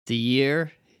The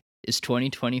year is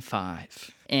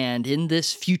 2025. And in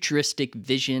this futuristic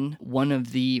vision, one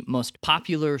of the most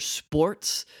popular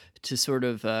sports to sort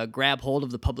of grab hold of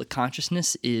the public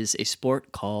consciousness is a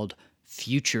sport called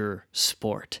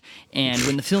Futuresport. And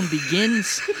when the film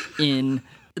begins in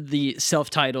the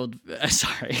self-titled...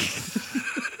 sorry.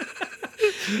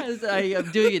 I'm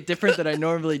doing it different than I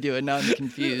normally do, and now I'm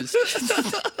confused.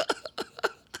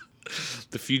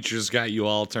 The future's got you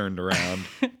all turned around.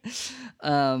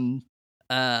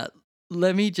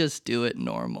 Let me just do it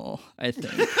normal, I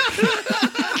think.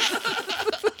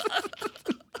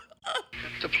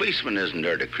 The policeman isn't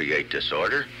there to create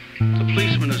disorder. The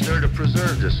policeman is there to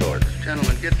preserve disorder.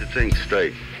 Gentlemen, get the thing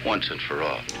straight once and for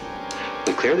all.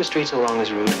 We clear the streets along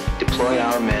this route, deploy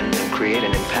our men, and create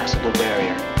an impassable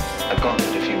barrier. A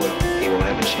gauntlet, if you will. He won't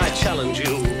have a chance. I challenge you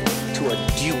to a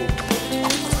duel.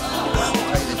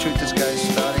 Tell you the truth, this guy's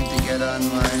starting to get on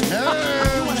my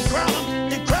nerves. You want to crown them?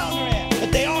 Then crown their ass.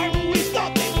 But they are who we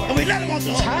thought they were. And we let them off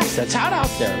the hook. It's hot out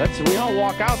there. We all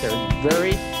walk out there.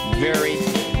 Very, very,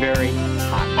 very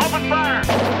hot. Open fire!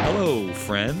 Hello,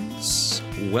 friends.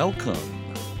 Welcome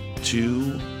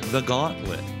to The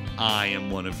Gauntlet. I am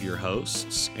one of your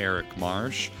hosts, Eric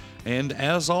Marsh, and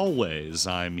as always,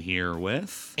 I'm here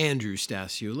with... Andrew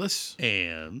Stasiulis.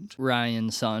 And... Ryan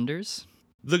Saunders.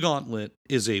 The Gauntlet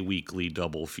is a weekly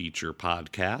double feature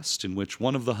podcast in which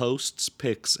one of the hosts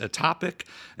picks a topic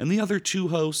and the other two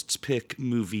hosts pick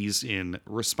movies in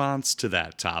response to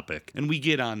that topic. And we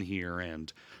get on here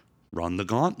and run the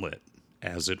gauntlet,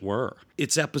 as it were.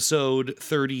 It's episode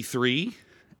 33,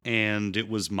 and it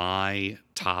was my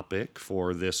topic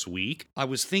for this week. I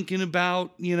was thinking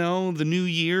about, the new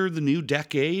year, the new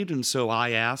decade, and so I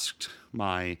asked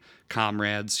my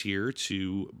comrades here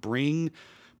to bring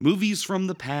movies from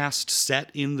the past set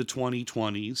in the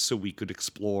 2020s so we could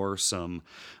explore some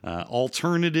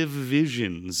alternative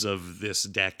visions of this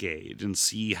decade and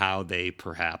see how they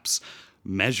perhaps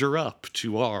measure up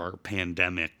to our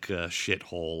pandemic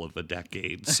shithole of a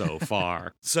decade so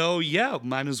far. So yeah,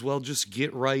 might as well just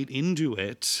get right into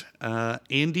it.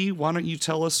 Andy, why don't you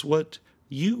tell us what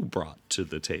you brought to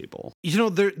the table?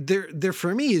 There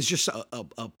for me is just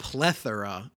a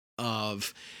plethora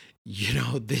of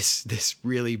this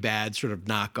really bad sort of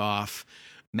knockoff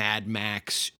Mad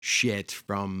Max shit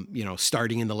from,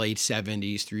 starting in the late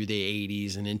 70s through the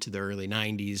 80s and into the early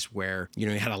 90s where, you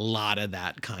had a lot of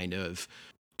that kind of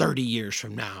 30 years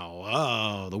from now,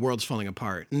 oh, the world's falling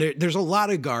apart. And there's a lot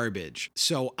of garbage.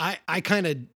 So I kind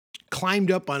of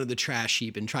climbed up onto the trash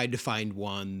heap and tried to find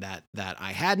one that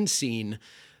I hadn't seen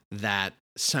that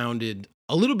sounded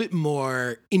a little bit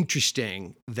more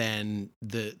interesting than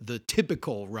the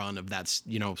typical run of that,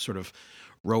 sort of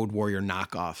Road Warrior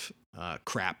knockoff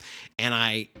crap. And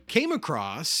I came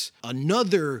across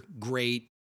another great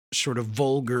sort of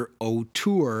vulgar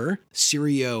auteur,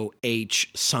 Cirio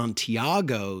H.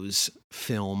 Santiago's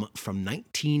film from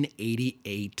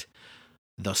 1988,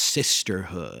 The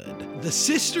Sisterhood. The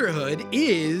Sisterhood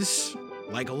is,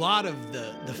 like a lot of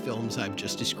the films I've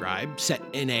just described, set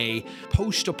in a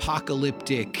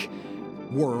post-apocalyptic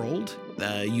world.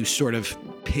 You sort of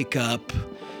pick up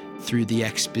through the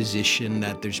exposition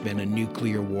that there's been a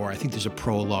nuclear war. I think there's a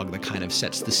prologue that kind of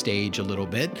sets the stage a little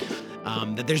bit.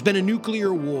 That there's been a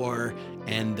nuclear war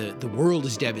and the world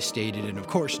is devastated. And of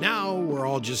course, now we're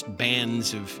all just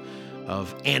bands of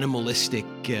animalistic,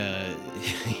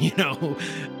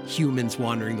 humans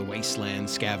wandering the wasteland,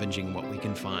 scavenging what we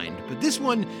can find. But this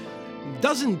one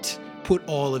doesn't put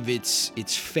all of its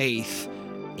faith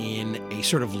in a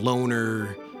sort of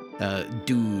loner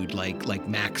dude like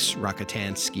Max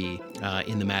Rokitansky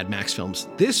in the Mad Max films.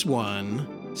 This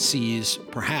one sees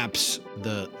perhaps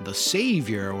the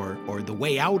savior or the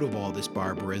way out of all this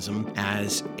barbarism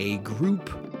as a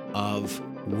group of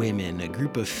women, a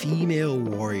group of female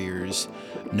warriors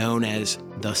known as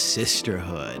the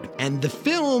Sisterhood. And the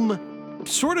film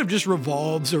sort of just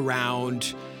revolves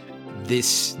around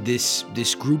this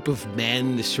group of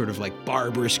men, this sort of like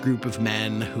barbarous group of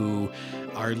men who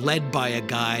are led by a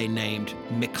guy named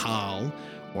Mikhail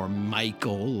or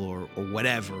Michael or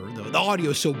whatever. The audio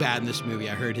is so bad in this movie,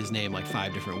 I heard his name like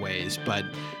 5 different ways, but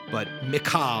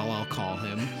Mikhail, I'll call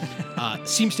him,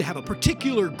 seems to have a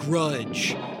particular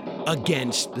grudge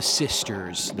against the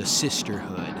sisters, the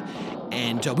Sisterhood.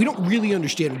 And we don't really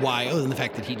understand why, other than the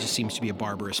fact that he just seems to be a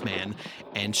barbarous man.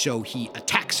 And so he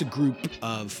attacks a group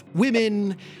of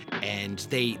women, and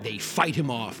they fight him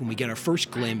off, and we get our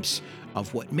first glimpse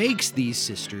of what makes these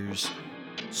sisters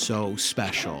so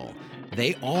special.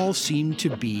 They all seem to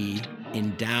be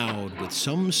endowed with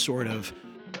some sort of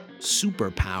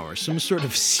superpower, some sort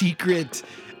of secret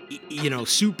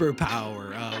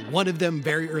superpower. One of them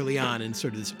very early on in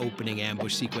sort of this opening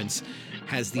ambush sequence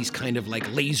has these kind of like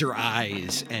laser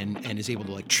eyes and is able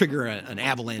to like trigger an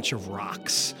avalanche of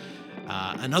rocks.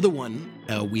 Another one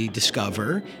we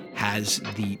discover has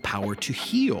the power to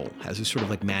heal, has a sort of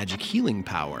like magic healing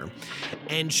power.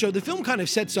 And so the film kind of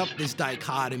sets up this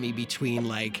dichotomy between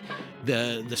like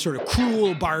the sort of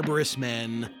cruel, barbarous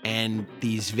men and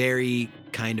these very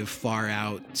kind of far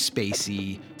out,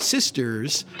 spacey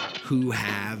sisters who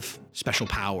have special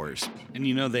powers. And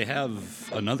they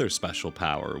have another special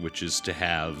power, which is to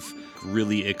have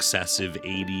really excessive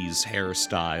 80s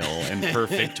hairstyle and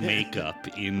perfect makeup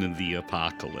in the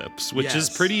apocalypse, which is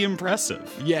pretty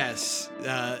impressive. Yes.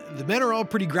 The men are all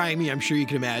pretty grimy, I'm sure you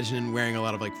can imagine, wearing a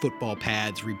lot of like football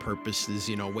pads, repurposed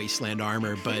as, wasteland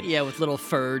armor. But yeah, with little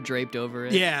fur draped over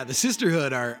it. Yeah, the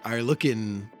Sisterhood are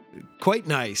looking quite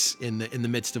nice in the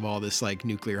midst of all this like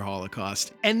nuclear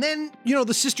holocaust. And then,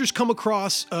 the sisters come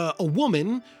across a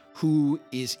woman who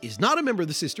is not a member of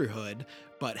the Sisterhood,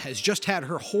 but has just had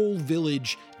her whole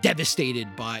village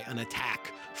devastated by an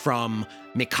attack from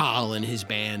Mikal and his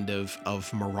band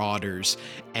of marauders.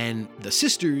 And the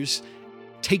sisters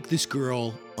take this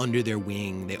girl under their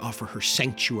wing. They offer her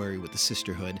sanctuary with the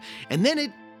Sisterhood. And then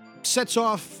it sets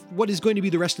off what is going to be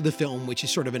the rest of the film, which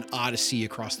is sort of an odyssey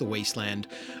across the wasteland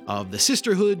of the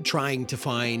Sisterhood trying to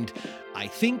find, I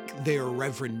think, their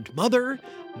Reverend Mother.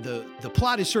 The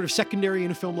plot is sort of secondary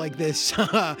in a film like this.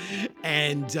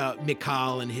 And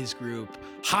Mikal and his group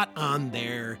hot on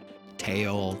their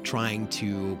tail, trying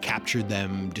to capture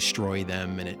them, destroy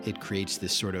them, and it creates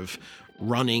this sort of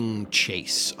running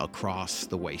chase across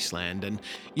the wasteland. And,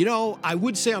 I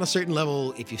would say on a certain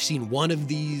level, if you've seen one of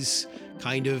these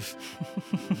kind of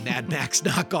Mad Max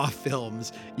knockoff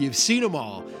films, you've seen them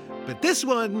all. But this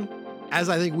one, as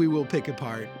I think we will pick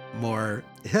apart more,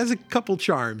 it has a couple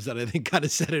charms that I think kind of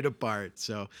set it apart.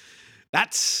 So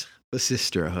that's the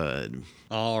Sisterhood.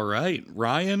 All right.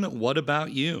 Ryan, what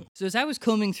about you? So as I was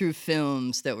combing through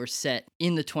films that were set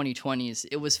in the 2020s,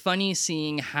 it was funny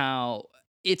seeing how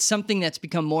it's something that's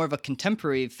become more of a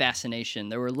contemporary fascination.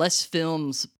 There were less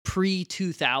films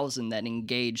pre-2000 that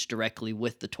engaged directly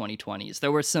with the 2020s.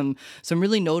 There were some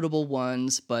really notable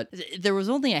ones, but there was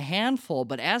only a handful.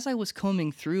 But as I was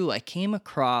combing through, I came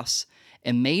across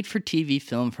a made-for-TV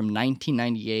film from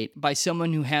 1998 by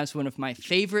someone who has one of my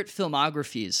favorite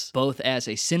filmographies, both as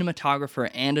a cinematographer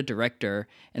and a director,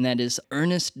 and that is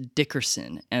Ernest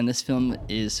Dickerson, and this film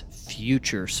is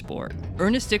Futuresport.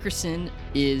 Ernest Dickerson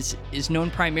is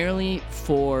known primarily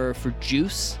for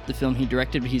Juice, the film he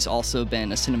directed, but he's also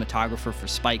been a cinematographer for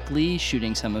Spike Lee,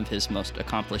 shooting some of his most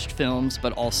accomplished films,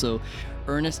 but also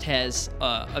Ernest has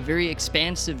a very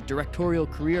expansive directorial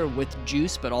career with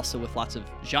Juice, but also with lots of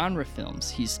genre films.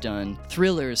 He's done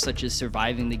thrillers such as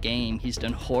Surviving the Game. He's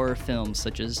done horror films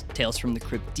such as Tales from the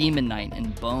Crypt, Demon Knight,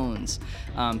 and Bones.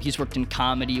 He's worked in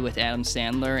comedy with Adam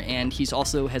Sandler, and he's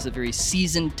also has a very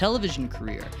seasoned television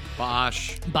career.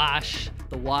 Bosch,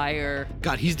 The Wire.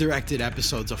 God, he's directed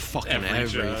episodes of fucking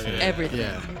everything. Everything.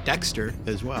 Yeah. Dexter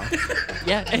as well.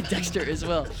 Yeah, and Dexter as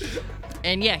well.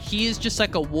 And yeah, he is just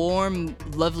like a warm,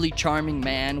 lovely, charming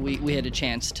man. We had a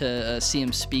chance to see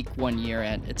him speak one year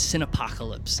at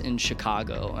Cinepocalypse in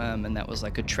Chicago, and that was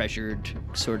like a treasured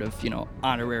sort of,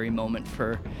 honorary moment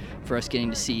for us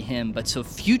getting to see him. But so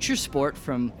Futuresport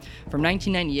from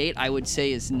 1998, I would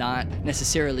say, is not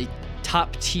necessarily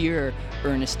top tier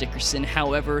Ernest Dickerson.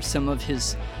 However, some of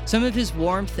his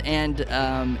warmth and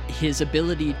his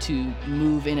ability to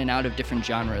move in and out of different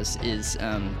genres is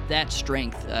that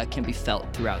strength can be felt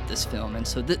throughout this film. And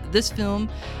so this film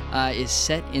is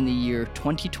set in the year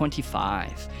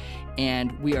 2025.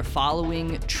 And we are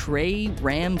following Trey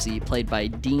Ramsey, played by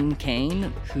Dean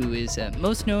Cain, who is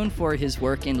most known for his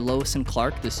work in Lois and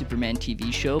Clark, the Superman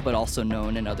TV show, but also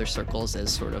known in other circles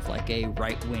as sort of like a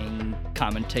right-wing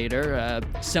commentator.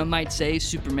 Some might say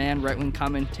Superman, right-wing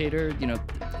commentator,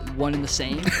 one and the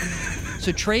same.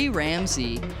 So Trey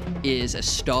Ramsey is a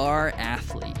star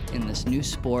athlete in this new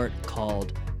sport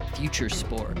called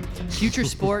Futuresport.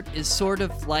 Futuresport is sort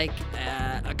of like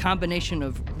a combination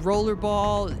of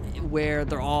rollerball, where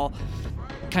they're all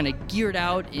kind of geared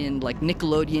out in like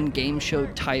Nickelodeon game show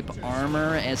type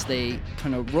armor as they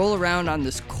kind of roll around on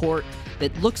this court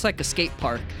that looks like a skate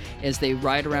park as they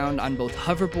ride around on both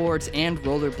hoverboards and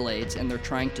rollerblades, and they're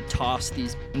trying to toss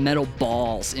these metal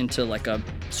balls into like a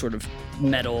sort of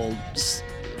metal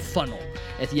funnel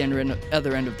at the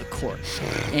other end of the court.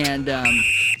 And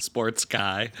sports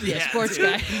guy. Yeah, sports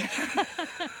guy.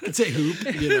 I'd say hoop,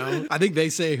 I think they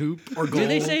say hoop or goal. Do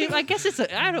they say? I guess it's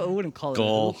I wouldn't call it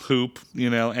goal, a hoop.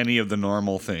 any of the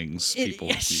normal things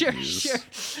people Sure.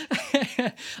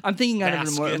 I'm thinking on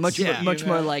a much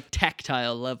more like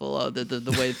tactile level of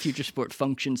the way Futuresport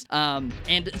functions.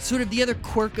 And sort of the other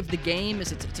quirk of the game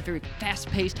is it's a very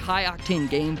fast-paced, high-octane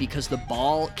game because the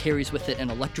ball carries with it an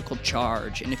electrical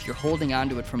charge, and if you're holding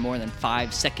onto it for more than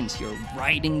 5 seconds, you're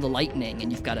riding the lightning,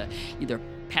 and you've got to either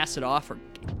pass it off or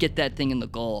get that thing in the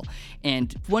goal.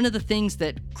 And one of the things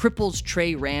that cripples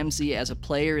Trey Ramsey as a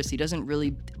player is he doesn't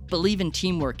really believe in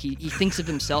teamwork. He thinks of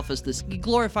himself as this, he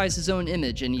glorifies his own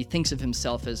image, and he thinks of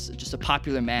himself as just a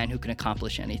popular man who can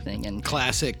accomplish anything. And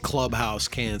classic clubhouse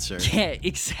cancer. Yeah,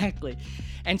 exactly.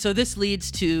 And so this leads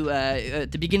to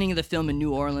at the beginning of the film in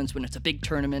New Orleans, when it's a big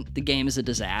tournament, the game is a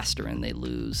disaster and they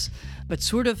lose. But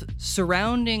sort of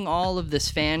surrounding all of this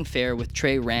fanfare with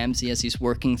Trey Ramsey as he's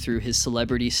working through his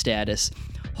celebrity status,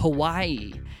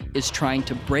 Hawaii is trying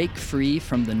to break free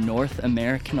from the North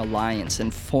American alliance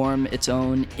and form its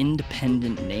own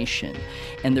independent nation.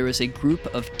 And there is a group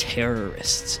of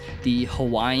terrorists, the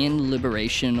Hawaiian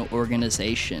Liberation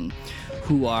Organization,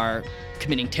 who are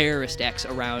committing terrorist acts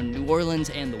around New Orleans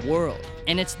and the world.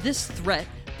 And it's this threat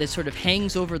that sort of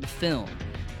hangs over the film.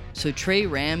 So Trey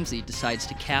Ramsey decides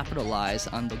to capitalize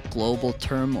on the global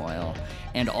turmoil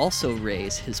and also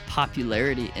raise his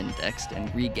popularity index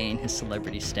and regain his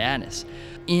celebrity status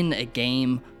in a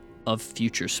game of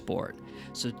Futuresport.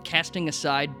 So casting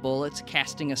aside bullets,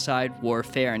 casting aside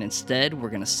warfare, and instead we're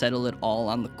going to settle it all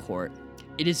on the court.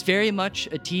 It is very much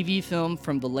a TV film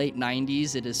from the late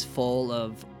 90s. It is full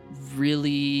of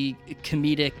really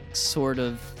comedic sort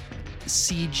of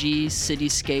CG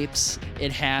cityscapes.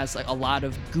 It has like a lot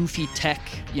of goofy tech,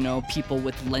 people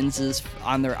with lenses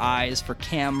on their eyes for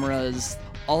cameras,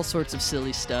 all sorts of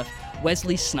silly stuff.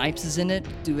 Wesley Snipes is in it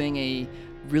doing a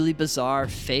really bizarre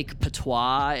fake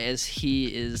patois as he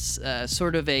is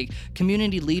sort of a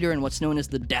community leader in what's known as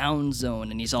the Down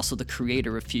Zone, and he's also the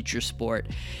creator of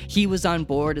Futuresport. He was on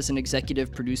board as an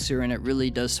executive producer, and it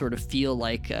really does sort of feel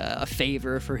like a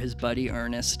favor for his buddy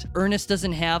Ernest. Ernest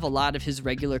doesn't have a lot of his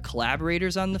regular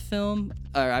collaborators on the film.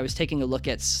 I was taking a look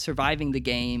at Surviving the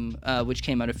Game, which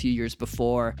came out a few years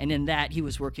before, and in that he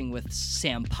was working with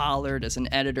Sam Pollard as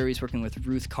an editor. He's working with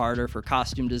Ruth Carter for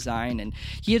costume design, and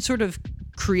he had sort of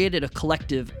created a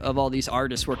collective of all these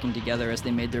artists working together as they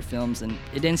made their films, and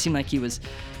it didn't seem like he was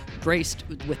graced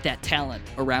with that talent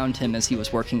around him as he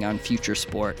was working on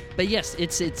Futuresport. But yes,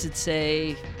 it's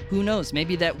a, who knows,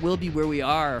 maybe that will be where we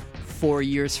are 4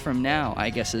 years from now, I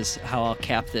guess is how I'll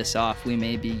cap this off. We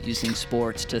may be using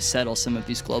sports to settle some of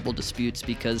these global disputes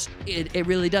because it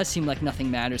really does seem like nothing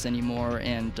matters anymore,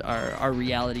 and our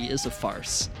reality is a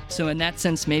farce. So in that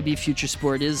sense, maybe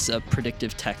Futuresport is a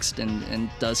predictive text and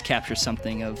does capture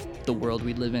something of the world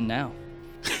we live in now.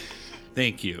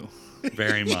 Thank you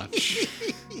very much.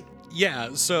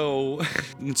 Yeah, so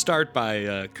you can start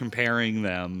by comparing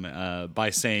them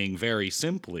by saying very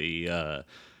simply,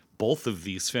 both of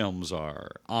these films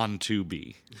are on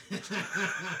Tubi.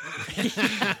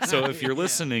 So if you're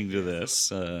listening to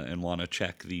this and want to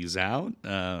check these out,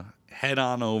 head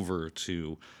on over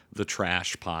to the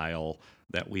trash pile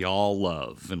that we all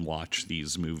love and watch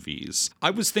these movies.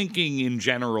 I was thinking in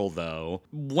general, though,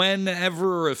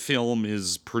 whenever a film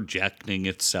is projecting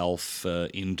itself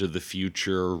into the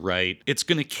future, right, it's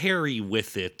going to carry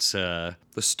with it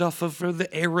the stuff of the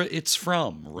era it's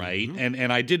from, right? Mm-hmm.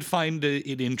 And I did find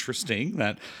it interesting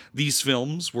that these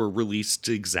films were released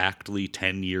exactly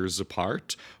 10 years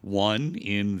apart, one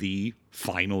in the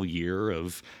final year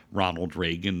of Ronald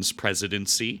Reagan's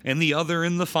presidency, and the other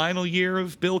in the final year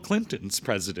of Bill Clinton's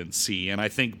presidency. And I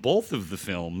think both of the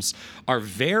films are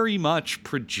very much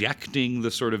projecting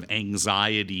the sort of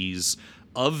anxieties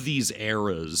of these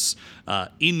eras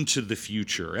into the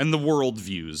future, and the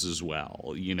worldviews as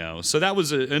well, So that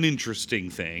was an interesting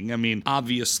thing. I mean,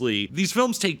 obviously, these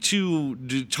films take two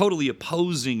totally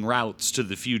opposing routes to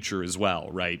the future as well,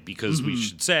 right? Because we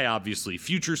should say, obviously,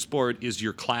 Futuresport is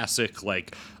your classic,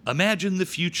 imagine the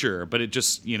future, but it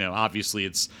just, obviously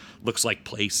it's looks like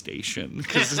PlayStation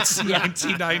because it's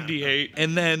 1998.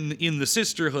 And then in the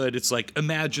Sisterhood, it's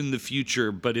imagine the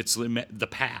future, but it's the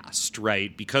past,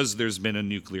 right? Because there's been a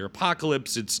nuclear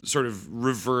apocalypse, it's sort of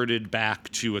reverted back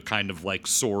to a kind of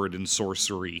sword and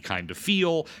sorcery kind of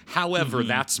feel. However,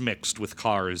 that's mixed with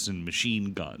cars and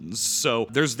machine guns. So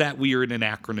there's that weird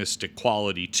anachronistic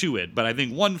quality to it. But I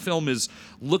think one film is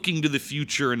looking to the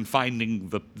future and finding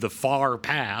the far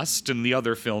past, and the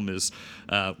other film is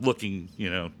looking,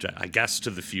 I guess, to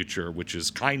the future, which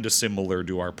is kind of similar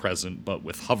to our present, but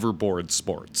with hoverboard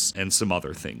sports and some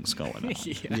other things going on.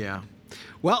 Yeah.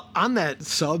 Well, on that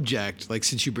subject, like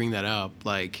since you bring that up,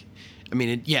 like, I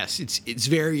mean, it's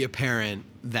very apparent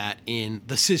that in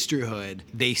the Sisterhood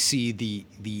they see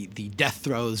the death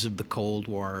throes of the Cold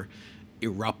War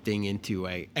erupting into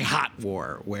a hot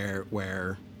war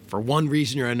where for one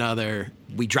reason or another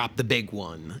we drop the big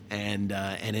one and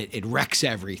it wrecks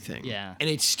everything. Yeah. And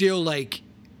it's still like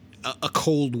a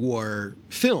Cold War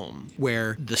film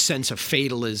where the sense of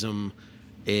fatalism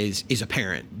is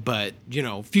apparent, but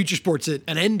Futuresport's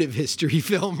an end of history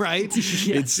film, right?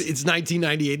 Yes. It's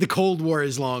 1998. The Cold War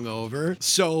is long over,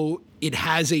 so it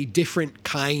has a different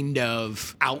kind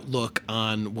of outlook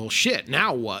on, well, shit,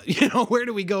 now what? Where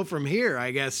do we go from here?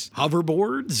 I guess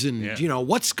hoverboards and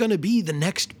what's going to be the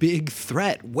next big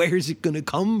threat? Where's it going to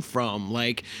come from?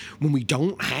 Like when we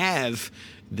don't have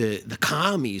the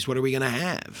commies, what are we going to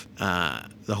have?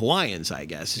 The Hawaiians, I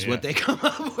guess, is what they come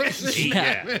up with.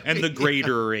 Yeah, and the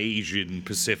greater Asian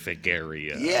Pacific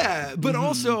area. Yeah, but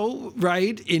also,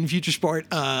 right, in Futuresport,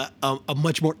 a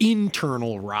much more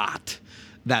internal rot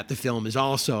that the film is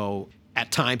also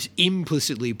at times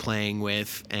implicitly playing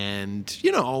with, and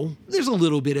there's a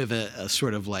little bit of a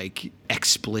sort of like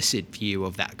explicit view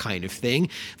of that kind of thing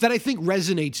that I think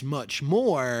resonates much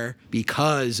more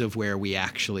because of where we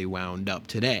actually wound up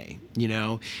today.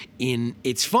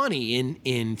 It's funny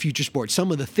in Futuresport,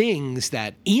 some of the things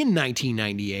that in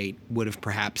 1998 would have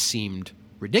perhaps seemed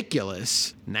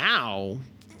ridiculous now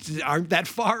aren't that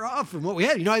far off from what we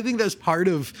had. I think that's part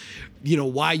of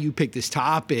why you picked this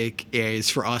topic is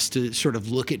for us to sort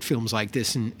of look at films like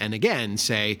this and again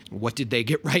say, what did they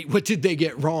get right? What did they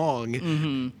get wrong?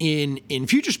 Mm-hmm. In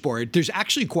Futuresport, there's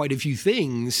actually quite a few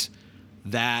things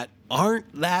that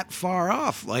aren't that far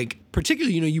off. Like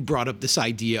particularly, you brought up this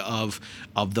idea of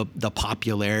the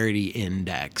popularity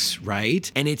index,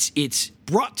 right? And it's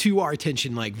brought to our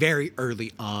attention like very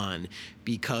early on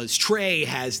because Trey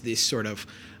has this sort of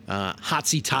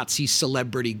hotsy-totsy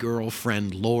celebrity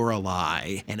girlfriend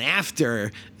Lorelai, and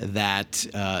after that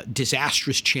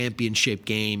disastrous championship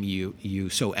game you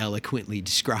so eloquently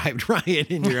described, Ryan,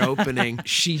 in your opening,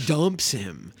 she dumps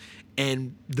him.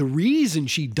 And the reason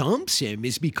she dumps him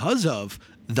is because of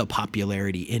the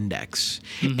popularity index.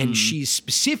 Mm-hmm. And she's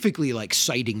specifically like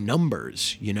citing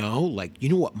numbers, like,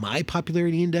 what my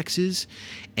popularity index is?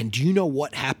 And do you know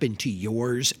what happened to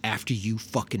yours after you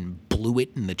fucking blew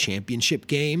it in the championship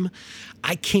game?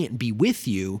 I can't be with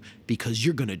you because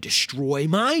you're going to destroy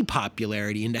my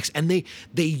popularity index. And they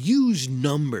use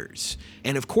numbers.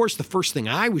 And of course, the first thing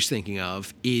I was thinking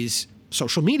of is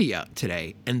social media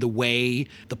today and the way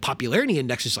the popularity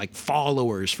index is like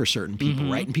followers for certain people,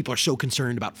 mm-hmm. right? And people are so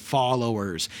concerned about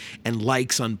followers and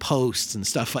likes on posts and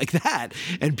stuff like that.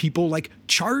 And people like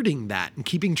charting that and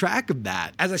keeping track of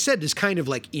that. As I said, this kind of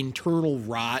like internal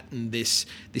rot and this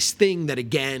thing that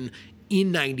again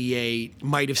in 98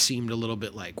 might have seemed a little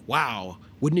bit like, wow,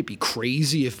 wouldn't it be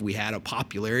crazy if we had a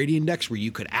popularity index where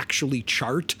you could actually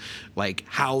chart like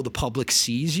how the public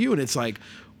sees you? And it's like,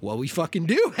 well, we fucking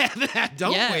do have that,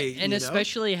 don't we? And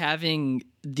especially having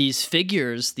these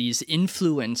figures, these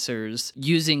influencers,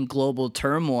 using global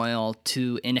turmoil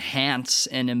to enhance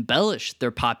and embellish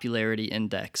their popularity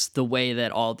index, the way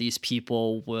that all these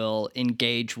people will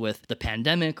engage with the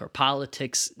pandemic or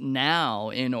politics now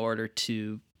in order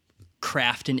to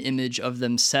craft an image of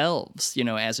themselves,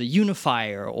 as a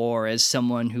unifier or as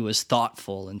someone who is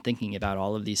thoughtful and thinking about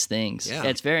all of these things. Yeah.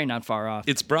 It's very not far off.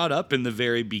 It's brought up in the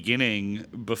very beginning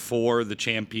before the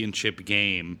championship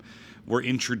game. We're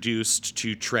introduced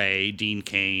to Trey, Dean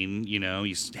Cain,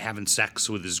 he's having sex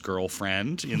with his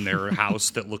girlfriend in their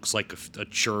house that looks like a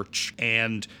church.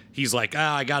 And he's like,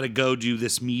 I got to go do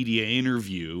this media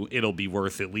interview. It'll be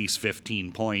worth at least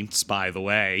 15 points, by the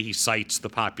way. He cites the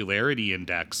popularity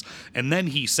index. And then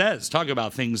he says, talk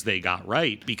about things they got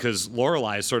right, because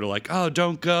Lorelai is sort of like, oh,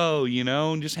 don't go,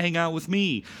 and just hang out with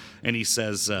me. And he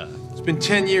says, it's been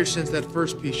 10 years since that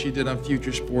first piece she did on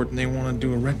Futuresport, and they want to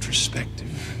do a retrospective.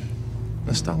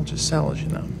 Nostalgia sells,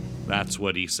 That's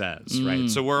what he says, right?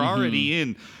 So we're already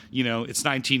in, it's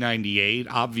 1998.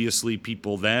 Obviously,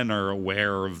 people then are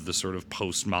aware of the sort of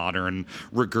postmodern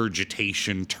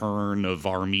regurgitation turn of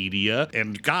our media.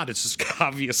 And God, it's just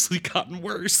obviously gotten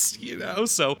worse,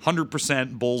 So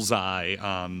 100% bullseye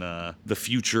on the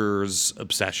future's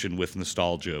obsession with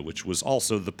nostalgia, which was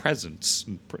also the present's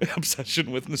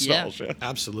obsession with nostalgia. Yeah,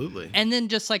 absolutely. And then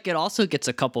just like it also gets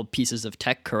a couple pieces of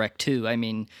tech correct, too. I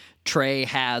mean, Trey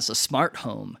has a smart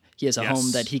home. He has a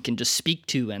home that he can just speak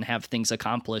to and have things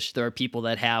accomplished. There are people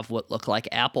that have what look like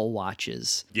Apple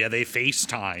Watches. Yeah, they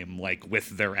FaceTime like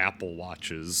with their Apple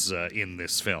Watches in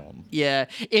this film. Yeah,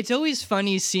 it's always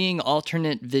funny seeing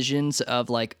alternate visions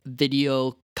of like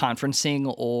video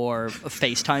conferencing or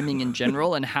FaceTiming in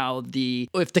general, and how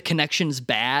if the connection's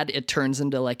bad, it turns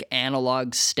into like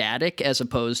analog static as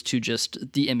opposed to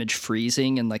just the image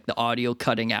freezing and like the audio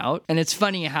cutting out. And it's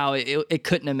funny how it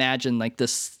couldn't imagine like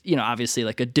this, obviously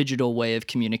like a digital way of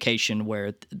communication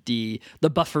where the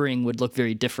buffering would look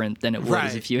very different than it would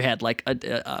as if you had like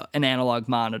an analog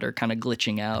monitor kind of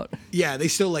glitching out. Yeah, they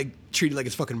still like treat it like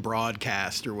it's fucking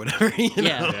broadcast or whatever.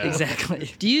 Yeah,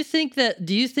 exactly. Do you think that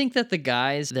the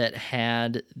guys that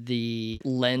had the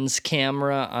lens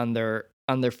camera on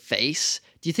their face,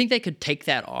 do you think they could take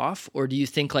that off, or do you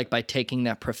think like by taking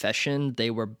that profession they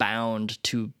were bound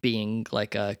to being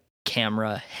like a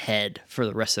camera head for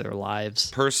the rest of their lives?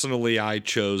 Personally, I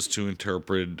chose to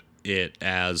interpret it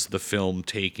as the film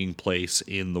taking place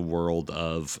in the world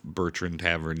of Bertrand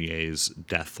Tavernier's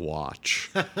Death Watch,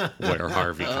 where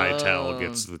Harvey Keitel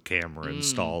gets the camera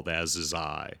installed as his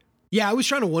eye. Yeah, I was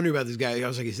trying to wonder about this guy. I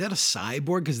was like, is that a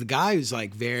cyborg? Because the guy was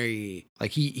like very,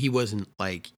 like he wasn't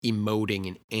like emoting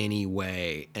in any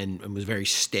way and was very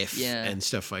stiff and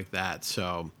stuff like that.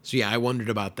 So yeah, I wondered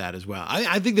about that as well.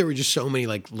 I think there were just so many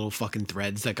like little fucking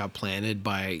threads that got planted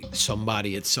by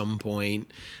somebody at some point,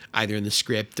 either in the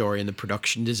script or in the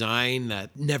production design, that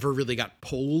never really got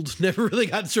pulled, never really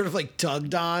got sort of like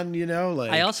tugged on,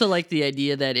 Like, I also like the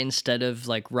idea that instead of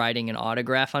like writing an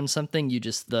autograph on something, you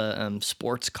just the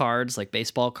sports cards, like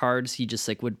baseball cards, he just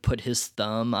like would put his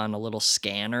thumb on a little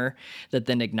scanner that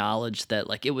then acknowledged that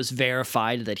like it was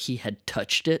verified that he had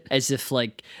touched it, as if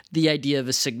like the idea of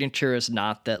a signature is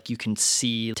not that you can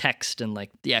see text and like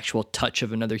the actual touch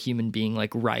of another human being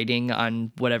like writing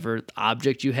on whatever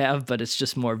object you have, but it's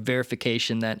just more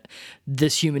verification that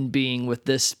this human being with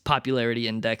this popularity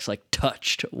index like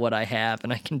touched what I have,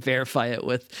 and I can verify it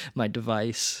with my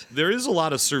device. There is a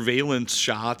lot of surveillance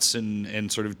shots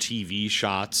and sort of TV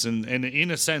shots, and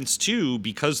in a sense too,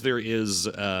 because there is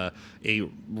a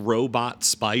robot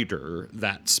spider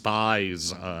that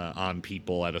spies on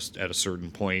people at a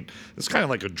certain point. It's kind of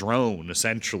like a drone,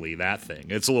 essentially. That thing.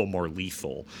 It's a little more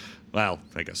lethal. Well,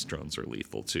 I guess drones are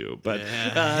lethal too, but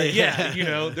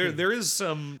there is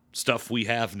some stuff we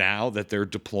have now that they're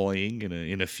deploying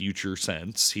in a future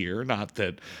sense here. Not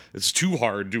that it's too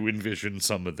hard to envision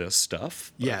some of this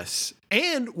stuff. But. Yes,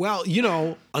 and well,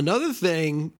 another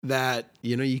thing that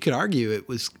you could argue it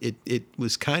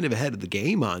was kind of ahead of the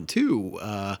game on too.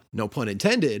 No pun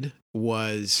intended.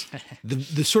 Was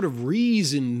the sort of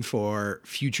reason for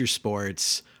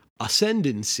Futuresport's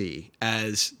ascendancy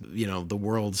as the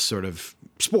world's sort of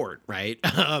sport, right?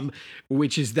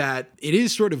 Which is that it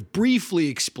is sort of briefly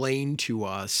explained to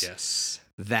us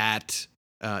that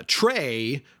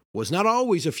Trey was not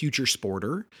always a future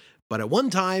sporter, but at one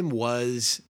time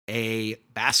was a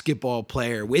basketball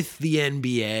player with the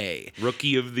NBA.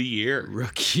 Rookie of the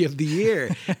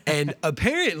year. And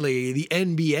apparently the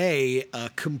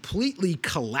NBA completely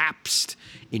collapsed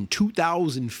in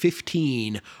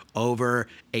 2015 over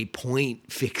a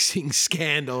point fixing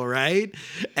scandal, right?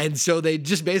 And so they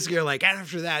just basically are like,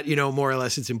 after that, more or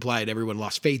less it's implied everyone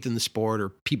lost faith in the sport or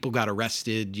people got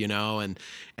arrested, and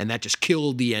that just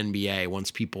killed the NBA once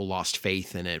people lost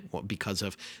faith in it because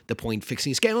of the point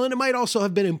fixing scandal. And it might also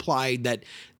have been implied that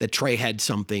Trey had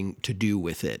something to do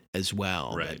with it as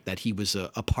well, right? That he was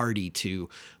a party to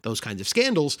those kinds of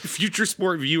scandals.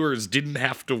 Futuresport viewers didn't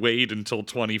have to wait until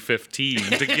 2015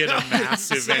 to get a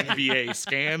massive NBA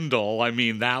scandal. I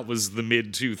mean, that was the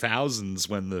mid-2000s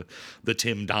when the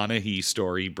Tim Donaghy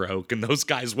story broke and those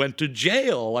guys went to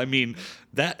jail. I mean,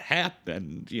 that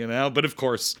happened, But of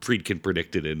course, Friedkin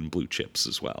predicted it in Blue Chips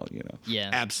as well, Yeah,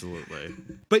 absolutely.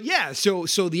 But yeah, so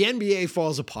the NBA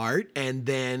falls apart, and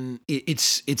then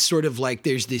it's sort of like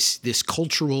there's this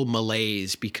cultural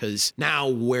malaise, because now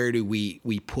where do we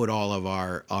put all of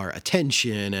our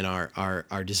attention and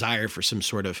our desire for some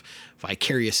sort of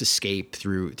vicarious escape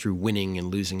through winning and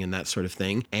losing and that sort of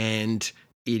thing? And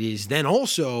it is then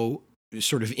also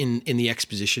sort of in the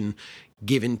exposition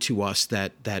given to us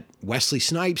that Wesley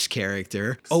Snipes'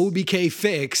 character, OBK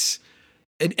Fix,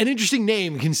 an interesting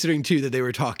name considering too that they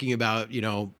were talking about,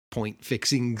 point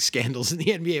fixing scandals in the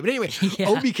NBA. But anyway,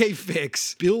 OBK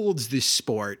Fix builds this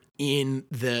sport in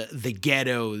the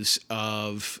ghettos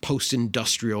of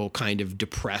post-industrial kind of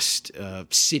depressed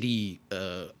cities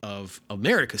of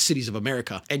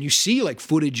America. And you see like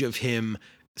footage of him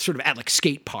sort of at like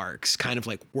skate parks, kind of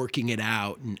like working it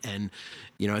out and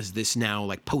as this now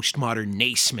like postmodern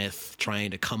Naismith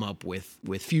trying to come up with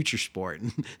Futuresport.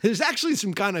 And there's actually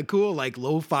some kind of cool like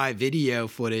lo-fi video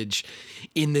footage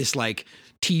in this like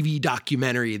TV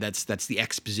documentary that's the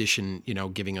exposition,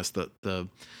 giving us the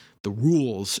the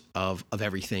rules of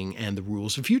everything and the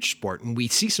rules of Futuresport. And we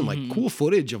see some like cool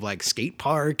footage of like skate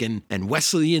park and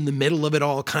Wesley in the middle of it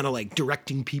all, kind of like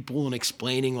directing people and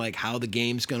explaining like how the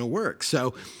game's going to work.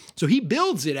 So he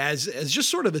builds it as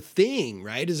just sort of a thing,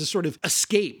 right? As a sort of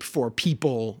escape for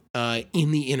people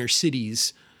in the inner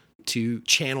cities to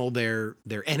channel their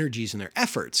energies and their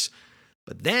efforts.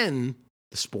 But then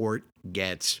the sport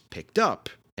gets picked up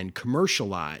and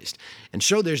commercialized. And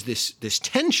so there's this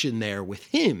tension there with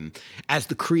him as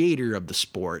the creator of the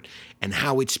sport and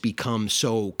how it's become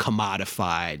so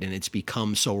commodified and it's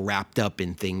become so wrapped up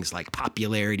in things like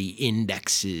popularity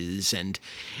indexes and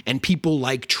people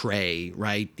like Trey,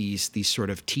 right? These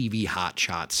sort of TV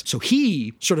hotshots. So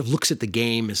he sort of looks at the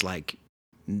game as like,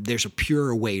 there's a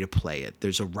pure way to play it.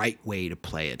 There's a right way to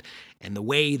play it. And the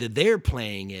way that they're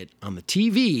playing it on the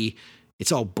TV,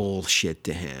 it's all bullshit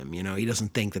to him. You know, he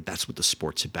doesn't think that that's what the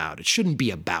sport's about. It shouldn't be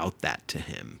about that to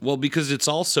him. Well, because it's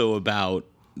also about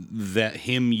that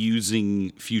him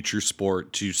using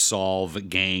Futuresport to solve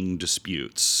gang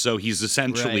disputes. So he's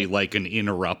essentially like an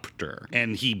interrupter.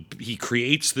 And he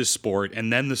creates this sport,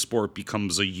 and then the sport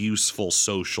becomes a useful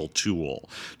social tool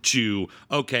to,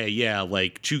 okay, yeah,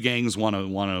 like two gangs want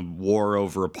to war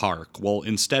over a park. Well,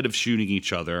 instead of shooting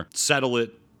each other, settle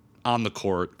it on the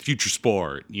court,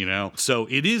 Futuresport, you know? So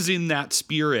it is in that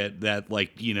spirit that,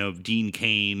 like, you know, Dean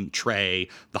Cain, Trey,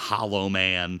 the Hollow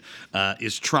Man,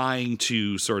 is trying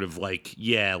to sort of like,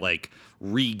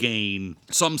 regain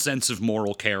some sense of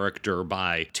moral character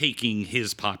by taking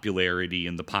his popularity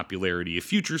and the popularity of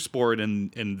Futuresport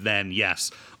and then, yes,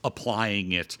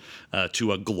 applying it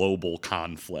to a global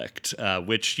conflict,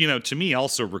 which, you know, to me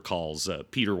also recalls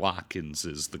Peter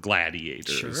Watkins' The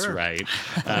Gladiators, right?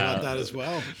 I love that as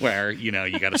well. Where, you know,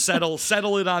 you got to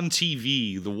settle it on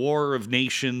TV, the War of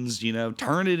Nations, you know,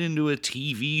 turn it into a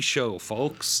TV show,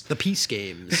 folks. The peace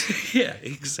games. Yeah,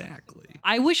 exactly.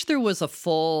 I wish there was a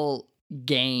full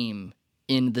game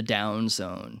in the Down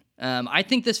Zone. I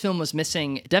think this film was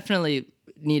missing, definitely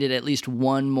needed at least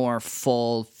one more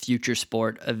full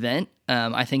Futuresport event.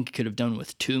 I think it could have done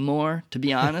with two more, to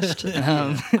be honest.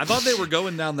 I thought they were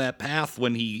going down that path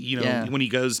when he, you know, when he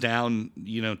goes down,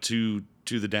 you know, to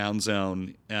the Down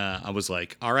Zone. I was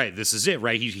like, all right, this is it,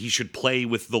 right? He should play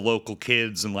with the local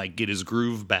kids and like get his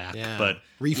groove back, but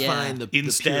refine the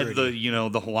instead purity.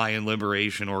 the Hawaiian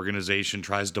Liberation Organization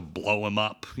tries to blow him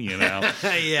up, you know.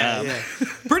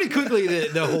 Pretty quickly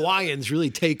the Hawaiians really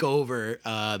take over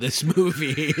this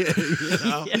movie. You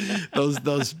know?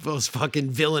 Those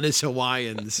fucking villainous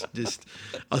Hawaiians just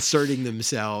asserting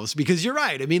themselves, because you're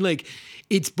right. I mean, like,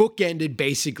 it's bookended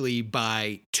basically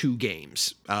by two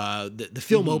games. The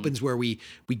film opens where we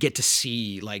get to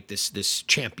see like this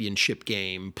championship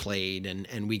game played,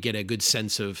 and we get a good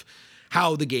sense of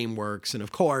how the game works. And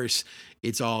of course,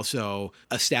 it's also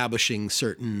establishing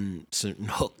certain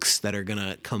hooks that are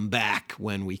gonna come back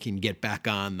when we can get back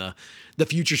on the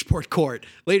Futuresport court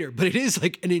later. But it is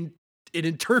like an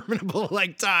interminable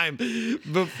like time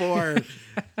before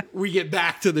we get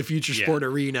back to the Futuresport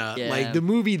arena. Yeah. Like, the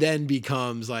movie then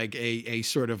becomes like a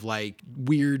sort of like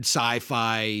weird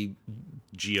sci-fi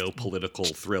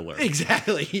geopolitical thriller.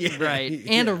 Exactly. Yeah. Right.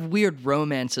 And a weird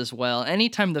romance as well.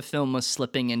 Anytime the film was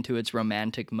slipping into its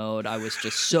romantic mode, I was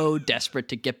just so desperate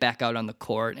to get back out on the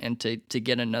court and to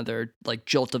get another like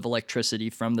jolt of electricity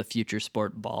from the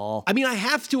Futuresport ball. I mean, I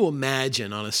have to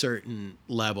imagine on a certain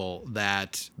level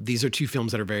that these are two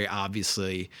films that are very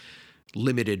obviously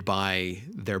limited by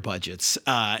their budgets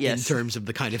in terms of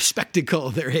the kind of spectacle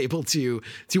they're able to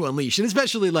unleash, and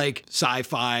especially like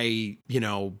sci-fi, you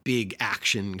know, big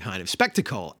action kind of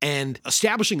spectacle. And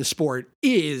establishing a sport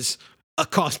is a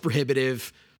cost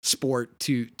prohibitive sport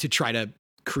to try to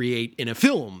create in a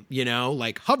film, you know,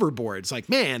 like hoverboards. Like,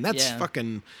 man, that's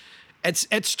fucking...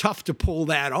 It's tough to pull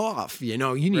that off. You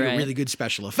know, you need a really good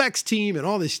special effects team and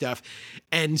all this stuff.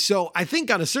 And so I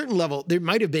think on a certain level, there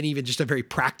might have been even just a very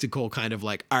practical kind of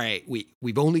like, all right,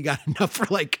 we've only got enough for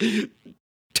like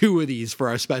two of these for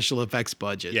our special effects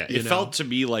budget. Yeah, it felt to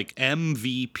me like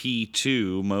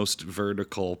MVP2, Most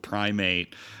Vertical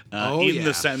Primate,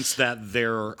 the sense that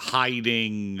they're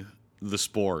hiding the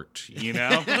sport, you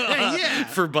know,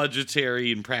 for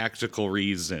budgetary and practical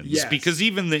reasons. Yes. Because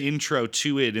even the intro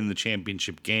to it in the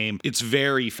championship game, it's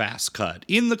very fast cut.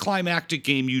 In the climactic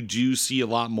game, you do see a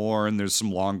lot more, and there's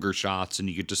some longer shots, and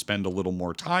you get to spend a little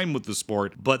more time with the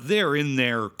sport. But they're in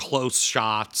their close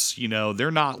shots, you know,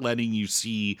 they're not letting you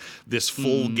see this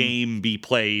full game be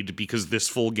played because this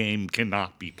full game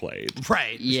cannot be played.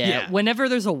 Right. Yeah. Whenever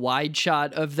there's a wide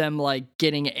shot of them like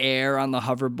getting air on the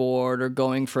hoverboard or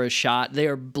going for a shot, shot. They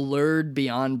are blurred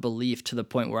beyond belief to the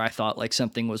point where I thought like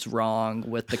something was wrong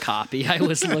with the copy I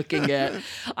was looking at.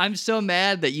 I'm so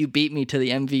mad that you beat me to the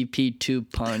MVP 2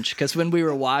 punch, because when we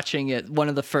were watching it, one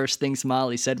of the first things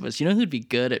Molly said was, you know who'd be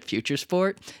good at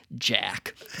Futuresport?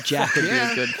 Jack. Jack would be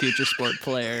a good Futuresport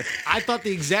player. I thought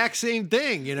the exact same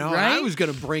thing, you know. Right? I was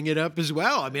going to bring it up as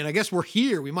well. I mean, I guess we're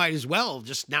here. We might as well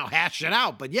just now hash it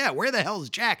out. But yeah, where the hell is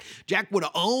Jack? Jack would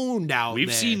have owned out We've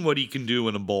there. seen what he can do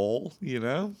in a bowl, you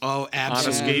know? Oh,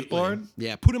 absolutely. On a skateboard?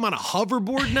 Yeah, put him on a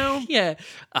hoverboard now. Yeah.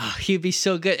 Oh, he'd be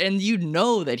so good. And you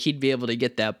know that he'd be able to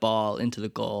get that ball into the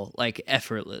goal like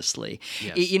effortlessly.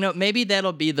 Yes. You know, maybe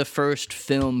that'll be the first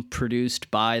film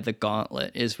produced by the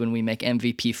Gauntlet, is when we make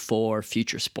MVP 4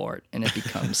 Futuresport, and it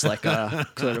becomes like a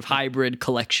sort of hybrid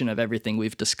collection of everything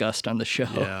we've discussed on the show.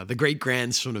 Yeah, the great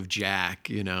grandson of Jack,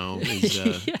 you know, is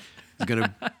going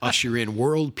to usher in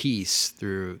world peace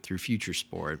through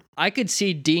Futuresport. I could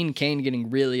see Dean Cain getting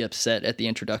really upset at the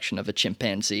introduction of a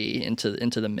chimpanzee into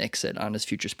the mix on his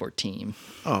Futuresport team.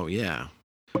 Oh, yeah.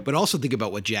 But also think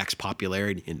about what Jack's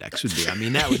popularity index would be. I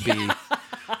mean, that would be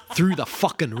through the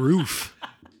fucking roof.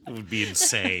 It would be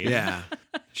insane. Yeah.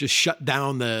 Just shut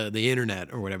down the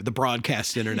internet or whatever, the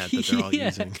broadcast internet that they're all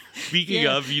using. Speaking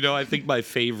of, you know, I think my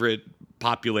favorite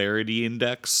popularity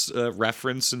index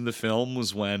reference in the film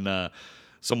was when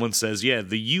someone says, yeah,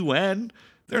 the UN,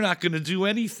 they're not going to do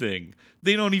anything.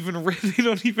 They don't even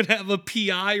have a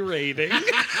PI rating.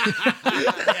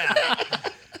 Yeah.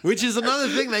 Which is another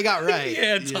thing they got right.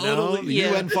 Yeah, totally. You know? The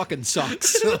UN fucking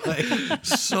sucks.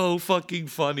 So fucking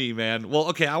funny, man. Well,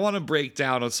 okay, I want to break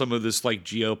down on some of this like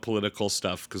geopolitical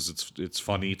stuff because it's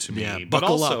funny to me. Yeah, but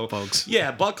buckle also, up, folks.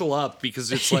 Yeah, buckle up,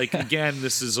 because it's like, again,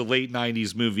 this is a late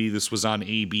 90s movie. This was on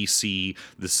ABC.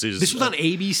 This was on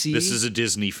ABC? This is a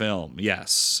Disney film.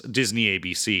 Yes. Disney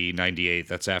ABC 98.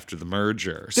 That's after the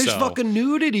merger. There's fucking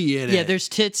nudity in it. Yeah, there's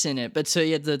tits in it. But so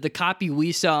yeah, the copy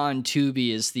we saw on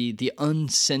Tubi is the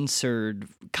uncensored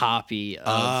copy of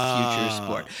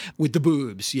Futuresport. With the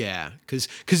boobs, yeah. Because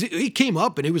it came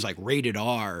up and it was like rated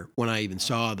R when I even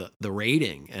saw the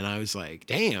rating. And I was like,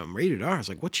 damn, rated R. I was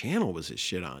like, what channel was this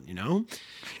shit on, you know?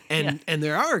 And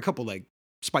there are a couple like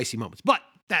spicy moments. But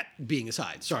that being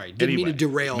aside, sorry, didn't mean to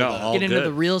derail. Get into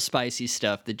the real spicy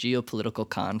stuff, the geopolitical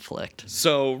conflict.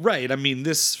 So, right, I mean,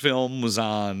 this film was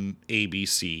on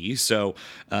ABC, so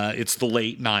it's the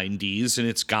late 90s, and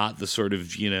it's got the sort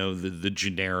of, you know, the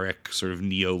generic sort of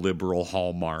neoliberal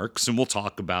hallmarks, and we'll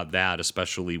talk about that,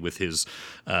 especially with his,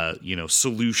 you know,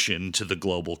 solution to the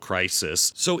global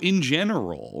crisis. So, in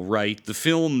general, right, the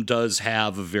film does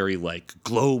have a very, like,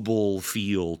 global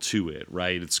feel to it,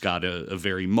 right? It's got a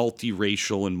very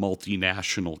multiracial and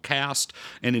multinational cast,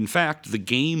 and in fact, the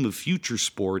game of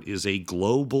Futuresport is a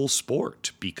global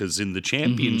sport, because in the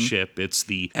championship, it's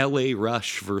the LA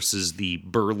Rush versus the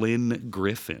Berlin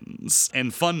Griffins.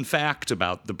 And fun fact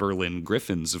about the Berlin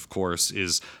Griffins, of course,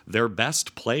 is their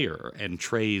best player and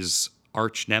Trey's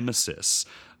arch nemesis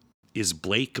is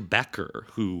Blake Becker,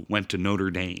 who went to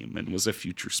Notre Dame and was a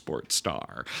Futuresport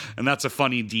star. And that's a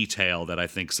funny detail that I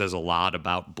think says a lot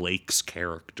about Blake's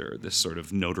character, this sort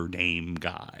of Notre Dame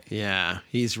guy. Yeah,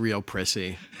 he's real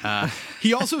prissy.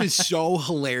 He also is so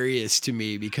hilarious to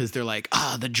me because they're like,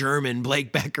 the German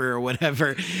Blake Becker or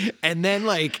whatever. And then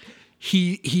like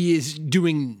he is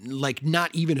doing like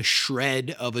not even a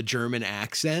shred of a German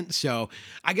accent. So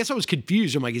I guess I was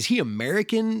confused. I'm like, is he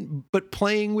American but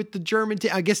playing with the German team?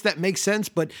 I guess that makes sense.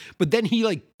 But then he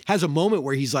like has a moment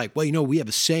where he's like, well, you know, we have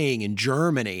a saying in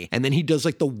Germany. And then he does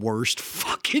like the worst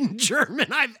fucking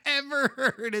German I've ever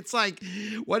heard. It's like,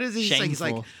 what is he saying? He's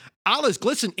like, alles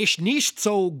glisten ist nicht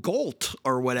so Gold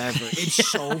or whatever.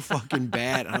 It's so fucking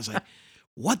bad. And I was like,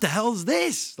 what the hell is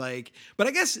this? Like, but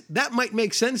I guess that might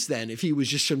make sense then if he was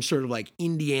just some sort of like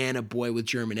Indiana boy with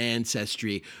German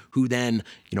ancestry who then,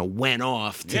 you know, went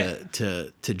off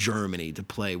to Germany to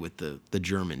play with the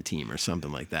German team or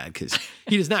something like that, because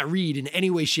he does not read in any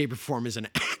way, shape, or form as an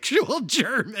actual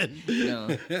German.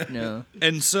 No.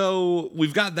 And so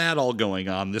we've got that all going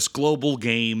on, this global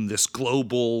game, this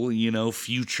global, you know,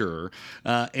 future.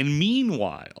 And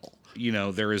meanwhile, you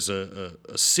know, there is a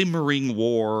simmering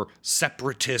war,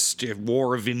 separatist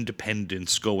war of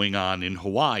independence going on in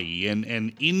Hawaii. And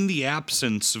in the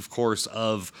absence, of course,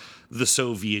 of the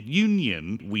Soviet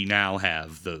Union, we now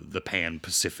have the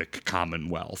Pan-Pacific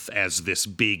Commonwealth as this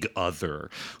big other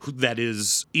that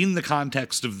is, in the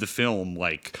context of the film,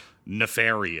 like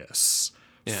nefarious.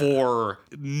 Yeah. For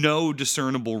no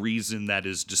discernible reason that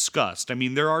is discussed. I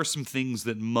mean, there are some things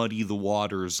that muddy the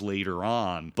waters later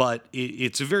on, but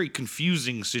it's a very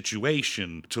confusing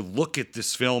situation to look at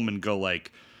this film and go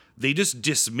like, they just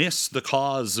dismiss the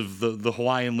cause of the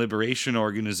Hawaiian Liberation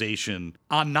Organization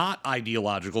on not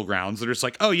ideological grounds. They're just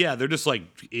like, oh yeah, they're just like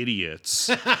idiots.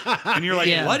 And you're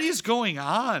like, what is going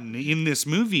on in this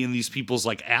movie and these people's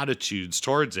like attitudes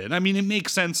towards it? I mean, it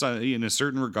makes sense in a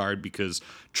certain regard because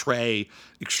Trey,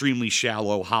 extremely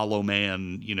shallow, hollow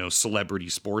man, celebrity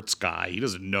sports guy. He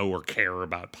doesn't know or care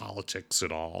about politics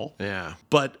at all. Yeah.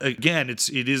 But again, it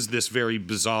is this very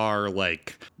bizarre,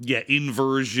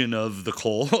 inversion of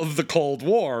the Cold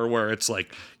War, where it's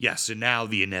like, yes, and now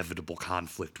the inevitable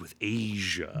conflict with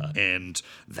Asia, and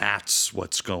that's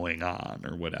what's going on,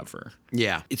 or whatever.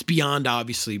 Yeah. It's beyond,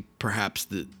 obviously, perhaps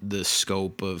the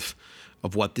scope of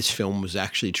what this film was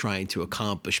actually trying to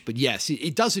accomplish. But yes,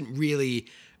 it doesn't really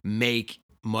make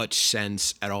much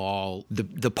sense at all.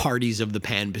 The parties of the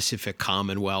Pan-Pacific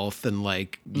Commonwealth and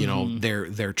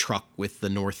their truck with the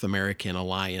North American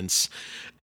Alliance.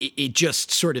 It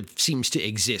just sort of seems to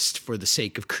exist for the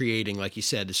sake of creating, like you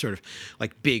said, a sort of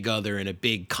like big other and a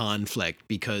big conflict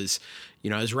because,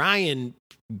 as Ryan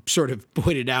sort of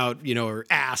pointed out, or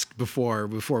asked before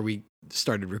we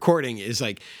started recording, is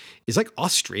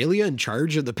Australia in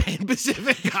charge of the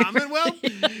Pan-Pacific Commonwealth?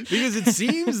 Because it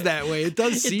seems that way. It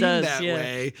does seem that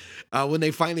way. When they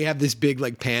finally have this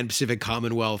big Pan-Pacific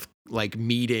Commonwealth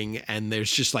meeting, and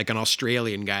there's just an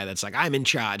Australian guy that's like, I'm in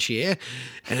charge here.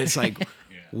 And it's like,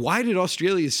 why did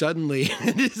Australia suddenly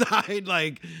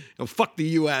decide fuck the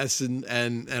US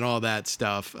and all that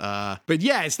stuff? But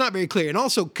yeah, it's not very clear. And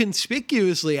also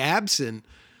conspicuously absent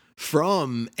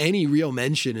from any real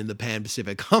mention in the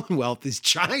Pan-Pacific Commonwealth is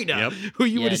China, who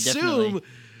you would assume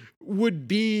would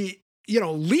be,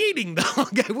 leading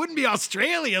it wouldn't be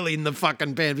Australia leading the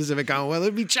fucking Pan-Pacific Commonwealth,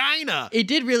 it'd be China. It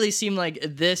did really seem like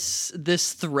this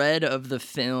thread of the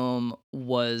film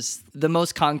was the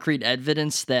most concrete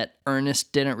evidence that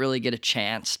Ernest didn't really get a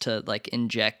chance to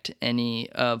inject any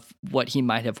of what he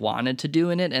might have wanted to do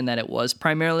in it, and that it was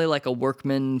primarily a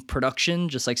workman production,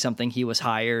 just something he was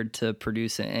hired to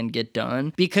produce and get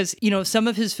done. Because, some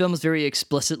of his films very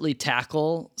explicitly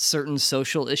tackle certain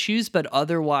social issues, but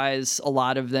otherwise a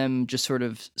lot of them just sort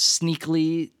of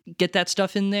sneakily get that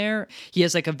stuff in there. He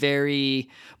has a very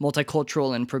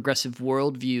multicultural and progressive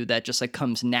worldview that just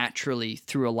comes naturally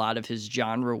through a lot of his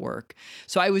genre work.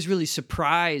 So I was really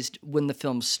surprised when the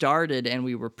film started and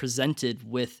we were presented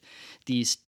with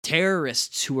these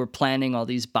terrorists who were planning all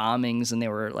these bombings and they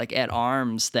were at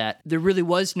arms, that there really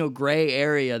was no gray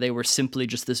area. They were simply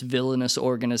just this villainous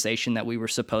organization that we were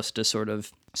supposed to sort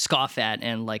of scoff at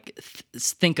and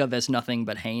think of as nothing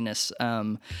but heinous.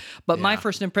 But my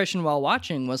first impression while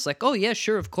watching was oh yeah,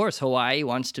 sure, of course, Hawaii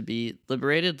wants to be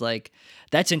liberated.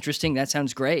 That's interesting. That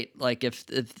sounds great.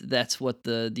 If that's what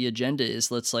the agenda is,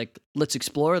 let's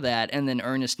explore that. And then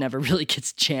Ernest never really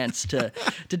gets a chance to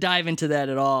dive into that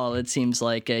at all. It seems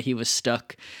like he was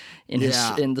stuck in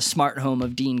in the smart home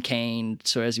of Dean Cain,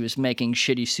 so as he was making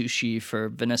shitty sushi for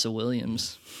Vanessa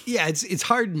Williams. Yeah, it's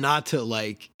hard not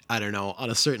to I don't know, on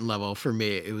a certain level for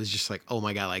me, it was just oh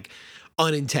my God,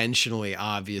 unintentionally,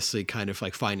 obviously, kind of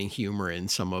finding humor in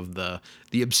some of the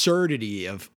absurdity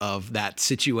of that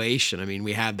situation. I mean,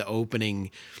 we had the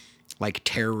opening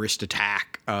terrorist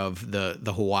attack of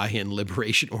the Hawaiian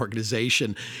Liberation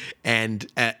Organization, and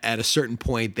at a certain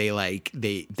point they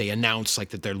announce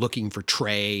that they're looking for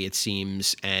Trey, it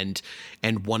seems, and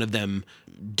one of them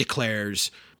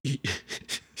declares,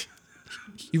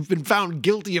 you've been found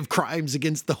guilty of crimes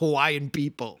against the Hawaiian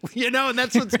people, and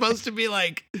that's what's supposed to be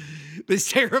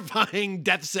this terrifying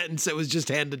death sentence that was just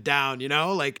handed down,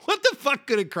 what the fuck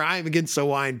could a crime against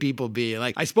Hawaiian people be?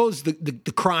 I suppose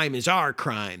the crime is our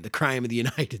crime, the crime of the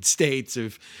United States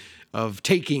of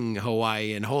taking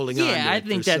Hawaii and holding on to it. Yeah, I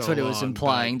think that's what it was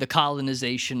implying, the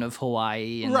colonization of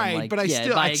Hawaii. And right, but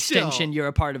by extension, you're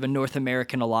a part of a North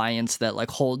American alliance that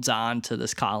holds on to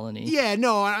this colony. Yeah,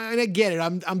 no, I get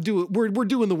it. We're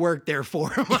doing the work there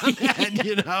for him on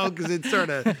that, because it's sort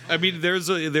of. I mean, there is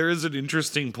an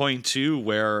interesting point too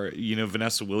where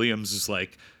Vanessa Williams is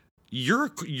you're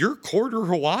quarter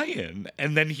Hawaiian,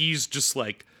 and then he's just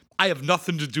I have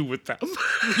nothing to do with them.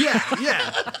 Yeah.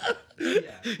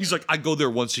 He's I go there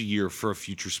once a year for a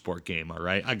Futuresport game, all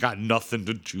right? I got nothing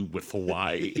to do with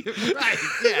Hawaii. Right,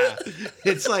 yeah.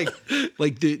 It's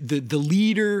the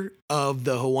leader of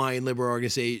the Hawaiian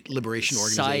Liberation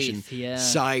Organization.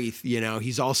 Scythe,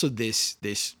 he's also this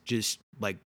just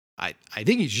I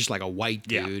think he's just a white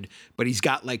dude, but he's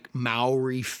got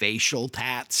Maori facial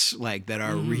tats that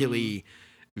are really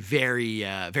very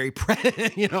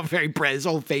his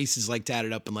whole face is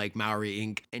tatted up in Maori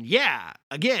ink. And yeah,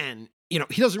 again, he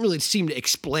doesn't really seem to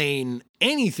explain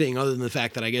anything other than the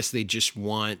fact that I guess they just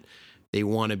want they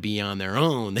want to be on their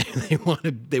own. They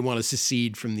want to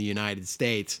secede from the United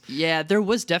States. Yeah, there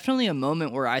was definitely a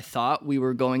moment where I thought we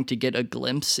were going to get a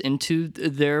glimpse into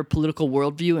their political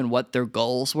worldview and what their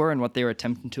goals were and what they were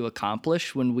attempting to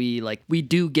accomplish when we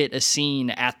do get a scene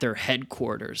at their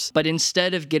headquarters. But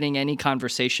instead of getting any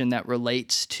conversation that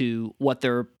relates to what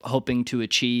they're hoping to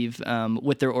achieve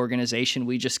with their organization,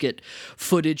 we just get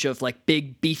footage of like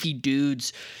big beefy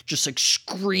dudes just like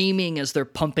screaming as they're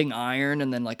pumping iron,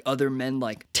 and then like other men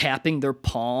like tapping their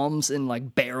palms in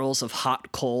like barrels of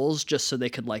hot coals just so they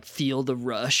could like feel the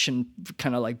rush and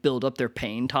kind of like build up their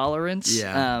pain tolerance.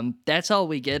 Yeah. That's all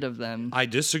we get of them. I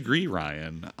disagree,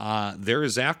 Ryan. There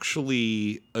is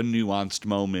actually a nuanced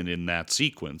moment in that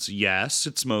sequence. Yes,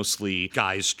 it's mostly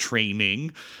guys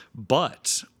training,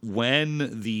 but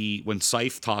when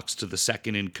Scythe talks to the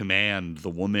second in command, the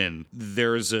woman,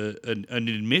 there's an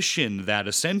admission that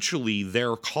essentially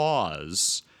their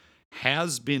cause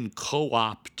has been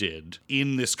co-opted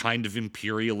in this kind of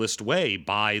imperialist way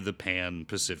by the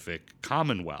Pan-Pacific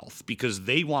Commonwealth, because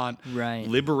they want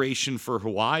liberation for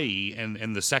Hawaii,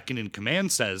 and the second in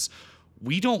command says,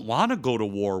 we don't want to go to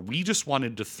war. We just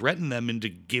wanted to threaten them into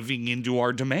giving into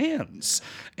our demands.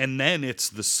 And then it's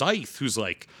the Scythe who's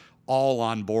like all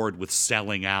on board with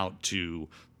selling out to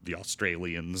the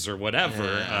Australians or whatever.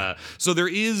 Yeah. So there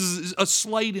is a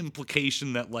slight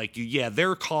implication that like, yeah,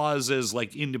 their cause as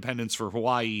like independence for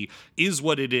Hawaii is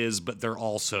what it is, but they're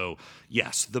also,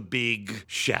 yes, the big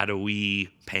shadowy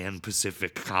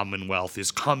Pan-Pacific Commonwealth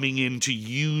is coming in to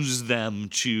use them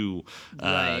to,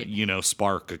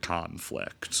 spark a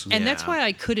conflict. And that's why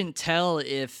I couldn't tell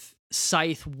if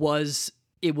Scythe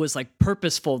it was like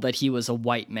purposeful that he was a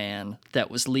white man that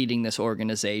was leading this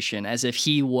organization, as if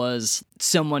he was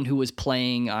someone who was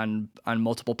playing on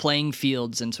multiple playing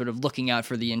fields and sort of looking out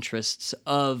for the interests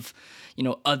of,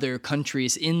 other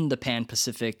countries in the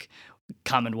Pan-Pacific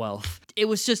Commonwealth. It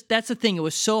was just, that's the thing. It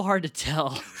was so hard to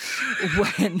tell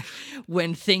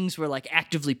when things were like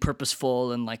actively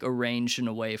purposeful and like arranged in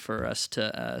a way for us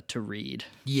to read.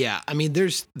 Yeah. I mean, there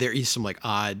is some like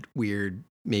odd, weird,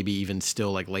 maybe even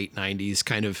still like late 90s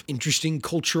kind of interesting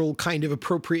cultural kind of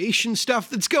appropriation stuff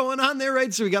that's going on there,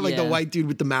 right? So we got like the white dude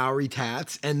with the Maori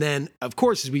tats. And then, of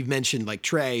course, as we've mentioned, like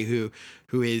Trey, who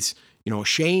is,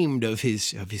 ashamed of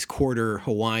his quarter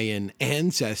Hawaiian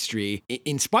ancestry.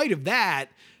 In spite of that,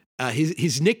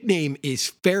 his nickname is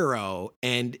Pharaoh,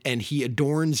 and he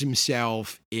adorns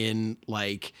himself in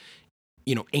like,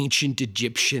 ancient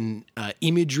Egyptian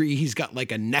imagery. He's got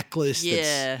like a necklace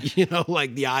that's,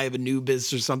 like the Eye of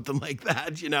Anubis or something like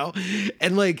that,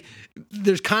 And like,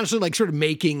 there's constantly like sort of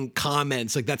making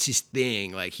comments like that's his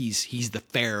thing. Like he's the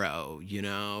Pharaoh,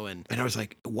 And I was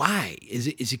like, why? Is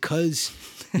it because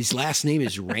his last name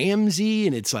is Ramsey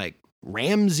and it's like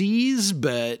Ramses,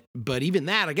 but even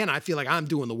that, again, I feel like I'm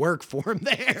doing the work for him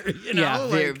there, Yeah,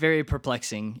 very, very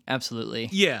perplexing. Absolutely.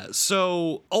 Yeah,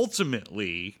 so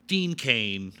ultimately, Dean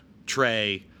Cain,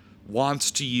 Trey,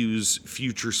 wants to use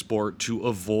Futuresport to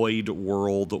avoid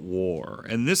world war.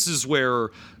 And this is where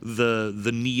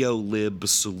the neo-lib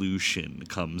solution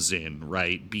comes in,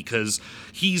 right? Because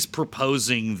he's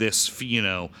proposing this,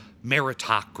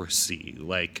 meritocracy,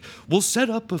 like we'll set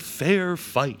up a fair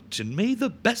fight and may the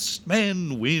best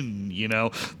man win,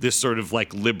 this sort of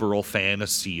like liberal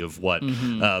fantasy of what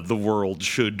the world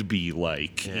should be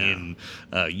like in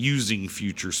using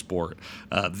Futuresport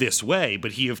this way.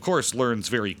 But he of course learns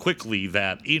very quickly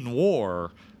that in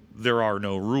war there are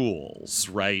no rules,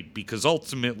 right? Because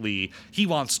ultimately he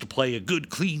wants to play a good,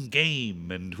 clean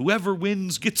game, and whoever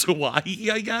wins gets Hawaii,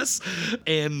 I guess.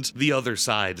 And the other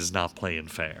side is not playing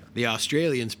fair. The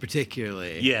Australians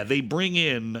particularly. Yeah, they bring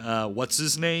in, what's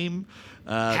his name?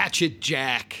 Hatchet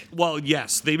Jack. Well,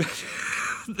 yes,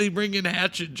 they bring in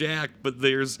Hatchet Jack, but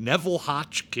there's Neville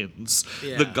Hodgkins,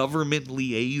 the government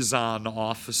liaison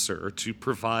officer, to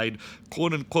provide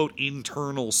quote-unquote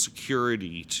internal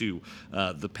security to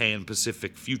the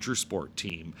Pan-Pacific Futuresport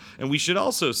team. And we should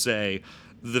also say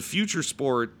the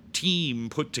Futuresport team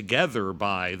put together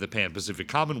by the Pan-Pacific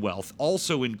Commonwealth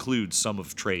also includes some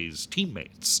of Trey's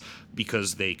teammates,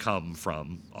 because they come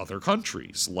from other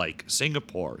countries like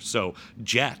Singapore. So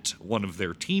Jet, one of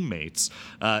their teammates,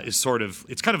 it's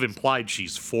kind of implied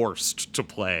she's forced to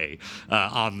play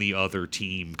on the other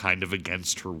team kind of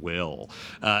against her will.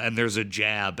 And there's a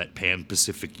jab at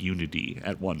Pan-Pacific unity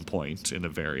at one point in a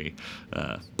very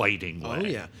biting way. Oh,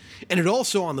 yeah. And it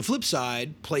also, on the flip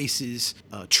side, places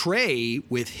Trey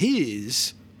with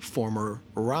his former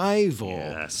rival.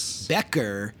 Yes.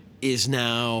 Becker is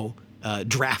now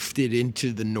drafted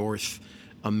into the North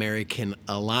American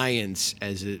Alliance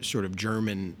as a sort of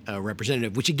German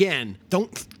representative, which again,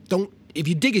 don't if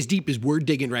you dig as deep as we're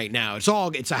digging right now, it's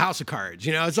a house of cards.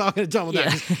 It's all going to tumble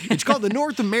down. It's called the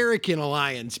North American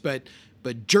Alliance, but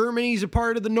Germany's a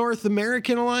part of the North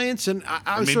American Alliance, and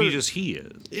maybe just he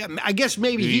is. Yeah, I guess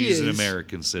maybe he is. He's an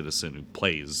American citizen who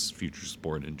plays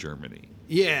Futuresport in Germany.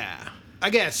 Yeah, I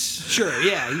guess. Sure.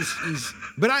 Yeah, he's.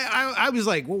 But I was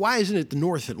like, well, why isn't it the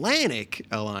North Atlantic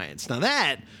Alliance? Now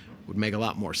that would make a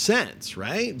lot more sense,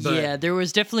 right? But yeah, there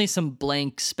was definitely some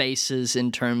blank spaces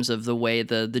in terms of the way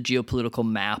the geopolitical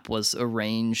map was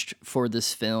arranged for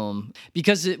this film,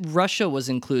 because Russia was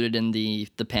included in the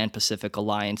Pan-Pacific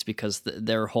Alliance because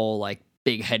their whole like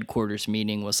big headquarters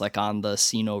meeting was like on the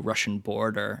Sino-Russian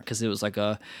border, because it was like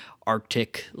a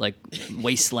Arctic like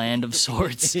wasteland of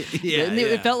sorts.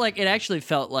 It actually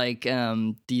felt like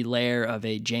the lair of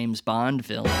a James Bond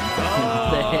villain.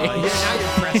 Now you're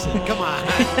pressing. Come on.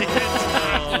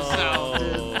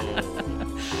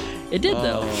 It did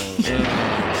though.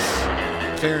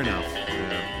 Fair enough.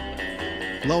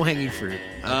 Low-hanging fruit.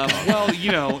 Well,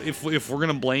 if we're going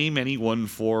to blame anyone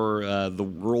for the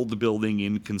world-building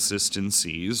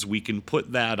inconsistencies, we can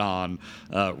put that on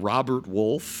Robert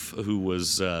Wolfe, who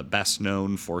was best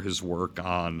known for his work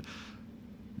on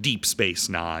Deep Space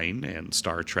Nine and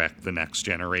Star Trek The Next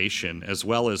Generation, as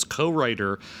well as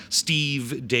co-writer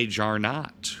Steve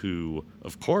DeJarnot, who,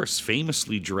 of course,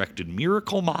 famously directed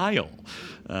Miracle Mile,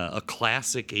 a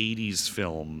classic 80s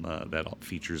film that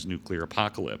features nuclear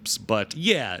apocalypse. But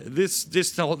yeah, this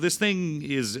thing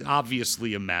is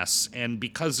obviously a mess, and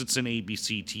because it's an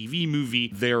ABC TV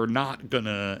movie, they're not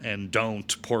gonna and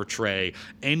don't portray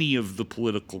any of the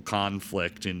political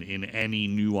conflict in any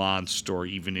nuanced or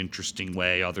even interesting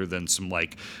way, other than some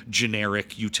like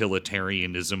generic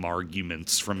utilitarianism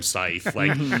arguments from Scythe,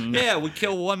 like yeah, we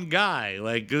kill one guy,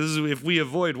 like 'cause if we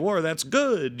avoid war, that's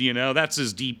good. That's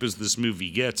as deep as this movie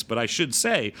gets. But I should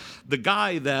say, the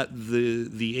guy that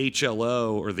the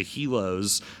HLO, or the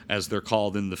Helos as they're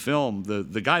called in the film,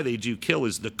 the guy they do kill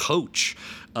is the coach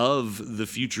of the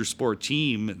Futuresport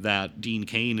team that Dean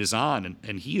Cain is on,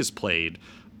 and he is played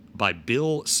by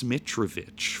Bill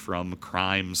Smitrovich from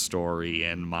Crime Story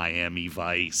and Miami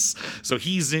Vice. So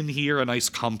he's in here, a nice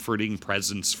comforting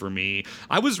presence for me.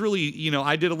 I was really,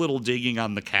 I did a little digging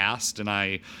on the cast, and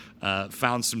I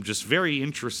found some just very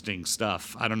interesting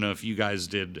stuff. I don't know if you guys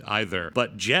did either,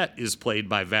 but Jet is played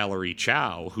by Valerie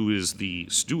Chow, who is the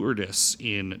stewardess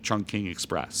in Chungking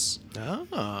Express.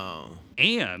 Oh.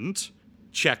 And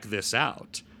check this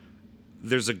out.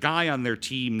 There's a guy on their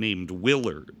team named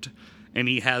Willard, and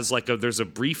he has there's a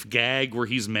brief gag where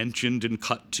he's mentioned and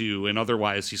cut to, and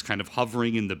otherwise he's kind of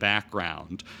hovering in the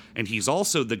background. And he's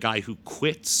also the guy who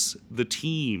quits the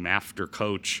team after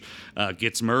Coach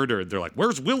gets murdered. They're like,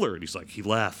 "Where's Willard?" He's like, "He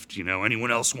left.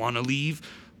 Anyone else want to leave?"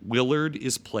 Willard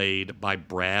is played by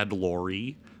Brad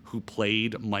Lorre, who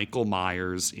played Michael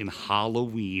Myers in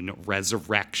Halloween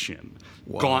Resurrection.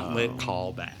 Wow. Gauntlet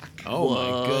callback. Oh,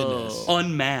 my goodness.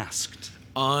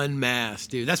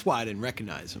 Unmasked, dude. That's why I didn't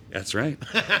recognize him. That's right.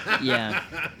 Yeah,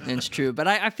 it's true. But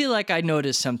I feel like I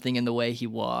noticed something in the way he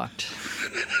walked.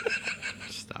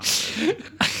 Stop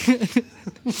it.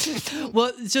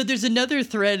 Well, so there's another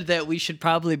thread that we should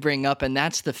probably bring up, and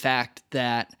that's the fact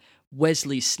that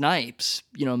Wesley Snipes,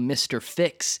 Mr.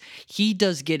 Fix, he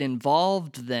does get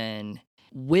involved then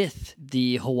with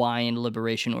the Hawaiian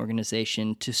Liberation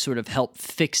Organization to sort of help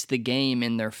fix the game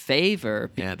in their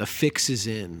favor. Yeah, the fix is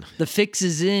in. The fix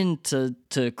is in to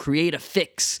create a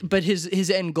fix. But his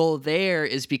end goal there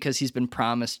is because he's been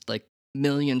promised like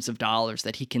millions of dollars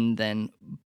that he can then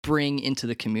bring into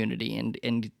the community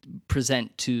and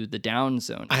present to the down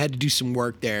zone. I had to do some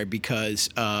work there because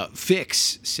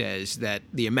Fix says that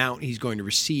the amount he's going to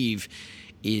receive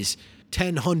is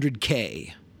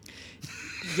 $1,000K.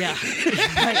 Yeah.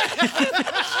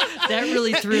 That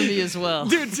really threw me as well.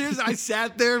 Dude, seriously, I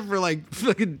sat there for like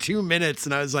fucking 2 minutes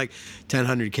and I was like,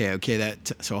 $1,000K. Okay,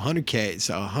 so $100K,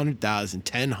 so $100,000,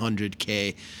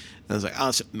 $1,000K. I was like,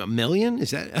 oh, so $1 million?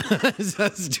 Is that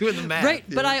that's doing the math? Right,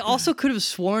 but I also could have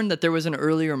sworn that there was an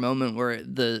earlier moment where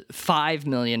the $5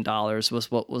 million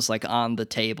was what was like on the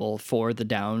table for the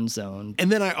down zone. And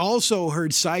then I also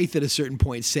heard Scythe at a certain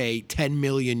point say 10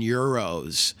 million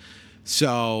euros.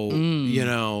 So,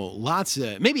 lots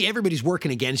of, maybe everybody's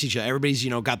working against each other. Everybody's,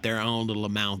 got their own little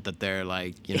amount that they're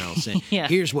like, saying, yeah.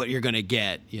 Here's what you're going to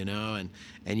get, and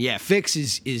yeah, Fix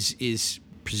is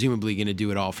presumably going to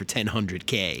do it all for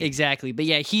 $1,000K. Exactly. But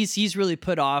yeah, he's really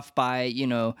put off by,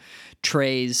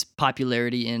 Trey's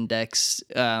popularity index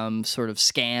sort of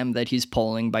scam that he's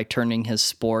pulling by turning his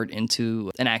sport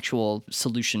into an actual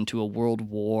solution to a world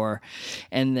war.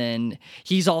 And then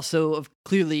he's also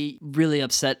clearly really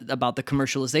upset about the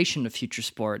commercialization of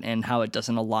Futuresport and how it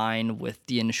doesn't align with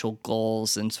the initial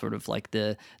goals and sort of like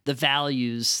the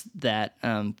values that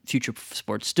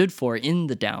Futuresport stood for in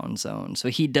the down zone. So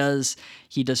he does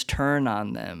turn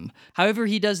on them. However,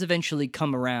 he does eventually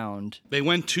come around. They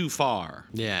went too far.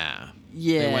 Yeah.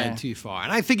 Yeah. They went too far.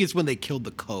 And I think it's when they killed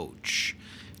the coach.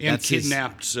 And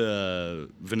kidnapped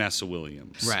Vanessa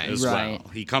Williams as well.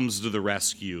 He comes to the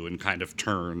rescue and kind of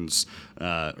turns,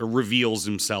 reveals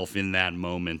himself in that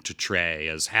moment to Trey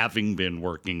as having been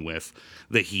working with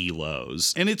the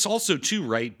Helos. And it's also, too,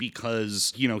 right,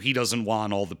 because, he doesn't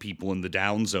want all the people in the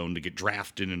down zone to get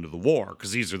drafted into the war,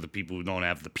 because these are the people who don't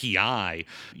have the PI,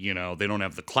 they don't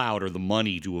have the clout or the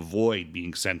money to avoid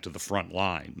being sent to the front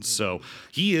lines. So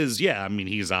he is,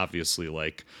 he's obviously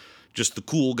like just the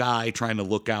cool guy trying to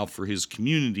look out for his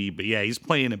community. But yeah, he's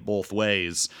playing it both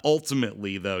ways.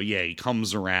 Ultimately, though, yeah, he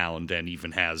comes around and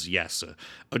even has,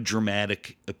 a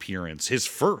dramatic appearance. His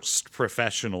first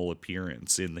professional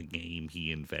appearance in the game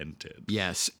he invented.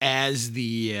 Yes, as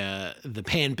the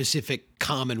Pan-Pacific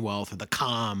Commonwealth, or the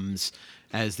Comms,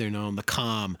 as they're known, the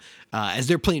COM, as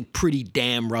they're playing pretty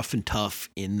damn rough and tough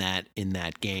in that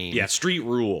game. Yeah, street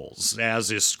rules,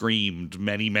 as is screamed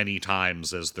many, many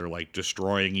times as they're like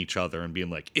destroying each other and being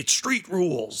like, it's street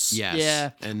rules. Yes.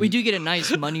 Yeah. And we do get a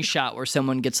nice money shot where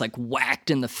someone gets like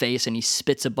whacked in the face and he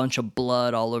spits a bunch of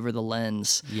blood all over the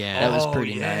lens. Yeah. That was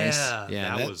pretty nice.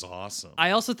 Yeah, that was awesome.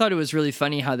 I also thought it was really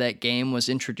funny how that game was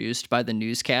introduced by the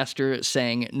newscaster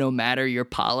saying, no matter your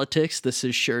politics, this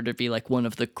is sure to be like one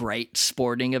of the great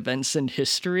sporting events in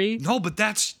history. No, but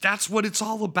that's what it's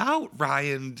all about,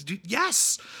 Ryan.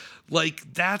 Yes.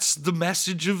 Like, that's the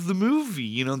message of the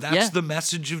movie. That's the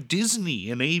message of Disney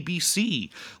and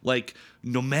ABC. Like,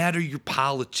 no matter your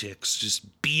politics,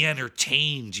 just be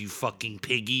entertained, you fucking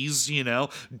piggies,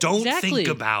 Don't think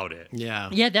about it. Yeah.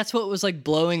 Yeah, that's what was like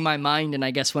blowing my mind. And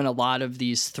I guess when a lot of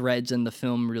these threads in the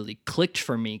film really clicked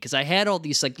for me, because I had all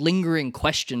these like lingering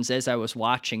questions as I was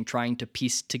watching, trying to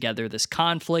piece together this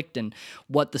conflict and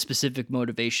what the specific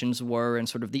motivations were and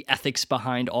sort of the ethics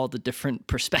behind all the different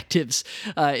perspectives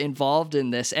involved in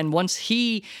this. And once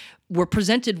we're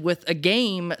presented with a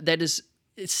game that is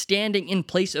standing in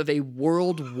place of a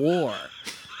world war.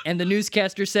 And the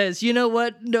newscaster says, you know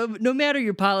what? No matter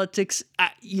your politics,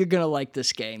 you're going to like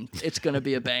this game. It's going to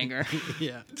be a banger.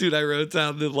 Yeah. Dude, I wrote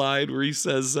down the line where he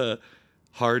says,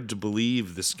 hard to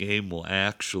believe this game will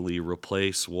actually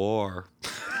replace war.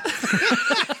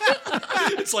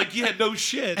 It's like, yeah, no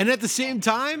shit. And at the same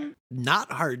time,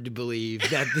 not hard to believe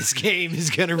that this game is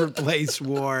going to replace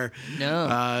war.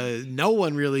 No. No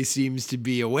one really seems to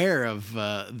be aware of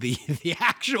the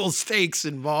actual stakes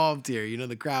involved here.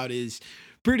 The crowd is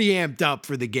pretty amped up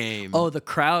for the game. Oh, the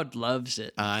crowd loves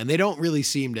it. And they don't really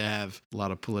seem to have a lot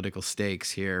of political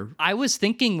stakes here. I was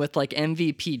thinking with like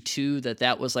MVP 2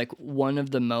 that was like one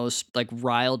of the most like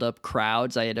riled up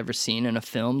crowds I had ever seen in a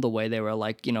film. The way they were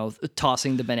like,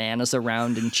 tossing the bananas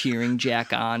around and cheering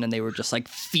Jack on. And they were just like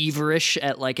feverish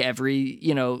at like every,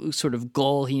 sort of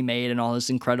goal he made and all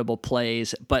his incredible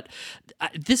plays. But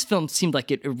this film seemed like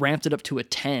it ramped it up to a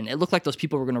 10. It looked like those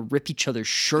people were going to rip each other's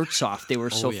shirts off. They were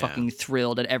so fucking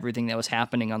thrilled at everything that was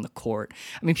happening on the court.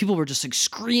 I mean, people were just like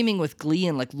screaming with glee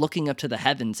and like looking up to the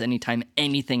heavens anytime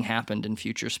anything happened in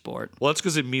Futuresport. Well, that's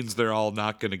because it means they're all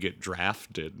not going to get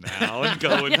drafted now and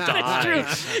go and die.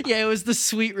 That's true. Yeah, it was the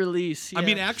sweet release. Yeah. I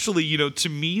mean, actually, to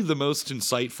me, the most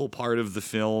insightful part of the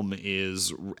film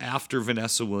is after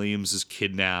Vanessa Williams is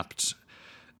kidnapped,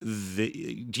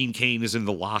 Dean Cain is in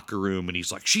the locker room and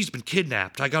he's like, she's been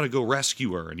kidnapped. I got to go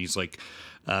rescue her. And he's like,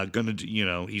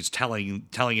 he's telling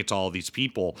it to all these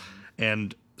people,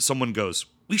 and someone goes,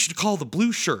 we should call the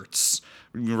blue shirts,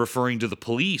 referring to the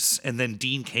police. And then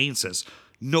Dean Cain says,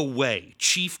 no way,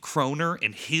 Chief Croner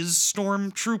and his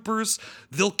stormtroopers,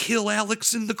 they'll kill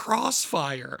Alex in the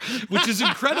crossfire, which is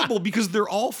incredible because they're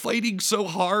all fighting so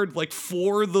hard, like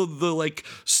for the like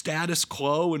status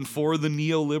quo and for the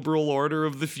neoliberal order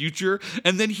of the future.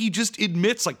 And then he just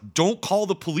admits, like, don't call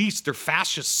the police, they're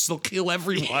fascists, they'll kill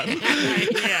everyone.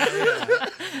 Yeah.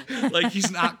 Like,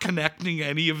 he's not connecting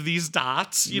any of these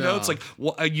dots, know? It's like,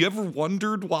 you ever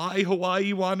wondered why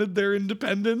Hawaii wanted their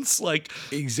independence? Like,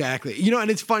 exactly. And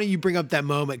it's funny you bring up that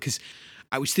moment because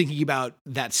I was thinking about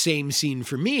that same scene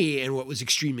for me and what was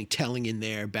extremely telling in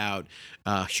there about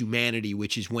humanity,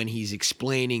 which is when he's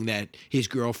explaining that his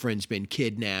girlfriend's been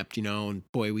kidnapped,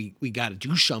 and boy, we got to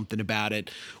do something about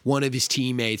it. One of his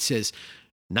teammates says,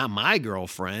 "Not my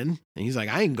girlfriend." And he's like,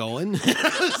 "I ain't going."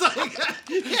 I was like,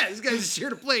 yeah, this guy's here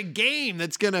to play a game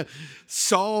that's going to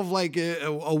solve like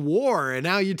a war. And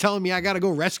now you're telling me I got to go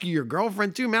rescue your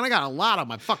girlfriend too? Man, I got a lot on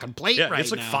my fucking plate right now.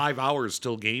 It's like 5 hours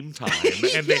till game time.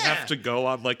 And they have to go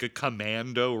on like a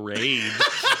commando raid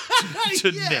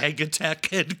to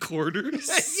Nagatech headquarters.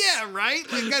 Yeah, right?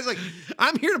 Like, the guy's like,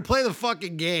 "I'm here to play the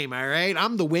fucking game, all right?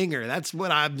 I'm the winger. That's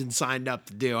what I've been signed up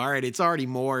to do. All right, it's already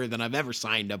more than I've ever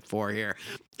signed up for here."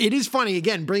 It is funny,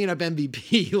 again, bringing up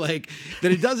MVP, like,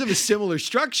 that it does have a similar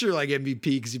structure like MVP,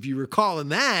 because if you recall in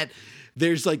that,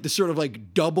 there's like the sort of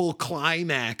like double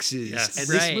climaxes. Yes. And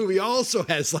this movie also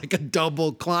has like a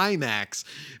double climax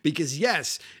because,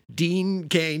 yes, Dean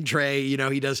Cain, Trey, he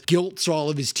guilts all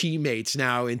of his teammates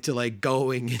now into like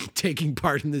going and taking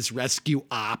part in this rescue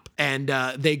op. And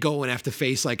they go and have to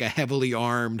face like a heavily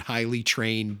armed, highly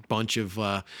trained bunch of,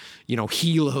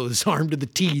 helos armed to the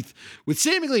teeth with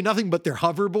seemingly nothing but their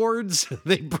hoverboards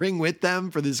they bring with them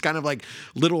for this kind of like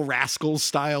Little Rascals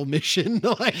style mission to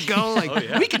like go like,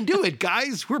 we can do it,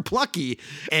 guys. We're plucky.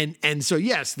 And so,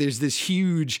 yes, there's this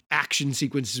huge action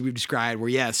sequences we've described where,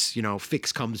 yes,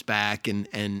 Fix comes back and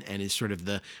is sort of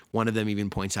one of them even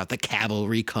points out the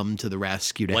cavalry come to the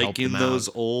rescue to help them out. Like in those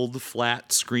old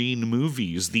flat screen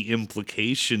movies, the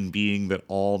implication being that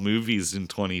all movies in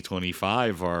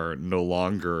 2025 are no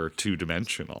longer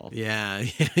two-dimensional. Yeah.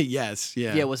 Yes.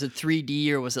 Yeah. Yeah. Was it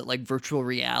 3D or was it like virtual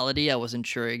reality? I wasn't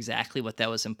sure exactly what that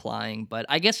was implying, but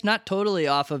I guess not totally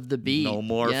off of the beat. No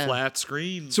more flat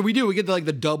screens. So we get like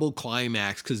the double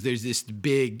climax because there's this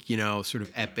big, sort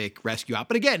of epic rescue op.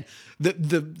 But again,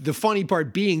 the funny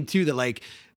part being too that like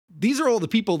these are all the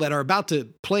people that are about to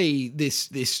play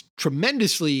this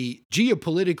tremendously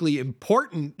geopolitically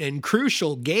important and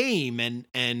crucial game,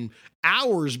 and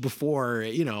hours before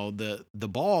the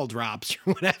ball drops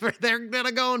or whatever, they're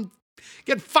gonna go and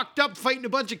get fucked up fighting a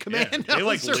bunch of commandos. Yeah, they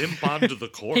like limp onto the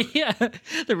court. Yeah,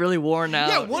 they're really worn out.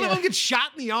 Yeah, one of them gets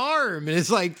shot in the arm, and it's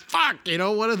like, fuck,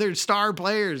 one of their star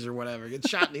players or whatever gets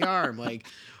shot in the arm. Like,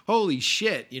 holy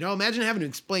shit, imagine having to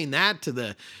explain that to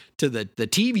the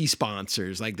TV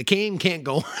sponsors. Like, the game can't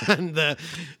go on. The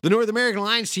North American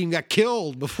Lions team got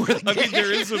killed before the game. I mean,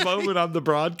 there is a moment on the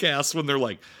broadcast when they're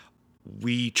like,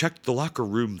 "We checked the locker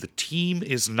room. The team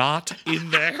is not in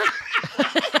there."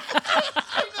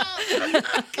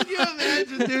 Can you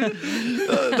imagine, dude?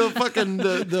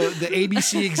 The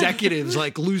ABC executives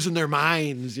like losing their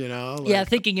minds, Yeah,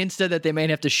 thinking instead that they might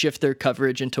have to shift their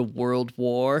coverage into World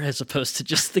War as opposed to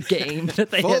just the game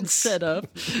that they had set up.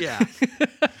 Yeah.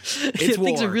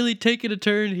 Things are really taking a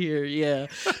turn here. Yeah.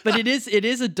 But it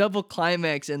is a double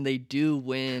climax and they do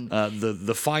win.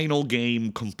 The final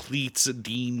game completes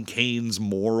Dean Cain's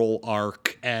moral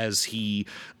arc as he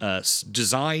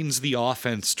designs the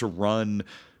offense to run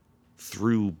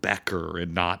through Becker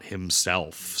and not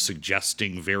himself,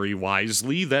 suggesting very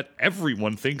wisely that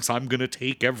everyone thinks I'm going to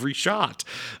take every shot.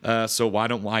 So why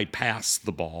don't I pass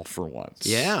the ball for once?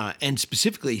 Yeah, and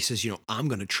specifically he says, I'm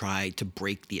going to try to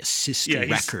break the assist record.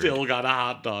 Yeah, he's still got a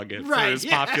hot dog for his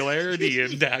popularity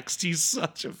index. He's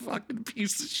such a fucking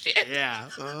piece of shit. Yeah.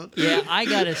 Yeah, I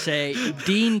got to say,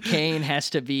 Dean Cain has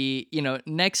to be,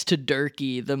 next to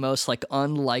Durkee, the most like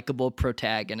unlikable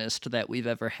protagonist that we've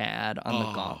ever had on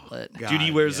the Gauntlet. God, dude,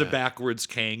 he wears a backwards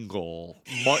Kangol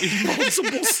in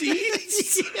multiple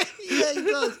scenes. Yeah, he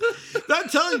does. But I'm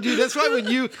telling you, dude, that's why when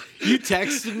you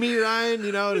texted me, Ryan,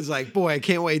 it was like, boy, I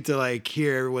can't wait to like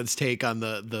hear everyone's take on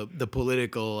the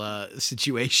political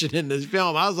situation in this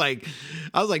film. I was like,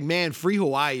 man, free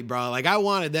Hawaii, bro. Like, I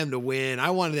wanted them to win.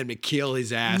 I wanted them to kill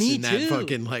his ass in that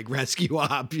fucking like rescue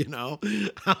op.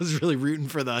 I was really rooting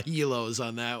for the helos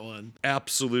on that one.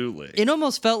 Absolutely. It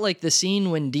almost felt like the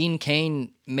scene when Dean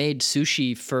Cain made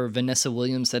sushi for Vanessa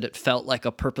Williams, that it felt like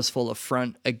a purposeful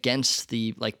affront against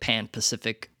the like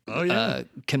Pan-Pacific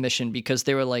Commission, because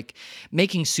they were like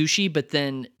making sushi, but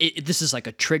then this is like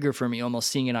a trigger for me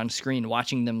almost seeing it on screen,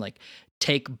 watching them like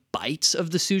take bites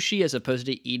of the sushi as opposed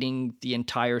to eating the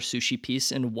entire sushi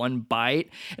piece in one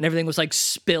bite, and everything was like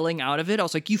spilling out of it. I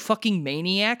was like, you fucking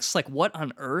maniacs, like what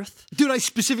on earth? Dude, I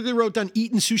specifically wrote down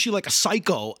eating sushi like a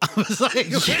psycho. I was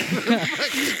like,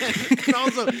 and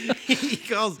also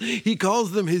he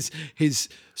calls them his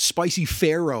spicy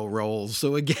pharaoh rolls.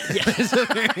 So again, it's a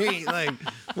very like,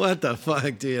 what the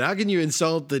fuck, dude? How can you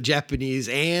insult the Japanese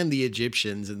and the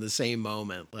Egyptians in the same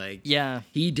moment? Like, yeah,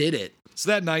 he did it. It's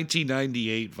that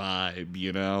 1998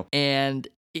 vibe, And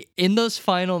in those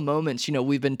final moments,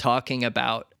 we've been talking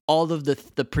about all of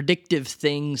the predictive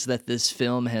things that this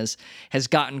film has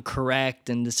gotten correct,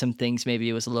 and some things maybe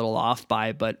it was a little off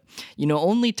by, but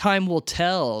only time will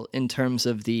tell in terms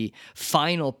of the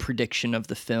final prediction of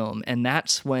the film. And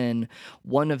that's when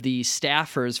one of the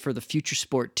staffers for the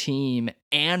Futuresport team,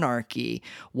 Anarchy,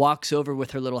 walks over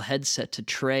with her little headset to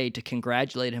Trey to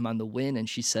congratulate him on the win, and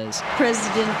she says,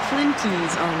 President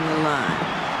Clinton's on the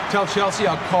line. Tell Chelsea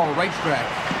I'll call right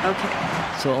back.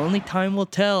 Okay. So only time will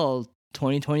tell.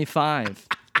 2025.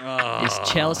 Is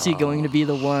Chelsea going to be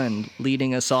the one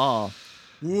leading us all?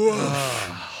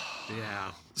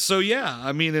 Yeah. So yeah,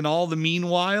 I mean, in all the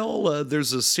meanwhile,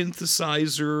 there's a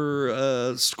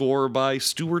synthesizer score by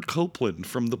Stuart Copeland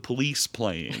from The Police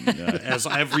playing as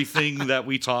everything that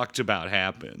we talked about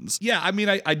happens. Yeah, I mean,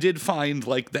 I did find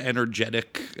like the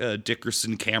energetic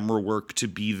Dickerson camera work to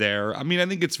be there. I mean, I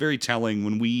think it's very telling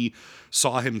when we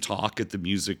saw him talk at the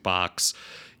Music Box.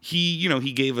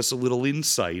 He gave us a little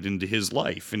insight into his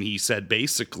life, and he said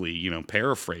basically,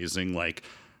 paraphrasing, like,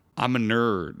 I'm a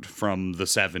nerd from the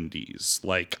 70s.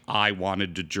 Like, I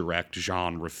wanted to direct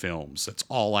genre films. That's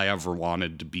all I ever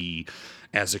wanted to be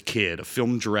as a kid, a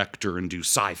film director, and do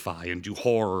sci-fi and do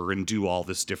horror and do all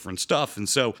this different stuff. And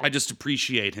so I just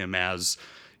appreciate him as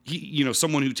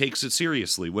someone who takes it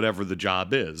seriously, whatever the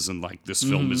job is. And like, this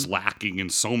film is lacking in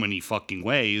so many fucking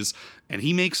ways, and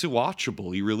he makes it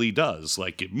watchable. He really does.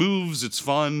 Like, it moves, it's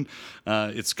fun,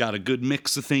 it's got a good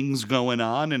mix of things going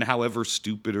on, and however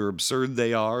stupid or absurd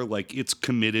they are, like, it's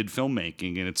committed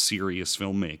filmmaking and it's serious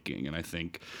filmmaking. And I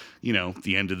think, at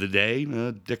the end of the day,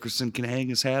 Dickerson can hang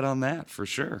his hat on that for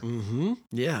sure. Mm-hmm.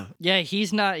 Yeah. Yeah,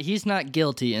 he's not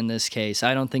guilty in this case.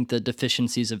 I don't think the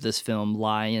deficiencies of this film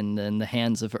lie in the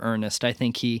hands of Ernest. I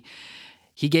think he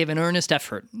gave an earnest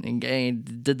effort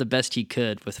and did the best he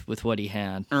could with what he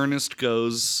had. Ernest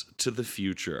goes to the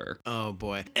future. Oh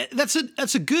boy, that's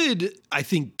a good, I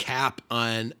think, cap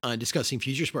on discussing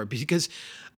Futuresport, because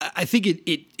I think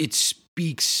it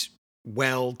speaks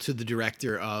well to the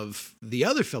director of the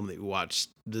other film that we watched,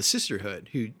 The Sisterhood,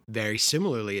 who very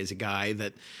similarly is a guy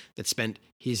that spent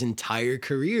his entire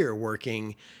career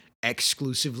working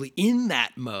exclusively in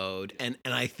that mode, and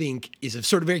I think is a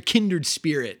sort of very kindred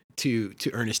spirit to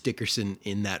Ernest Dickerson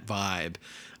in that vibe.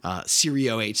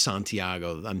 Cirio H.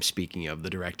 Santiago, I'm speaking of, the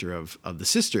director of The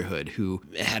Sisterhood, who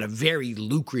had a very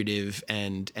lucrative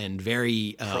and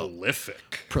very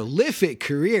prolific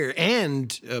career,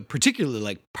 and particularly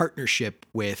like partnership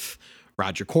with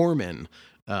Roger Corman,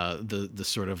 the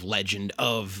sort of legend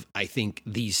of, I think,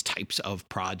 these types of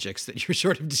projects that you're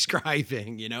sort of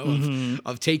describing,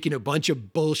 of taking a bunch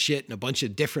of bullshit and a bunch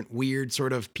of different weird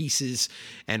sort of pieces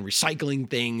and recycling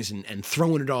things and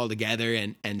throwing it all together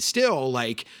and still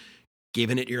like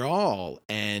giving it your all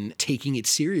and taking it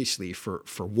seriously for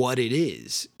what it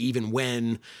is, even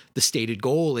when the stated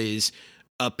goal is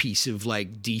a piece of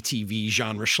like DTV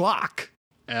genre schlock.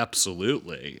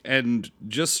 Absolutely. And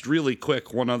just really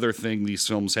quick, one other thing these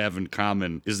films have in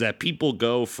common is that people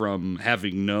go from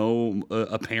having no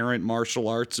apparent martial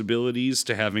arts abilities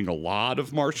to having a lot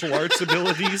of martial arts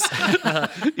abilities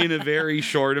in a very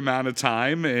short amount of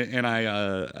time. And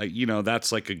I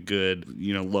that's like a good,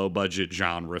 low budget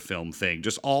genre film thing.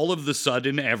 Just all of the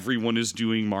sudden, everyone is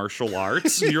doing martial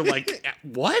arts. And you're like,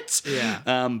 what?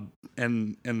 Yeah.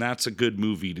 And that's a good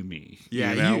movie to me.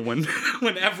 Yeah.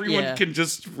 When everyone can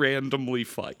just randomly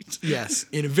fight. Yes,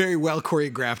 in a very well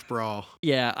choreographed brawl.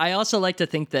 Yeah, I also like to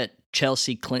think that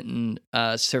Chelsea Clinton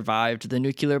survived the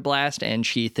nuclear blast, and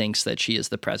she thinks that she is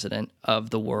the president of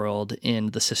the world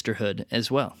in The Sisterhood as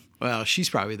well. Well,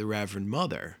 she's probably the Reverend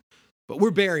Mother. But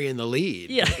we're burying the lead.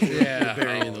 Yeah. We're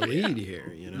burying the lead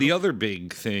here. The other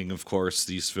big thing, of course,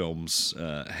 these films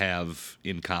have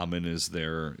in common is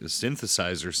their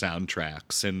synthesizer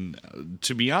soundtracks. And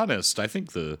to be honest, I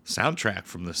think the soundtrack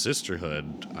from The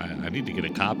Sisterhood, I need to get a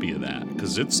copy of that,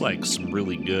 because it's like some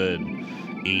really good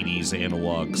 80s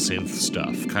analog synth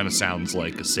stuff. Kind of sounds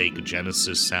like a Sega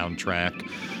Genesis soundtrack.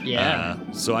 Yeah.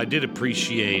 So I did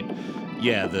appreciate...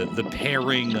 Yeah, the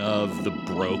pairing of the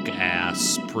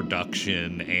broke-ass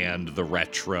production and the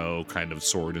retro kind of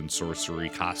sword and sorcery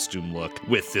costume look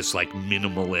with this, like,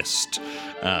 minimalist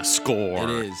score.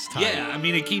 It is tight. Yeah, I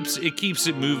mean, it keeps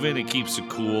it moving, it keeps it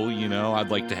cool,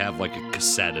 I'd like to have, like, a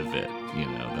cassette of it,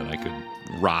 that I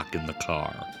could rock in the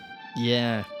car.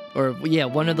 Yeah. Or yeah,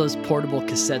 one of those portable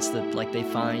cassettes that like they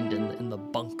find in the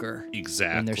bunker.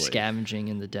 Exactly. When they're scavenging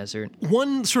in the desert.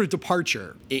 One sort of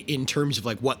departure in terms of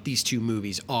like what these two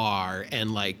movies are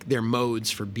and like their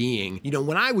modes for being. You know,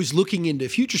 when I was looking into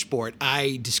Futuresport,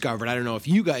 I discovered, I don't know if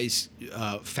you guys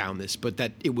found this, but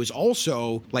that it was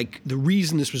also like the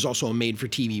reason this was also a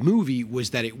made-for-TV movie was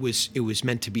that it was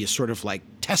meant to be a sort of like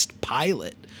test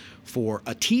pilot for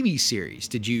a TV series.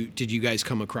 Did you guys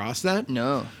come across that?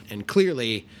 No. And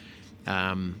clearly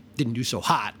didn't do so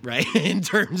hot, right? In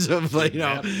terms of like,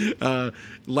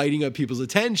 lighting up people's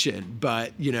attention.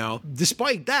 But,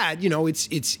 despite that, it's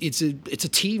a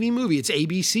TV movie. It's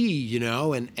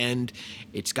ABC, and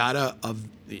it's got a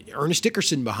Ernest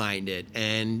Dickerson behind it,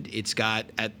 and it's got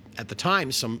at the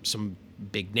time some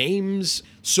big names.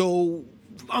 So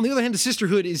on the other hand, the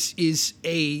Sisterhood is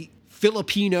a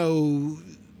Filipino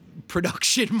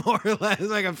production, more or less,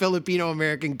 like a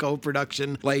Filipino-American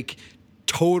co-production, like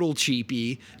total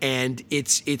cheapie. And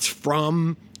it's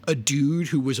from a dude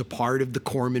who was a part of the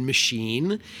Corman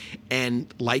machine.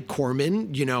 And like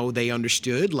Corman, they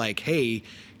understood like, hey,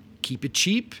 keep it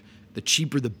cheap. The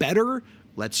cheaper, the better.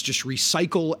 Let's just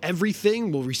recycle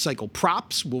everything. We'll recycle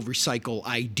props. We'll recycle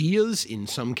ideas. In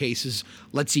some cases,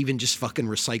 let's even just fucking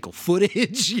recycle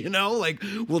footage, Like,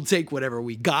 we'll take whatever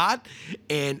we got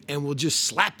and we'll just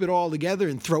slap it all together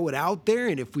and throw it out there.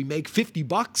 And if we make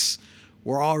 $50,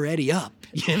 we're already up,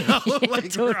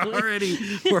 Like, Totally.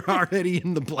 we're already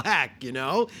in the black,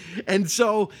 And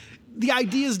so the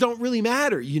ideas don't really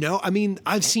matter, I mean,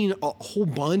 I've seen a whole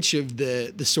bunch of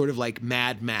the sort of like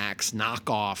Mad Max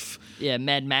knockoff. Yeah,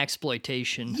 Mad Max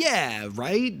exploitation. Yeah,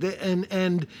 right?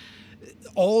 And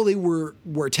all they were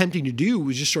attempting to do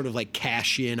was just sort of like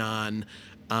cash in on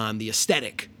the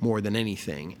aesthetic more than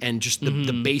anything. And just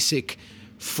the basic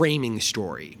framing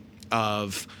story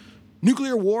of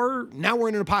nuclear war, now we're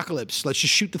in an apocalypse. Let's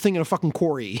just shoot the thing in a fucking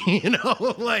quarry,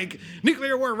 Like,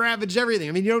 nuclear war ravaged everything.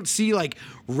 I mean, you don't see, like,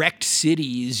 wrecked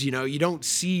cities, You don't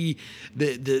see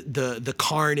the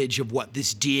carnage of what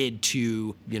this did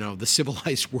to, the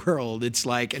civilized world. It's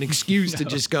like an excuse to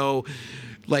just go,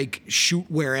 like, shoot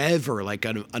wherever, like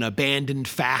an abandoned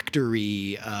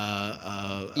factory,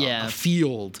 a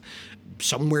field,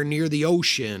 somewhere near the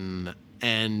ocean,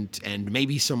 and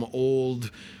maybe some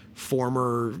old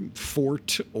former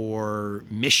fort or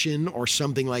mission or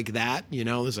something like that,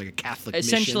 there's like a Catholic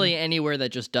essentially mission. Anywhere that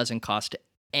just doesn't cost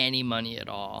any money at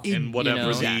all. And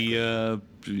whatever the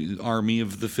Army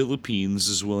of the Philippines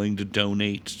is willing to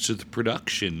donate to the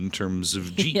production in terms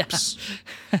of Jeeps.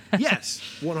 Yes,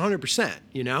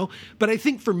 100%, But I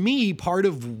think for me, part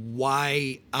of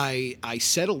why I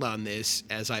settled on this,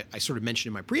 as I sort of mentioned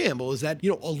in my preamble, is that,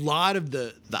 a lot of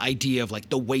the idea of like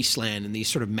the wasteland and these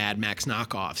sort of Mad Max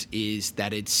knockoffs is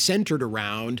that it's centered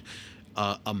around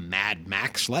a Mad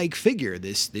Max-like figure,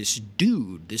 this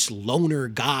dude, this loner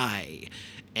guy.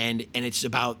 And it's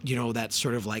about, that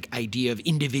sort of like idea of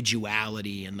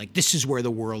individuality and like, this is where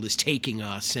the world is taking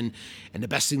us. And the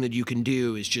best thing that you can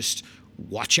do is just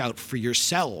watch out for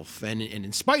yourself. And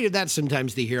in spite of that,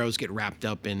 sometimes the heroes get wrapped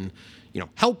up in,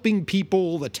 helping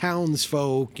people, the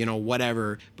townsfolk,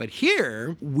 whatever. But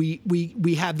here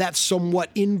we have that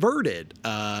somewhat inverted.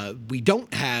 We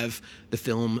don't have the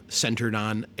film centered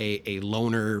on a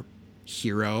loner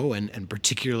hero and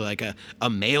particularly like a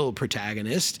male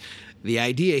protagonist. The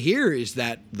idea here is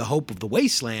that the hope of the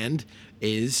wasteland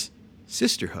is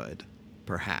sisterhood,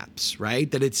 perhaps,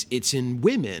 right? That it's in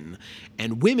women,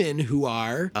 and women who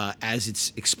are, as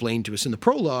it's explained to us in the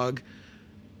prologue,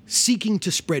 seeking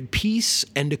to spread peace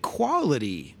and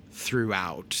equality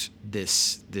throughout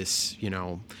this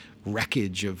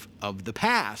wreckage of the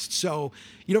past. So,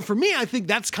 for me, I think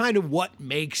that's kind of what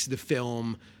makes the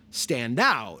film stand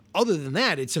out. Other than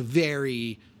that, it's a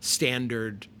very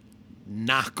standard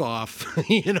knockoff,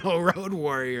 Road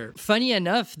Warrior. Funny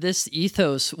enough, this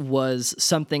ethos was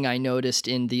something I noticed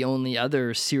in the only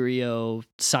other Cirio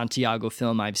Santiago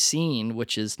film I've seen,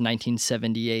 which is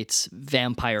 1978's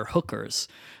Vampire Hookers,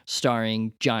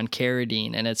 starring John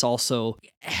Carradine. And it's also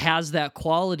has that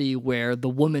quality where the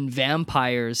woman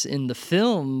vampires in the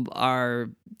film are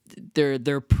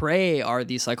their prey are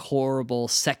these like horrible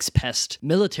sex pest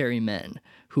military men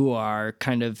who are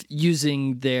kind of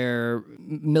using their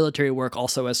military work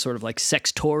also as sort of like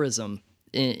sex tourism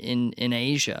in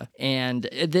Asia. And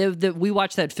we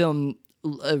watched that film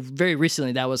very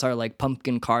recently, that was our like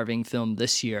pumpkin carving film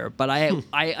this year. But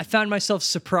I found myself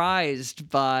surprised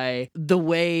by the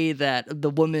way that the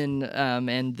woman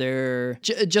and their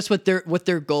just what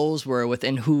their goals were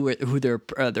within who their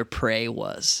prey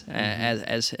was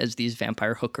as these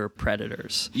vampire hooker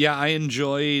predators. Yeah, I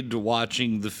enjoyed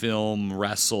watching the film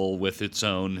wrestle with its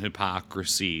own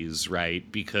hypocrisies,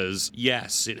 right? Because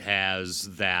yes, it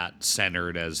has that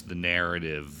centered as the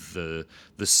narrative. The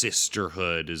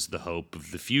sisterhood is the hope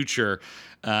of the future,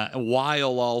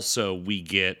 while also we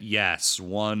get, yes,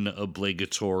 one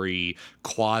obligatory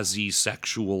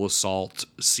quasi-sexual assault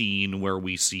scene where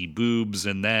we see boobs,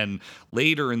 and then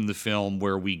later in the film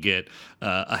where we get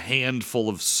a handful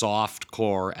of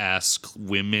softcore-esque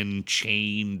women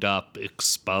chained up,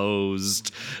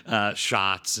 exposed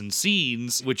shots and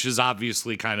scenes, which is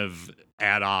obviously kind of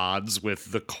at odds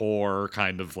with the core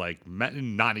kind of like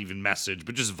not even message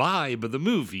but just vibe of the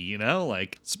movie, you know,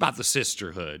 like it's about the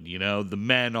sisterhood, you know, the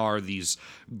men are these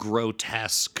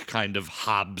grotesque kind of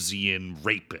Hobbesian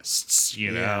rapists,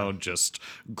 you know, just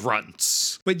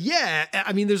grunts. But yeah,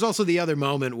 I mean, there's also the other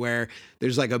moment where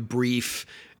there's like a brief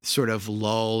sort of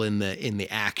lull in the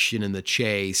action and the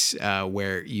chase,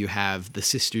 where you have the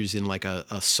sisters in like a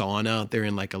sauna. They're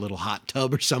in like a little hot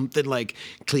tub or something, like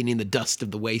cleaning the dust of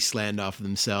the wasteland off of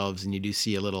themselves. And you do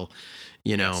see a little,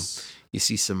 you know, you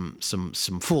see some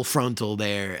full frontal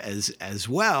there as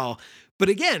well. But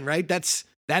again, right, that's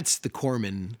the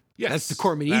Corman. Yes, that's the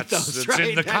Corman ethos, it's right?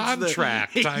 in the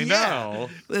contract. I know.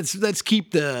 Let's keep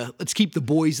the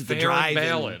boys at the drive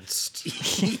balanced.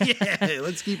 Yeah,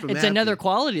 let's keep them. It's another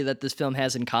quality that this film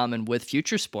has in common with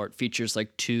Futuresport. Features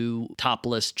like 2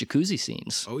 topless jacuzzi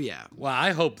scenes. Oh yeah. Well,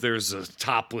 I hope there's a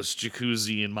topless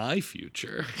jacuzzi in my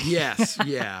future. Yes,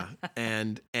 yeah,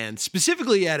 and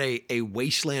specifically at a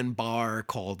wasteland bar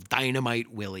called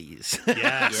Dynamite Willie's.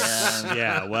 Yes,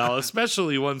 yeah. Well,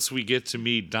 especially once we get to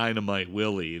meet Dynamite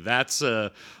Willie. That's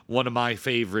one of my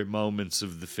favorite moments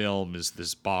of the film is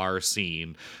this bar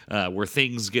scene where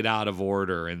things get out of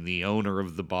order and the owner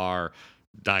of the bar,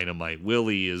 Dynamite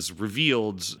Willie, is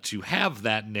revealed to have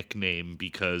that nickname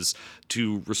because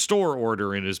to restore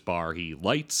order in his bar, he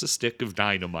lights a stick of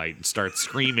dynamite and starts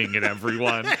screaming at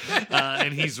everyone,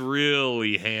 and he's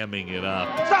really hamming it up.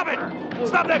 Stop it!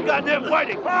 Stop that goddamn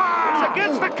fighting! It's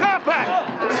against the compact!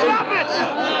 Stop it!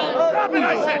 Stop it,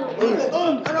 I said!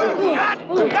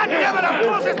 God damn it, I'm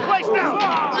close this place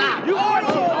down! You want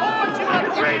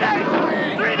 3 days!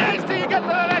 3 days till you get to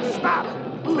the next stop!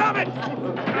 Stop it!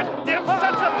 Goddamn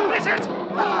sons of bitches!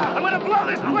 I'm gonna blow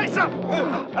this place up!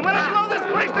 I'm gonna blow this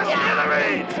place to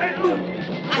smithereens!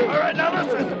 All right, now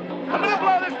listen. I'm gonna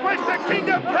blow this place to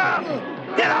Kingdom Come!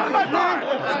 Get out of my bar!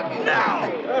 Now!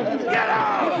 Get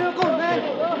out!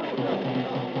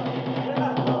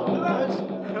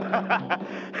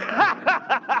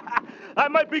 I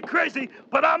might be crazy,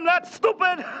 but I'm not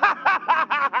stupid!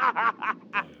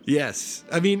 Yes.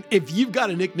 I mean, if you've got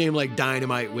a nickname like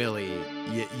Dynamite Willie,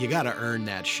 you got to earn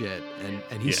that shit,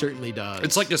 and he certainly does.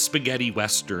 It's like a spaghetti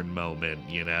western moment,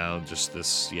 you know, just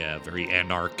this, very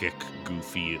anarchic,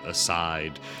 goofy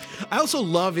aside. I also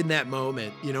love in that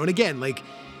moment, you know, and again, like,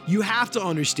 you have to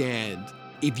understand,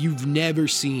 if you've never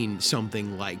seen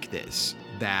something like this,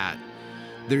 that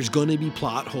there's going to be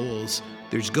plot holes,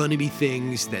 there's going to be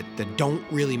things that don't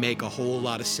really make a whole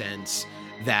lot of sense,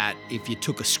 that if you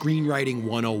took a screenwriting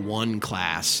 101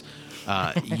 class,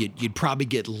 you'd probably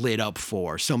get lit up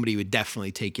for. Somebody would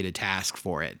definitely take you to task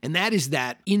for it. And that is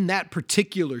that in that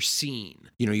particular scene,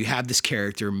 you know, you have this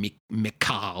character,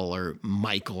 Mikal or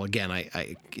Michael. Again,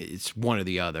 it's one or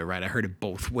the other, right? I heard it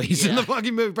both ways in the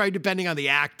fucking movie, probably depending on the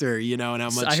actor, you know, and how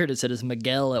much. I heard it said as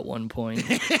Miguel at one point.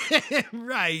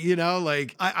 Right, you know,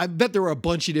 like I bet there were a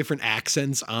bunch of different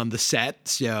accents on the set.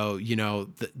 So, you know,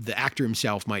 the actor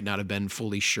himself might not have been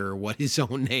fully sure what his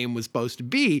own name was supposed to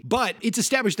be. But it's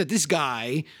established that this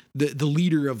guy, the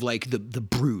leader of like the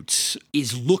brutes,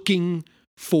 is looking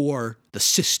for the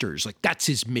sisters. Like that's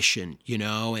his mission, you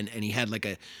know, and he had like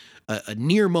a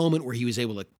near moment where he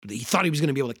thought he was going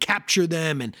to be able to capture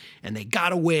them, and they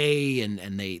got away,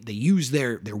 and they used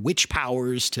their witch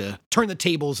powers to turn the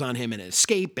tables on him and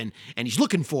escape, and he's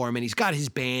looking for him, and he's got his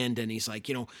band, and he's like,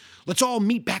 you know, let's all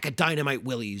meet back at Dynamite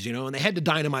Willie's, you know, and they head to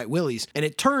Dynamite Willie's, and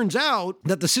it turns out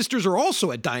that the sisters are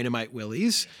also at Dynamite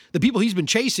Willie's. The people he's been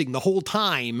chasing the whole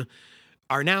time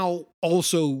are now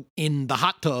also in the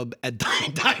hot tub at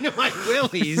Dynamite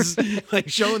Willie's, like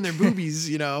showing their boobies,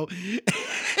 you know. And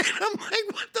I'm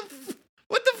like,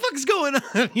 what the fuck's going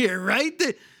on here, right?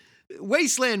 The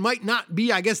Wasteland might not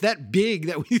be, I guess, that big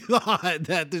that we thought.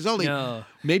 That there's only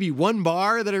maybe one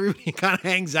bar that everybody kind of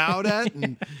hangs out at,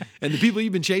 And the people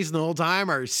you've been chasing the whole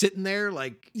time are sitting there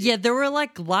like... Yeah, there were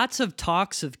like lots of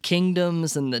talks of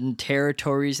kingdoms and then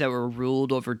territories that were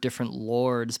ruled over different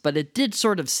lords, but it did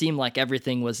sort of seem like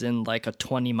everything was in like a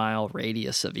 20-mile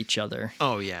radius of each other.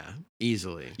 Oh, yeah.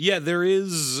 Easily. Yeah, there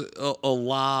is a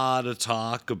lot of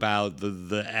talk about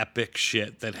the epic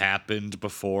shit that happened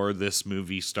before this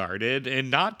movie started,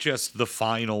 and not just the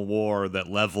final war that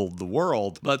leveled the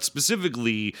world, but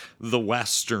specifically the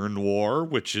Western War,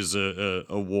 which is a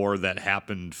war that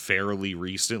happened fairly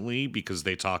recently, because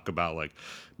they talk about like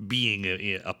being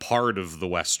a part of the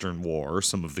Western War,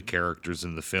 some of the characters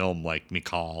in the film like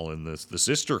Mikal and the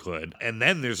Sisterhood. And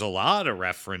then there's a lot of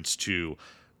reference to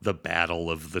the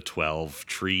Battle of the 12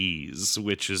 Trees,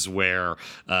 which is where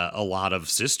a lot of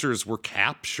sisters were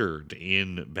captured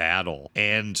in battle.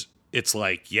 And it's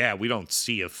like, yeah, we don't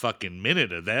see a fucking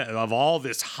minute of that, of all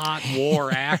this hot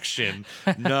war action.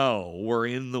 No, we're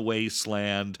in the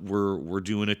wasteland. We're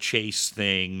doing a chase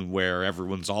thing where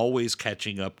everyone's always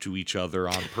catching up to each other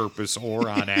on purpose or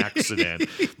on accident.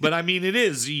 But I mean, it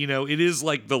is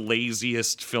like the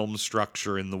laziest film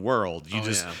structure in the world. You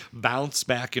bounce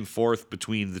back and forth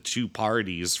between the two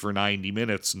parties for 90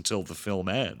 minutes until the film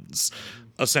ends.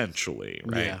 Essentially,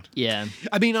 right? Yeah.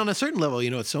 I mean, on a certain level,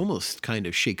 it's almost kind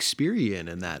of Shakespearean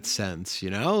in that sense.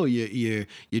 You're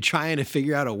trying to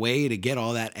figure out a way to get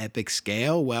all that epic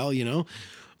scale. Well,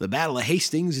 the Battle of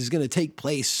Hastings is going to take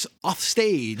place off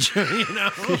stage, and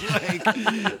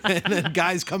then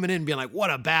guys coming in being like,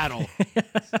 what a battle.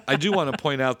 I do want to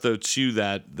point out, though, too,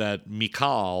 that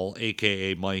Mikal,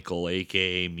 a.k.a. Michael,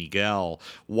 a.k.a. Miguel,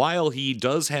 while he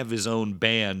does have his own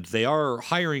band, they are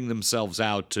hiring themselves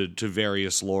out to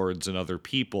various lords and other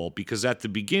people, because at the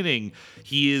beginning,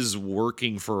 he is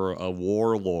working for a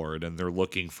warlord, and they're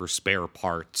looking for spare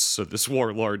parts so this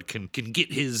warlord can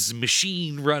get his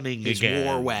machine running again.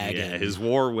 War wagon. Yeah, his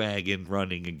war wagon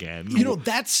running again.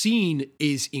 That scene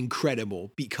is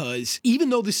incredible because even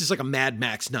though this is like a Mad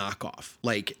Max knockoff,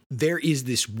 like there is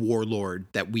this warlord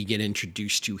that we get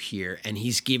introduced to here, and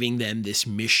he's giving them this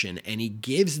mission, and he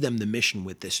gives them the mission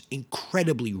with this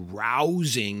incredibly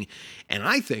rousing and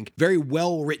I think very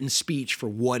well written speech for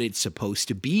what it's supposed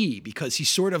to be, because he's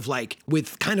sort of like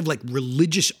with kind of like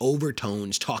religious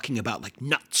overtones talking about like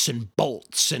nuts and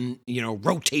bolts and,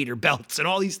 rotator belts and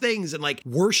all these things, and like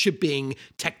worshiping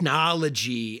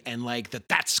technology, and like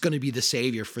that's going to be the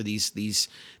savior for these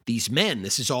men.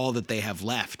 This is all that they have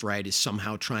left, right? Is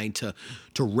somehow trying to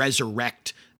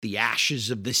resurrect the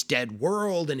ashes of this dead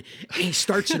world. And he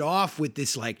starts it off with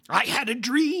this like, I had a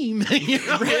dream.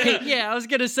 Right? Yeah, I was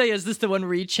gonna say, is this the one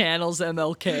where he channels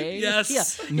MLK?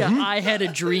 Yes. Yeah. I had a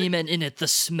dream, and in it the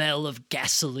smell of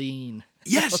gasoline.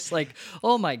 Yes. It's like,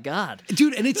 oh my God.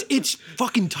 Dude, and it's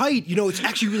fucking tight. It's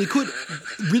actually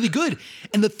really good.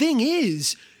 And the thing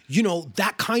is,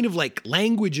 that kind of like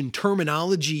language and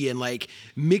terminology and like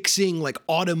mixing like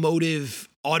automotive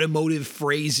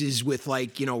phrases with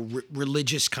like,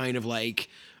 religious kind of like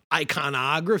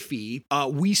iconography,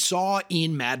 we saw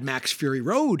in Mad Max Fury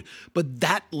Road, but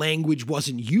that language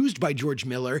wasn't used by George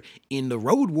Miller in The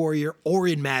Road Warrior or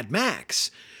in Mad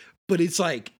Max. But it's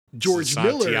like, George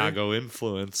Miller, Santiago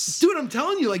influence, dude. I'm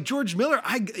telling you, like George Miller,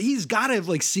 he's got to have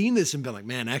like seen this and been like,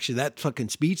 man, actually, that fucking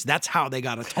speech, that's how they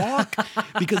got to talk,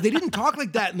 because they didn't talk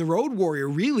like that in The Road Warrior,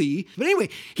 really. But anyway,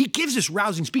 he gives this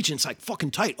rousing speech, and it's like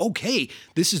fucking tight. Okay,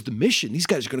 this is the mission. These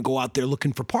guys are gonna go out there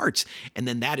looking for parts, and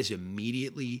then that is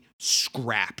immediately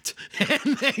scrapped,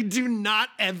 and they do not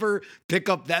ever pick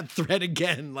up that thread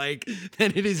again. Like,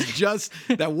 then it is just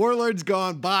that warlord's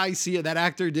gone. Bye, see ya. That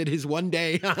actor did his one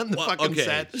day on the fucking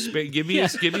set. Give me a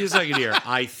second here.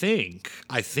 I think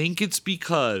it's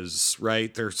because,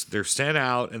 right, they're sent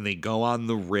out and they go on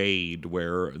the raid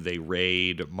where they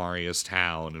raid Maria's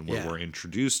town, and where we're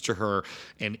introduced to her,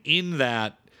 and in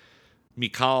that,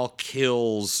 Mikal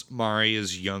kills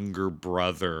Maria's younger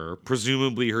brother,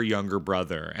 presumably her younger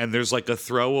brother. And there's like a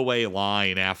throwaway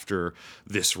line after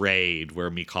this raid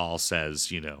where Mikal says,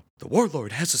 the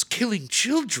warlord has us killing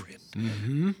children.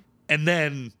 Mm-hmm. And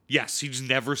then, yes, he's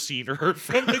never seen or heard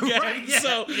from again. Right, yeah,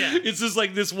 so it's just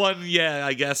like this one,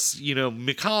 I guess,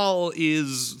 Mikal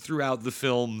is throughout the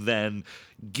film then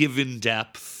given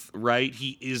depth, right?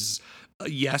 He is,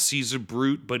 yes, he's a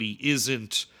brute, but he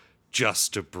isn't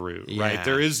just a brute, Yeah. right?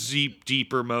 There is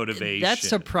deeper motivation. That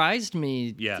surprised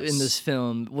me Yes. in this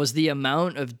film was the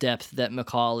amount of depth that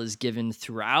McCall is given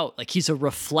throughout. Like, he's a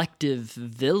reflective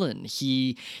villain.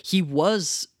 He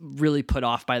was really put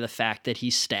off by the fact that he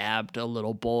stabbed a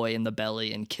little boy in the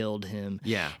belly and killed him.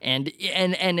 Yeah. And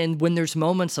when there's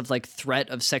moments of like threat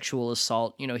of sexual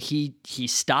assault, you know, he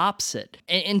stops it.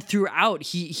 And throughout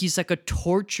he's like a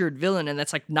tortured villain, and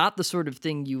that's like not the sort of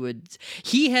thing you would.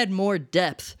 He had more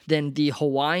depth than the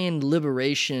Hawaiian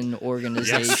Liberation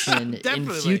Organization in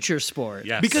Futuresport.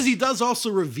 Yes. Because he does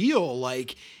also reveal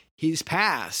like his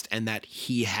past and that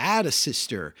he had a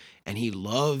sister and he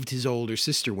loved his older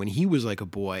sister when he was like a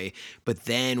boy. But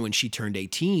then when she turned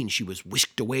 18, she was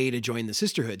whisked away to join the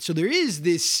Sisterhood. So there is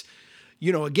this,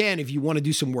 you know, again, if you want to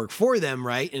do some work for them,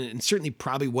 right? And certainly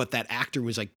probably what that actor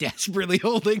was like desperately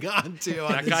holding on to.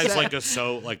 That guy's like a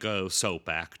soap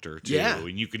actor too,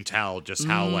 and you can tell just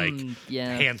how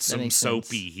handsome,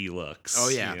 soapy he looks. Oh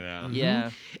yeah, you know? Yeah.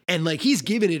 And like he's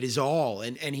given it his all,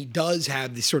 and he does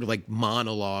have this sort of like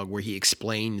monologue where he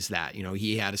explains that, you know,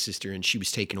 he had a sister and she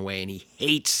was taken away, and he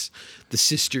hates the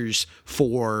sisters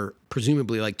for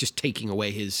presumably like just taking away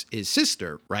his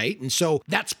sister, right? And so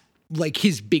that's like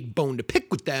his big bone to pick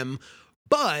with them,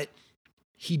 but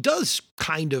he does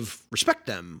kind of respect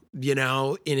them, you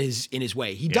know, in his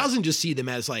way. He doesn't just see them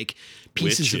as like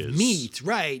pieces of meat,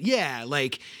 right? Yeah,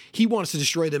 like he wants to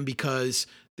destroy them because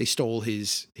they stole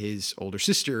his older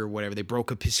sister or whatever. They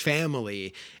broke up his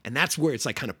family, and that's where it's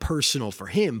like kind of personal for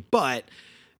him. But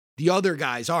the other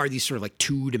guys are these sort of like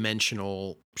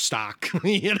two-dimensional stock,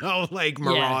 you know, like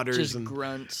marauders just and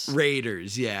grunts.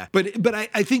 raiders. Yeah. But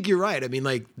I think you're right. I mean,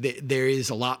 like there is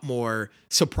a lot more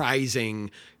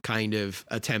surprising kind of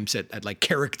attempts at like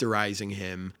characterizing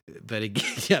him. But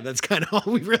again, yeah, that's kind of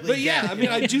all we really But yeah, get. I mean,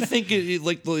 I do think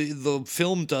like the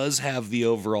film does have the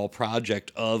overall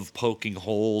project of poking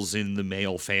holes in the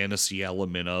male fantasy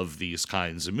element of these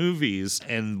kinds of movies,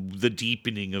 and the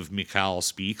deepening of Mikhail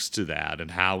speaks to that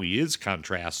and how he is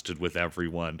contrasted with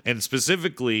everyone. And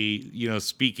specifically, you know,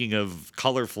 speaking of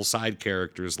colorful side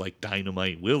characters like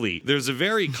Dynamite Willie, there's a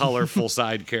very colorful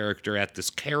side character at this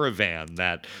caravan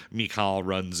that Mikhail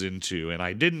runs into, and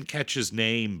I didn't catch his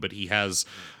name, but he has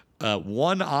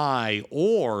one eye,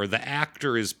 or the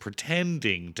actor is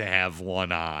pretending to have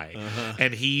one eye.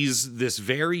 And he's this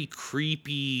very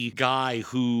creepy guy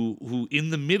who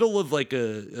in the middle of like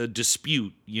a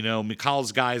dispute, you know,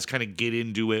 Mikhail's guys kind of get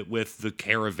into it with the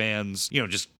caravans, you know,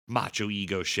 just macho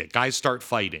ego shit. Guys start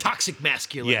fighting. Toxic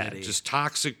masculinity. Yeah, just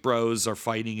toxic bros are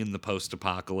fighting in the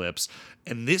post-apocalypse.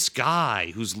 And this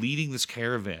guy who's leading this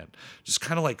caravan just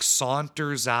kind of like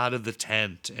saunters out of the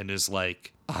tent and is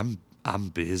like, I'm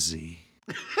busy.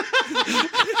 And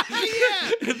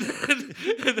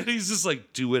then he's just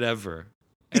like, do whatever.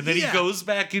 And then he goes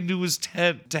back into his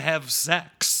tent to have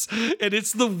sex. And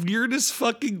it's the weirdest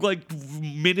fucking like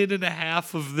minute and a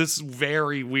half of this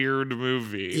very weird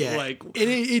movie. Yeah. Like, and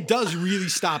it does really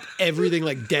stop everything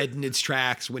like dead in its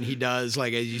tracks when he does,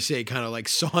 like, as you say, kind of like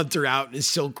saunter out in his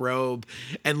silk robe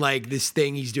and like this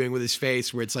thing he's doing with his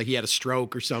face where it's like he had a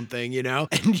stroke or something, you know?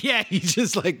 And yeah, he's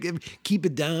just like, keep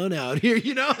it down out here,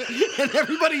 you know? And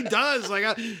everybody does.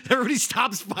 Like, everybody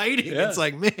stops fighting. Yeah. It's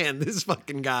like, man, this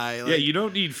fucking guy. Like, yeah, you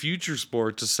don't need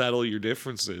Futuresport to settle your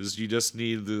differences. You just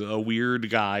need a weird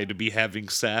guy to be having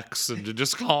sex and to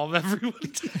just calm everyone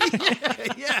down.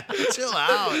 yeah, chill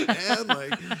out, man.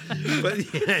 Like,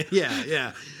 but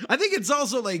yeah. I think it's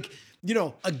also like, you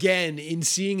know, again, in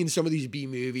seeing in some of these B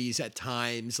movies at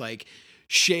times, like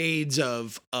shades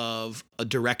of a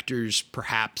director's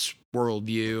perhaps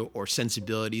worldview or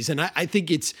sensibilities. And I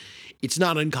think it's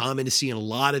not uncommon to see in a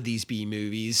lot of these B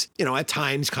movies, you know, at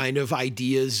times kind of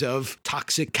ideas of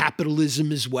toxic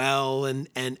capitalism as well and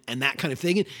that kind of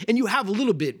thing. And you have a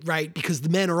little bit, right? Because the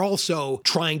men are also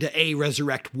trying to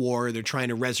resurrect war. They're trying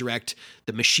to resurrect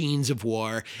the machines of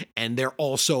war. And they're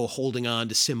also holding on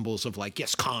to symbols of like,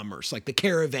 yes, commerce. Like the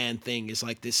caravan thing is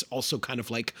like this also kind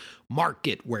of like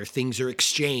market where things are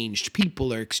exchanged,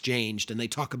 people are exchanged. And they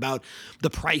talk about the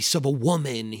price of a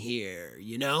woman here,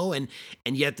 you know, and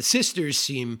yet the sisters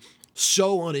seem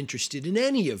so uninterested in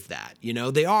any of that. You know,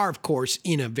 they are, of course,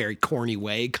 in a very corny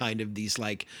way, kind of these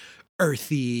like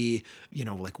earthy, you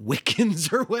know, like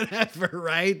Wiccans or whatever,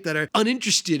 right? That are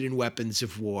uninterested in weapons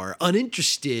of war,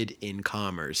 uninterested in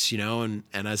commerce, you know, and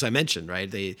as I mentioned,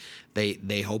 right,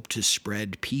 they hope to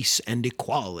spread peace and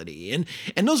equality.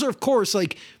 And those are, of course,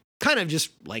 like kind of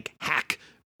just like hack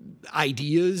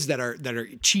ideas that are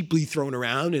cheaply thrown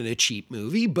around in a cheap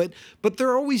movie, but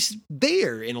they're always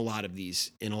there in a lot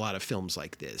of films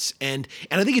like this. And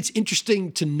I think it's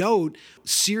interesting to note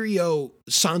Cirio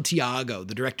Santiago,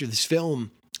 the director of this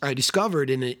film, I discovered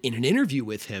in an interview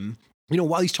with him,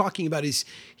 while he's talking about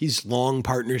his long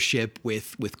partnership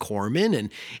with Corman,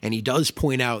 and he does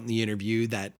point out in the interview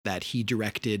that he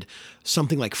directed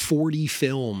something like 40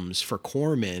 films for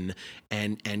Corman,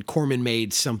 and Corman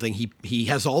made something, he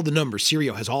has all the numbers,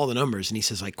 Cirio has all the numbers, and he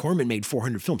says, like, Corman made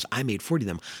 400 films, I made 40 of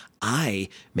them. I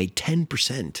made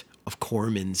 10% of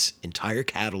Corman's entire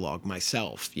catalog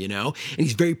myself, and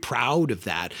he's very proud of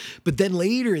that. But then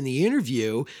later in the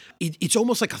interview, it's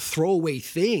almost like a throwaway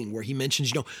thing where he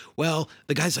mentions, well,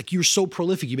 the guy's like, you're so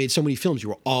prolific, you made so many films, you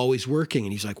were always working.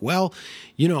 And he's like, well,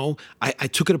 I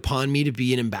took it upon me to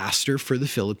be an ambassador for the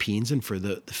Philippines and for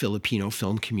the Filipino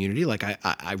film community. Like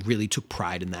I really took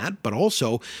pride in that. But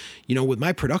also, with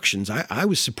my productions, I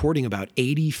was supporting about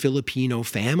 80 Filipino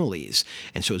families.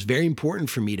 And so it's very important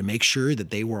for me to make sure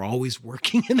that they were always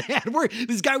working in that work.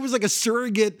 This guy was like a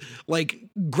surrogate, like,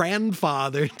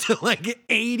 grandfather to like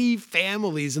 80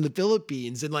 families in the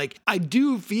Philippines. And like, I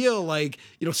do feel like,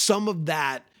 some of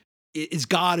that is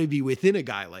got to be within a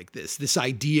guy like this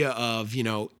idea of,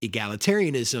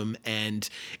 egalitarianism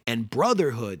and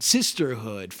brotherhood,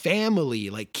 sisterhood, family,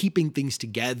 like keeping things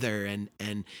together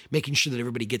and making sure that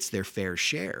everybody gets their fair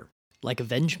share. Like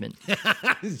Avengement.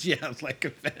 Yeah, like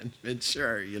Avengement,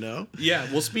 sure, Yeah,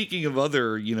 well, speaking of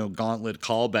other, gauntlet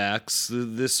callbacks,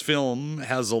 this film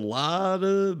has a lot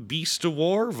of Beast of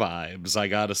War vibes, I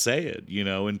gotta say it,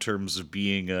 in terms of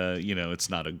being it's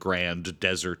not a grand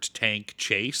desert tank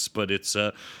chase, but it's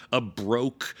a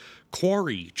broke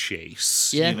quarry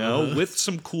chase, with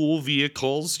some cool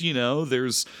vehicles,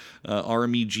 there's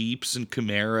army jeeps and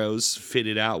Camaros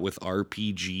fitted out with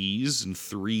RPGs and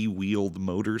 3-wheeled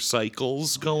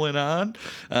motorcycles going on.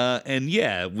 And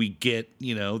yeah, we get,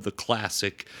 the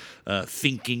classic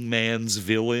thinking man's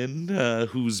villain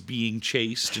who's being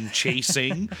chased and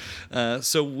chasing.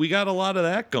 So we got a lot of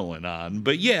that going on.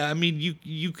 But yeah, I mean,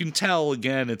 you can tell,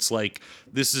 again, it's like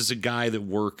this is a guy that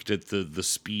worked at the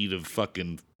speed of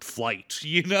fucking flight,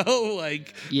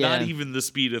 like not even the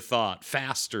speed of thought,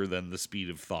 faster than the speed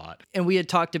of thought. And we had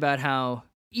talked about how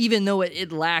even though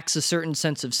it lacks a certain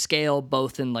sense of scale,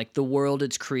 both in like the world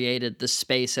it's created, the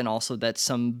space, and also that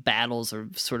some battles are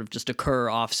sort of just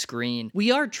occur off screen,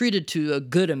 we are treated to a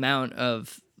good amount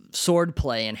of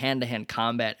swordplay and hand-to-hand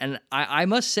combat. And I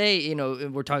must say,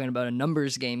 we're talking about a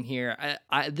numbers game here.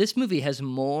 This movie has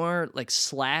more like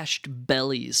slashed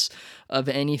bellies of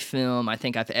any film I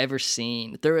think I've ever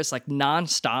seen. There is like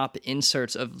nonstop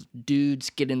inserts of dudes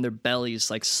getting their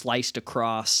bellies like sliced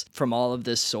across from all of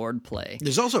this swordplay.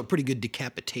 There's also a pretty good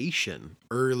decapitation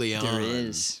early on. There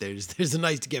is. There's a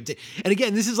nice decapitation. And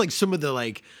again, this is like some of the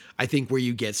I think where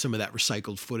you get some of that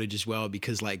recycled footage as well,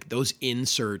 because like those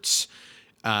inserts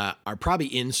are probably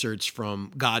inserts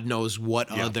from God knows what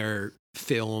other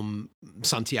film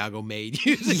Santiago made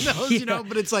using those,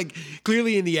 but it's like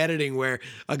clearly in the editing where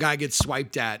a guy gets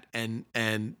swiped at and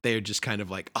they're just kind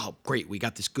of like, oh, great, we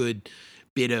got this good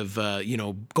bit of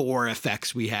gore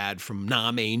effects we had from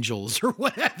Nom Angels or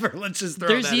whatever. Let's just throw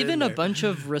There's that even in a there. bunch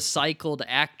of recycled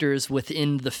actors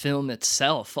within the film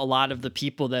itself. A lot of the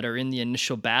people that are in the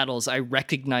initial battles, I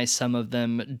recognize some of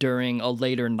them during a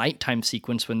later nighttime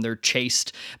sequence when they're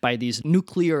chased by these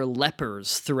nuclear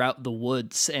lepers throughout the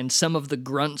woods, and some of the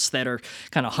grunts that are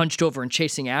kind of hunched over and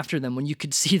chasing after them, when you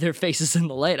could see their faces in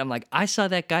the light, I'm like, I saw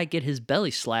that guy get his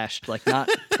belly slashed like not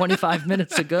 25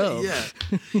 minutes ago. Yeah.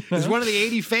 It's one of the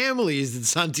 80 families that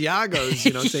Santiago's,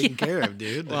 taking care of,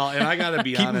 dude. Well, and I gotta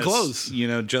be Keep honest, them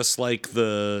close. just like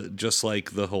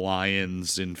the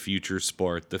Hawaiians in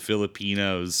Futuresport, the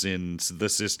Filipinos in the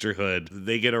Sisterhood,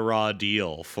 they get a raw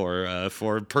deal for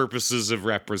purposes of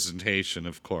representation,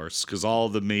 of course, because all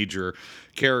the major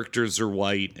characters are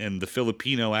white, and the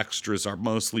Filipino extras are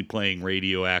mostly playing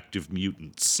radioactive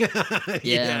mutants.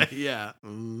 Yeah. Yeah.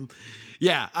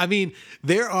 Yeah, I mean,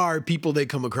 there are people they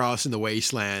come across in the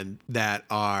wasteland that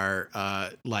are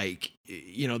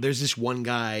there's this one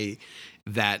guy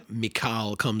that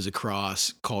Mikal comes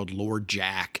across called Lord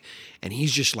Jack, and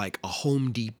he's just like a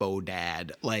Home Depot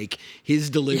dad. Like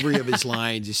his delivery of his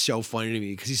lines is so funny to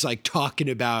me because he's like talking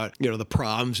about, the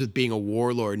problems with being a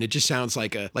warlord, and it just sounds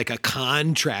like a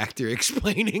contractor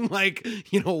explaining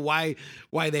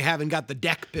why they haven't got the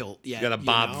deck built yet. Got a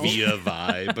Bob Villa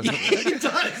vibe. It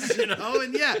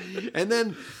does, and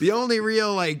then the only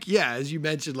real as you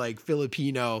mentioned,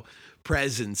 Filipino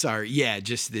presence are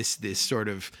just this sort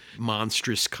of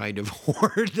monstrous kind of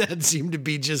horde that seem to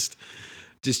be just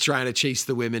just trying to chase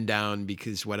the women down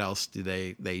because what else do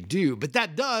they do? But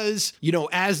that does, you know,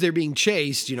 as they're being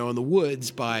chased, you know, in the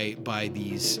woods by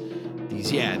these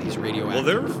radioactive.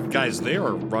 Well, they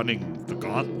are running the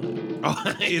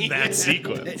gauntlet in that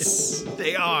sequence.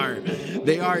 They are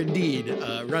indeed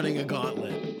running a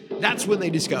gauntlet. That's when they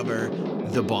discover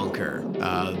the bunker.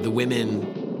 The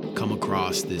women come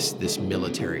across this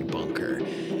military bunker,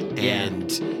 and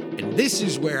this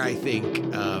is where I think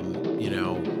you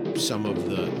know, some of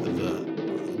the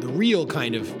real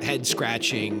kind of head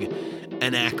scratching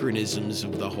anachronisms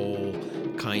of the whole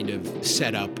kind of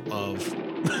setup of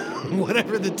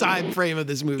whatever the time frame of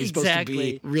this movie is supposed to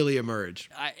be really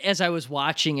emerge. As I was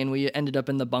watching and we ended up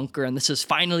in the bunker, and this is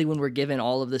finally when we're given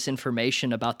all of this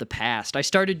information about the past, I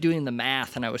started doing the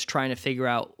math and I was trying to figure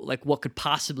out like what could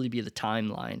possibly be the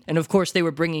timeline. And of course they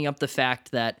were bringing up the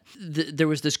fact that there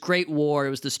was this great war,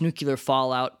 it was this nuclear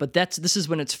fallout, but this is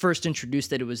when it's first introduced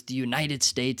that it was the United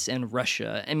States and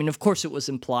Russia. I mean, of course it was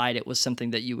implied it was something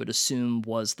that you would assume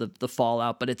was the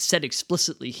fallout, but it's said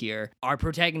explicitly here. Our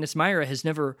protagonist Myra has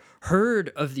never heard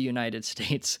of the United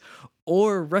States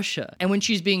or Russia. And when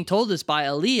she's being told this by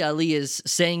Ali is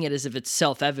saying it as if it's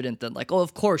self-evident that like, oh,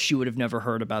 of course you would have never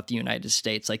heard about the United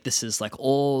States. Like this is like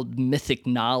old mythic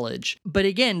knowledge. But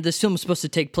again, this film is supposed to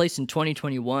take place in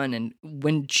 2021. And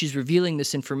when she's revealing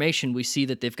this information, we see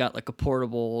that they've got like a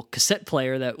portable cassette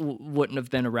player that wouldn't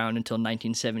have been around until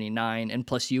 1979. And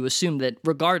plus you assume that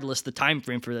regardless, the time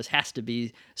frame for this has to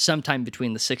be sometime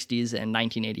between the 60s and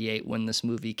 1988 when this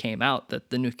movie came out, that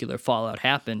the nuclear fallout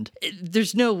happened.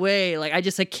 There's no way. Like, I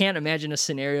can't imagine a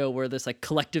scenario where this, like,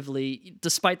 collectively,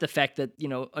 despite the fact that, you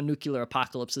know, a nuclear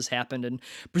apocalypse has happened and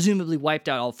presumably wiped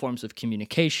out all forms of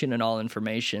communication and all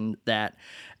information, that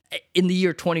in the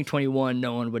year 2021,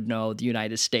 no one would know the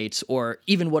United States or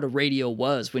even what a radio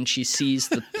was. When she sees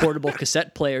the portable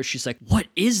cassette player, she's like, what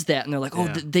is that? And they're like, oh,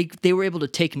 they were able to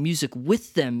take music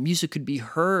with them. Music could be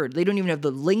heard. They don't even have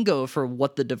the lingo for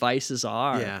what the devices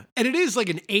are. Yeah. And it is like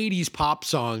an 80s pop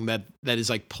song that is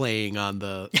like playing on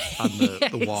the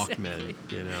Walkman,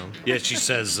 you know? Yeah, she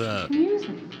says, music.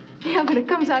 Yeah, but it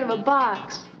comes out of a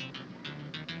box.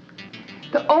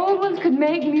 The old ones could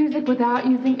make music without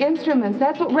using instruments.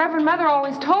 That's what Reverend Mother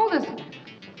always told us.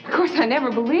 Of course, I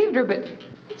never believed her, but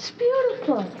it's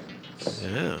beautiful.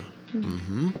 Yeah.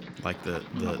 Mm-hmm. Like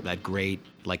that great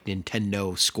like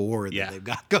Nintendo score that they've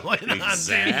got going on.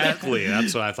 Exactly.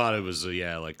 That's what I thought it was.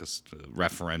 Like a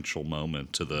referential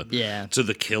moment to the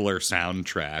Killer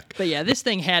soundtrack. But yeah, this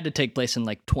thing had to take place in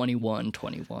like 21.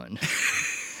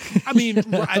 I mean,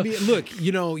 look,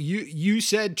 you know, you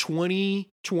said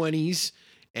 2020s,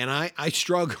 and I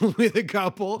struggle with a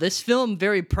couple. This film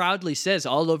very proudly says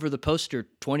all over the poster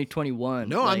 2021.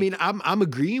 No, like, I mean, I'm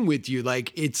agreeing with you.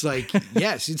 Like, it's like,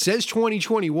 yes, it says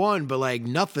 2021, but like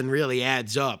nothing really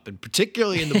adds up. And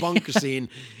particularly in the bunker scene,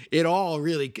 it all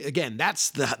really, again,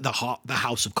 that's the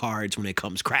house of cards when it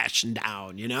comes crashing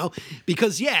down, you know?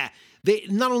 Because, they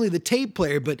not only the tape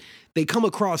player, but they come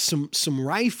across some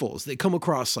rifles. They come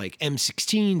across like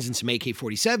M16s and some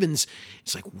AK-47s.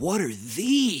 It's like, what are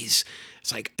these?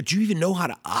 It's like, do you even know how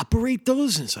to operate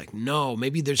those? And it's like, no,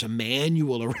 maybe there's a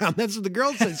manual around. That's what the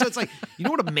girl says. So it's like, you know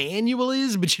what a manual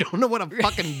is, but you don't know what a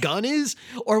fucking gun is?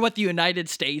 Or what the United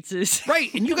States is.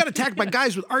 Right, and you got attacked by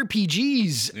guys with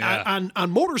RPGs on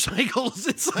motorcycles.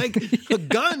 It's like, a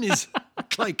gun is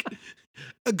like...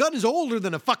 A gun is older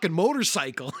than a fucking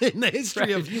motorcycle in the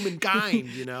history of humankind,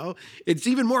 you know? It's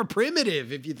even more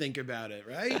primitive if you think about it,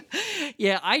 right?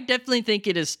 Yeah, I definitely think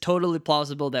it is totally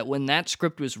plausible that when that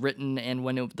script was written and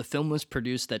when the film was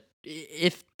produced, that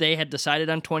if they had decided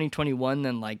on 2021,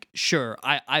 then like, sure,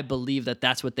 I believe that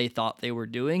that's what they thought they were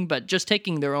doing, but just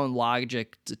taking their own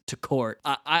logic to court,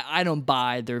 I don't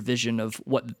buy their vision of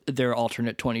what their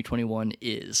alternate 2021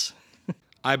 is.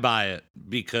 I buy it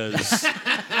because,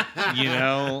 you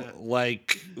know,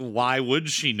 like, why would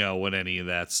she know what any of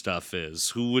that stuff is?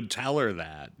 Who would tell her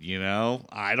that, you know?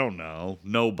 I don't know.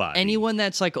 Nobody. Anyone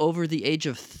that's, like, over the age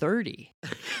of 30.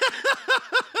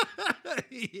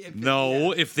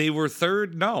 If they were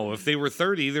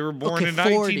 30, they were born in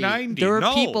 1990. There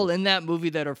are people in that movie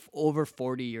that are over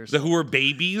 40 years old. Who were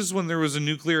babies when there was a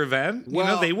nuclear event. Well,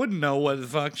 you know, they wouldn't know what the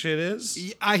fuck shit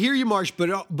is. I hear you, Marsh,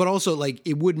 but also, like,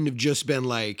 it wouldn't have just been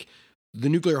like the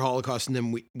nuclear holocaust, and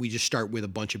then we just start with a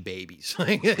bunch of babies.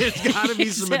 Like, there's got to be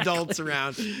some adults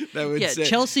around that would say.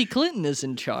 Chelsea Clinton is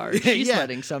in charge. She's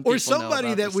letting some people or somebody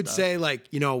know about that would stuff. say, like,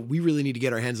 we really need to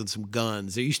get our hands on some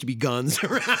guns. There used to be guns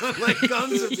around. Like,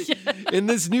 guns in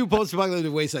this new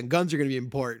post-apocalyptic wasteland, guns are going to be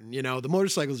important. The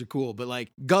motorcycles are cool, but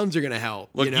like guns are going to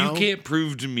help. Look, you can't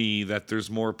prove to me that there's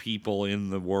more people in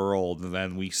the world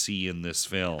than we see in this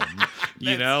film.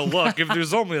 Look, if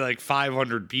there's only like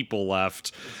 500 people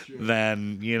left,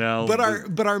 then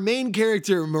But our main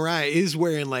character Mariah is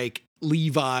wearing like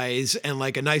Levi's and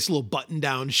like a nice little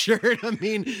button-down shirt. I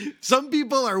mean, some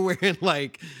people are wearing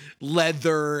like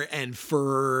leather and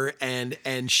fur, and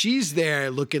she's there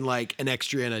looking like an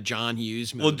extra in a John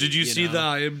Hughes movie. Well, did you see the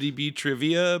IMDb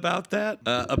trivia about that?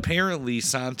 Apparently,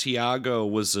 Santiago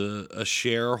was a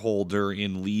shareholder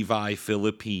in Levi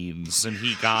Philippines, and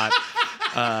he got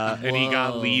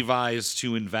Levi's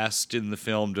to invest in the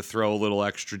film to throw a little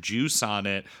extra juice on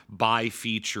it by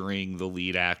featuring the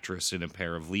lead actress in a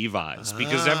pair of Levi's,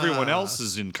 because everyone else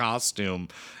is in costume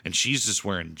and she's just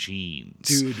wearing jeans.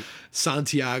 Dude,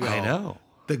 Santiago. I know.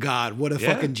 The god. What a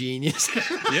fucking genius.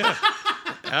 Yeah.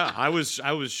 Yeah, I was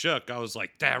shook. I was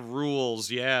like, that rules.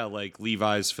 Yeah, like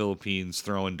Levi's Philippines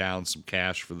throwing down some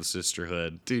cash for the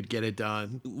Sisterhood. Dude, get it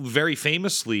done. Very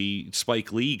famously,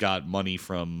 Spike Lee got money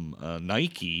from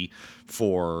Nike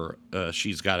for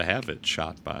She's Gotta Have It,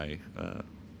 shot by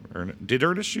Ernest. Did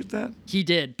Ernest shoot that? He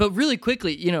did. But really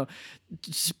quickly,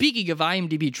 speaking of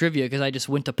IMDb trivia, because I just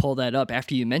went to pull that up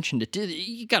after you mentioned it,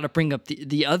 you got to bring up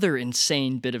the other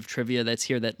insane bit of trivia that's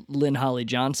here, that Lynn Holly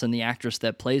Johnson, the actress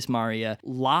that plays Maria,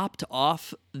 lopped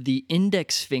off the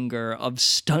index finger of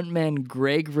stuntman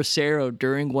Greg Rosero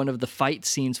during one of the fight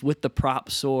scenes with the prop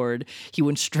sword. He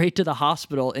went straight to the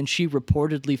hospital, and she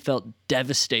reportedly felt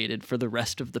devastated for the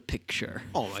rest of the picture.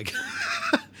 Oh, my God.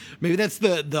 Maybe that's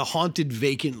the haunted,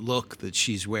 vacant look that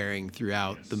she's wearing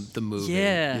throughout the movie.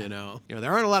 Yeah.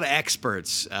 There aren't a lot of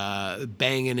experts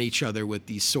banging each other with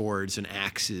these swords and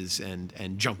axes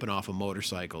and jumping off of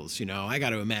motorcycles. I got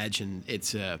to imagine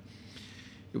it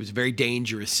was a very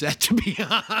dangerous set to be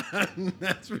on.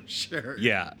 That's for sure.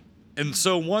 Yeah. And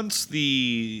so once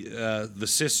the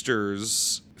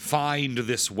sisters find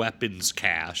this weapons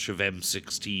cache of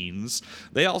M16s,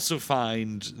 they also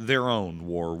find their own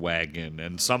war wagon,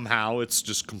 and somehow it's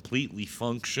just completely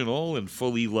functional and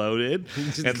fully loaded,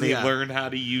 and they learn how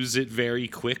to use it very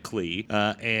quickly,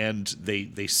 and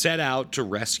they set out to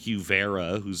rescue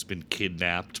Vera, who's been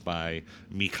kidnapped by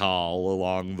Mikhail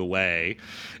along the way,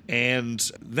 and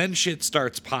then shit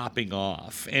starts popping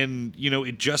off, and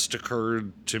it just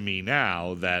occurred to me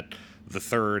now that the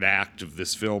third act of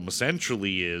this film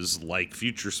essentially is, like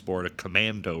Futuresport, a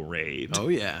commando raid. Oh,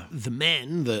 yeah. The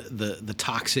men, the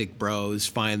toxic bros,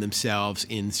 find themselves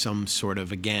in some sort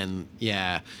of, again,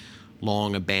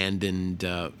 long abandoned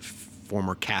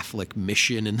former Catholic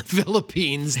mission in the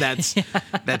Philippines. That's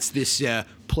this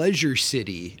pleasure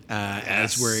city,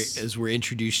 Yes. as we're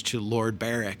introduced to Lord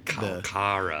Barrick.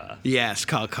 Kalkara. Yes,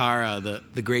 Kalkara,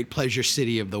 the great pleasure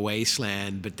city of the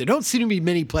wasteland. But there don't seem to be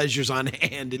many pleasures on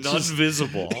hand. It's None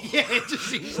visible. Yeah, it just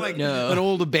seems like an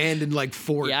old abandoned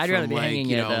fort. Yeah, I'd rather be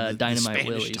hanging at the Dynamite Spanish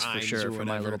Willie's for times sure, or for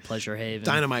my whatever. little pleasure haven.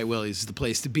 Dynamite Willie's is the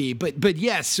place to be. But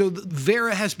yes, so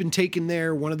Vera has been taken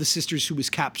there, one of the sisters who was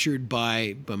captured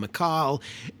by Mikhail,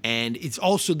 and it's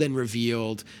also then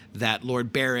revealed that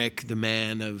Lord Barrick, the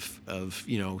man of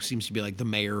seems to be like the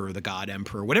mayor or the god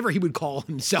emperor, whatever he would call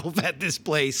himself at this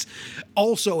place,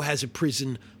 also has a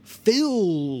prison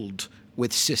filled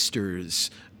with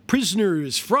sisters,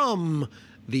 prisoners from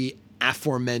the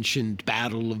aforementioned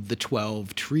Battle of the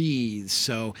 12 Trees.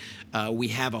 So we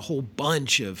have a whole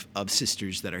bunch of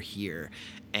sisters that are here.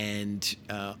 And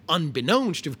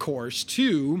unbeknownst, of course,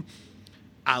 to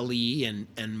Ali and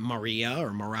Maria,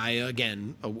 or Mariah,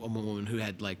 again, a woman who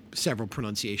had like several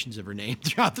pronunciations of her name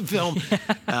throughout the film,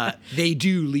 they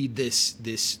do lead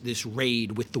this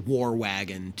raid with the war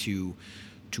wagon to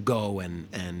go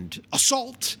and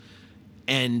assault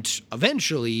and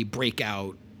eventually break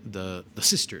out the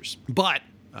sisters. But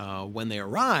when they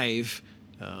arrive,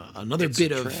 another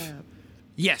bit of...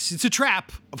 Yes, it's a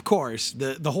trap, of course.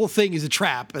 The whole thing is a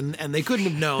trap, and they couldn't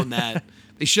have known that.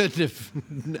 They shouldn't have.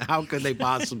 How could they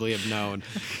possibly have known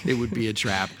it would be a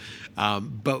trap?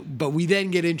 But we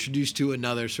then get introduced to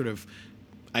another sort of,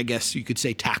 I guess you could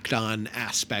say, tacked on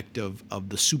aspect of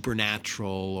the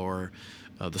supernatural, or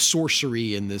the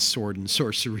sorcery in this sword and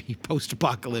sorcery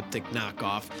post-apocalyptic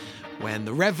knockoff, when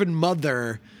the Reverend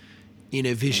Mother in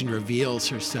a vision reveals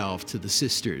herself to the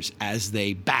sisters as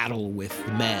they battle with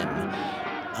the men.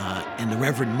 And the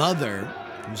Reverend Mother,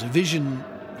 it was a vision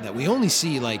that we only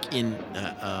see like in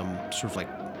sort of like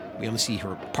We only see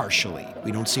her partially.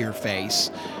 We don't see her face.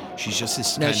 She's just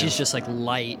this No, kind she's of, just like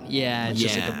light. Yeah, it's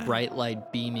just like Yeah. a bright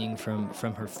light beaming from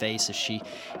her face as she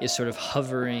is sort of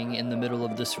hovering in the middle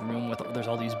of this room with there's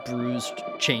all these bruised,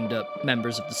 chained up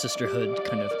members of the Sisterhood.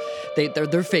 Kind of,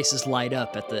 their faces light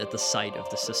up at the sight of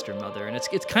the sister mother, and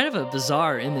it's kind of a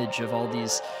bizarre image of all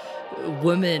these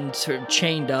women sort of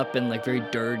chained up and like very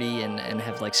dirty and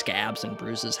have like scabs and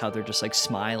bruises, how they're just like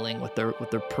smiling with their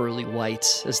pearly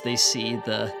whites as they see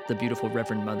the beautiful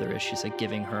Reverend Mother as she's like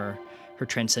giving her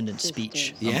transcendent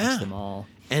speech amongst them all.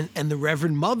 And the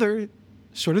Reverend Mother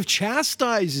sort of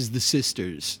chastises the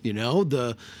sisters, you know,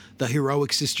 the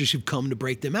heroic sisters who've come to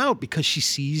break them out, because she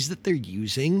sees that they're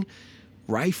using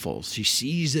rifles. She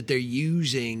sees that they're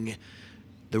using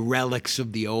the relics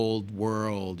of the old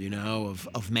world, you know,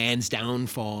 of man's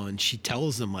downfall. And she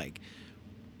tells them, like,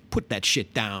 put that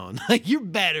shit down. Like, you're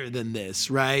better than this,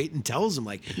 right? And tells them,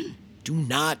 like, do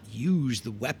not use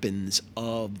the weapons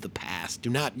of the past. Do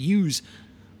not use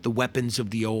the weapons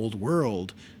of the old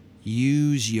world.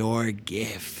 Use your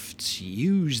gifts.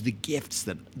 Use the gifts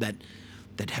that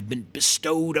have been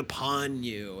bestowed upon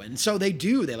you. And so they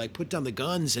do. They, like, put down the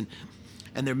guns, and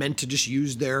they're meant to just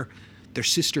use their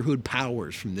sisterhood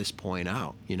powers from this point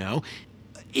out, you know?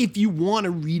 If you want to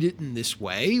read it in this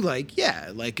way, like,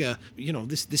 yeah, like, you know,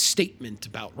 this statement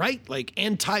about, right, like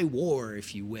anti-war,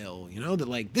 if you will, you know, that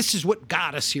like, this is what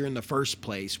got us here in the first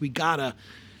place. We gotta,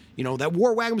 you know, that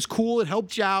war wagon was cool. It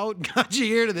helped you out, got you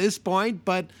here to this point,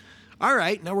 but all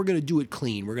right, now we're going to do it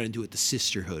clean. We're going to do it the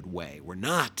Sisterhood way. We're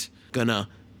not going to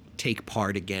take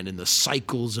part again in the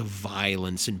cycles of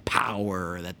violence and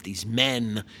power that these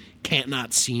men can't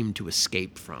not seem to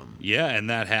escape from. Yeah, and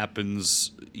that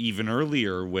happens even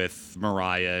earlier with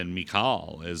Mariah and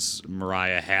Mikal, as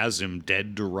Mariah has him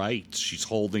dead to rights. She's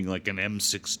holding like an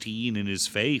M16 in his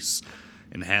face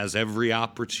and has every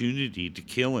opportunity to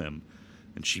kill him.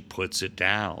 And she puts it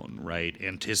down, right?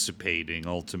 Anticipating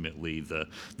ultimately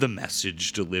the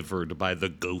message delivered by the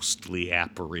ghostly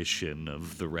apparition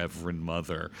of the Reverend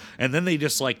Mother. And then they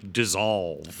just like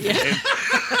dissolve. Yeah.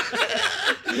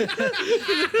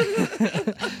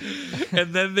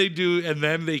 And then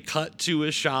they cut to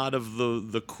a shot of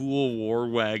the cool war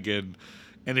wagon,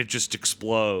 and it just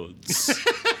explodes.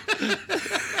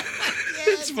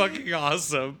 It's fucking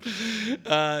awesome.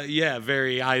 Yeah,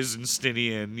 very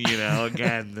Eisensteinian, you know.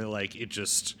 Again, like, it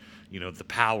just, you know, the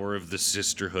power of the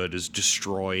Sisterhood is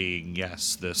destroying,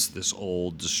 yes, this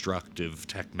old destructive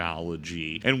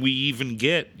technology. And we even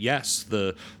get, yes,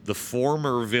 the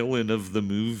former villain of the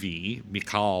movie,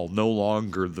 Mikal, no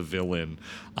longer the villain,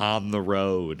 on the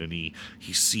road, and he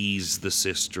sees the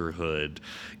Sisterhood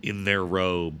in their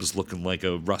robes looking like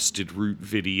a Rusted Root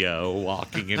video,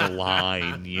 walking in a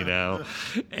line, you know,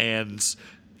 and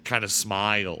kind of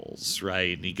smiles,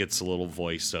 right? And he gets a little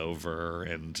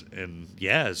voiceover, and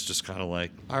yeah, it's just kind of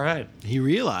like, all right. He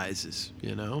realizes,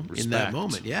 you know, Respect. in that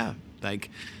moment, yeah,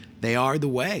 like, they are the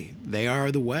way. They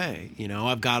are the way. You know,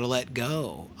 I've got to let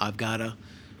go. I've got to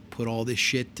put all this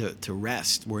shit to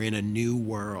rest. We're in a new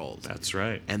world. That's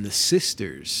right. And the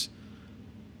Sisterhood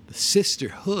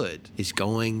is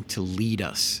going to lead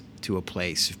us to a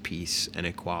place of peace and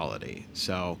equality.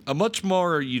 So a much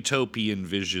more utopian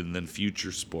vision than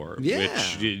Futuresport,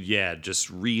 which, yeah, just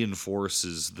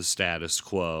reinforces the status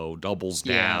quo, doubles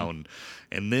down.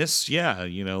 And this, yeah,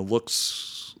 you know,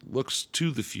 looks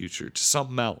to the future, to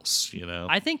something else, you know.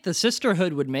 I think the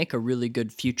Sisterhood would make a really good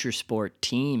Futuresport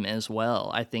team as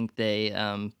well. I think they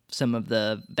some of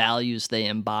the values they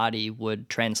embody would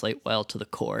translate well to the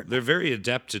court. They're very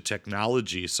adept at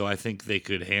technology, so I think they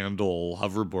could handle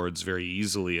hoverboards very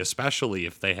easily, especially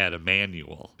if they had a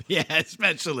manual. Yeah,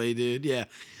 especially, dude. Yeah.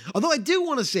 Although I do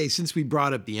want to say, since we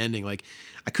brought up the ending, like,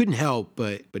 I couldn't help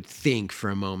but think for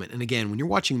a moment. And again, when you're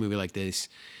watching a movie like this,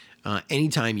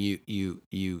 anytime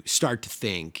you start to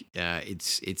think,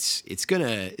 it's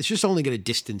just only gonna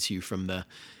distance you from the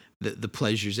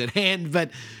pleasures at hand.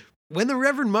 But when the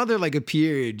Reverend Mother like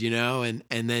appeared, you know, and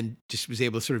then just was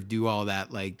able to sort of do all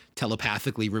that, like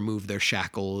telepathically remove their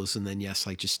shackles, and then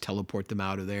like just teleport them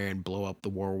out of there and blow up the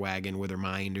war wagon with her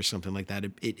mind or something like that.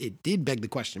 It did beg the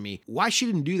question to me, why she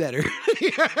didn't do that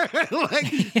earlier? Like,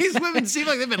 these women seem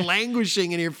like they've been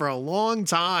languishing in here for a long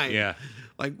time. Yeah.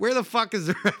 Like, where the fuck has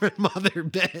the Reverend Mother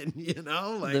been, you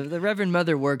know? Like, the Reverend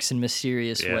Mother works in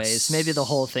mysterious Yes. ways. Maybe the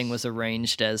whole thing was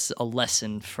arranged as a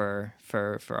lesson for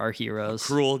our heroes.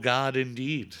 Cruel God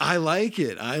indeed. I like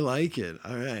it. All right,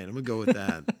 I'm going to go with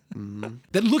that. Mm-hmm.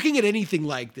 That looking at anything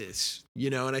like this, you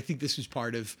know, and I think this was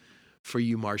part of, for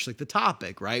you, Marsh, like the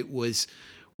topic, right, was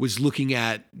looking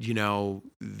at, you know,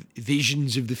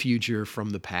 visions of the future from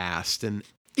the past. And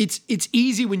It's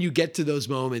easy when you get to those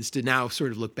moments to now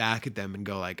sort of look back at them and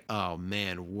go like, oh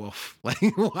man, woof.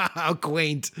 Like, wow, how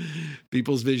quaint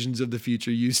people's visions of the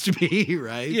future used to be,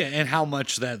 right? Yeah, and how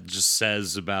much that just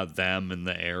says about them and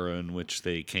the era in which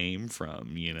they came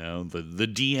from, you know? The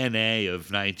DNA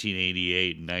of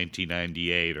 1988 and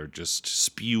 1998 are just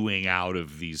spewing out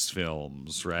of these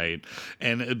films, right?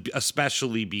 And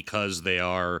especially because they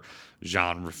are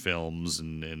genre films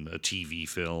and a TV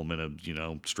film and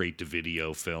a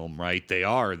straight-to-video film, right? They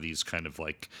are these kind of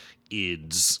like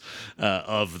ids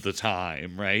of the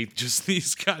time, right? Just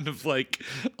these kind of like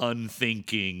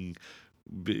unthinking,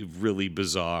 really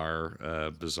bizarre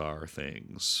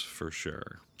things, for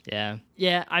sure. Yeah.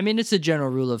 Yeah, I mean, it's a general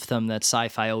rule of thumb that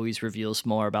sci-fi always reveals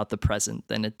more about the present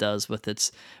than it does with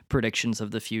its predictions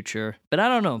of the future. But I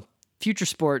don't know.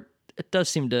 Futuresport, it does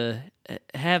seem to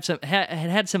have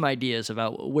had some ideas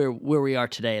about where we are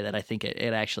today that I think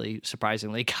it actually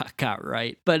surprisingly got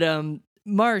right. But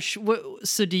Marsh,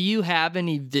 so do you have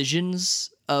any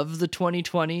visions of the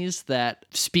 2020s that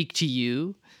speak to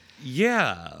you?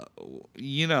 Yeah,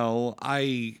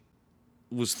 I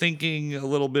was thinking a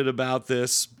little bit about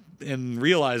this and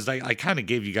realized I kind of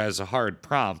gave you guys a hard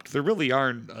prompt. There really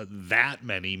aren't that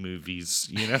many movies,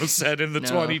 set in the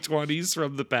 2020s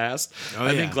from the past.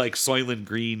 I think like Soylent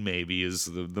Green maybe is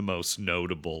the most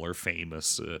notable or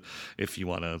famous, if you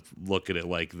want to look at it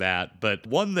like that. But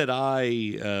one that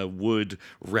I would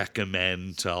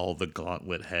recommend to all the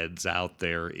Gauntlet heads out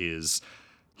there is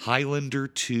Highlander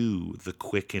 2, The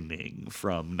Quickening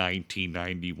from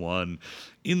 1991.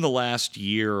 In the last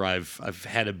year, I've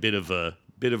had a bit of a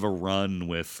run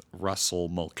with Russell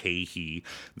Mulcahy,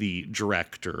 the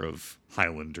director of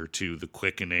Highlander 2, The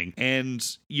Quickening.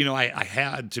 And, I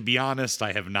had, to be honest,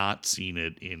 I have not seen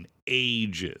it in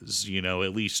ages,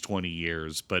 at least 20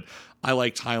 years. But I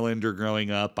liked Highlander growing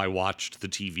up. I watched the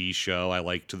TV show. I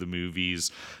liked the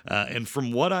movies. And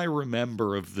from what I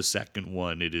remember of the second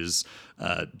one, it is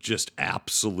just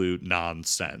absolute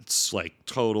nonsense, like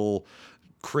total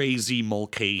crazy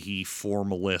Mulcahy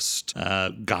formalist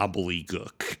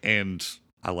gobbledygook, and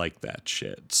I like that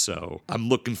shit. So I'm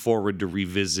looking forward to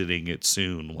revisiting it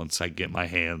soon once I get my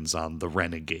hands on the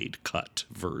Renegade cut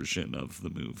version of the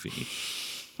movie.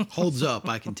 Holds up,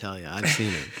 I can tell you. I've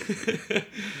seen it.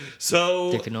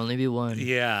 So there can only be one.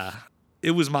 Yeah.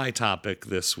 It was my topic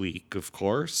this week, of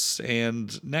course,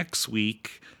 and next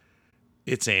week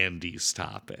it's Andy's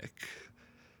topic.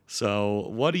 So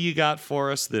what do you got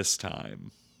for us this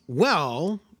time?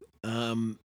 Well,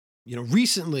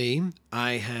 recently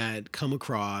I had come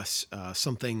across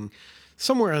something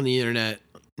somewhere on the internet,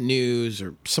 news,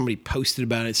 or somebody posted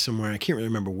about it somewhere. I can't really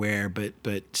remember where, but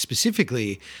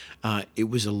specifically, it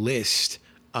was a list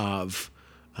of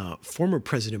former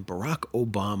President Barack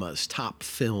Obama's top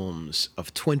films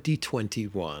of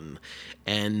 2021,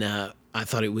 and I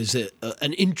thought it was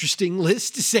an interesting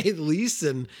list, to say the least,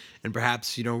 and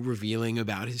perhaps, revealing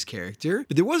about his character.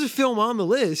 But there was a film on the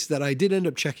list that I did end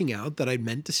up checking out that I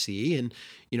meant to see. And,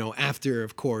 after,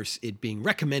 of course, it being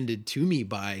recommended to me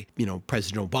by,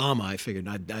 President Obama, I figured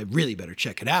I really better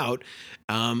check it out.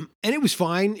 And it was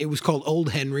fine. It was called Old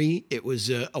Henry. It was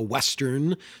a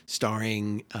Western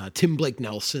starring Tim Blake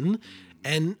Nelson.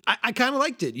 And I kind of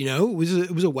liked it, It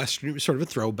was a Western. It was sort of a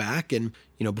throwback. And,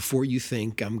 before you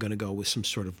think I'm going to go with some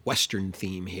sort of Western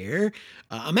theme here,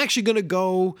 I'm actually going to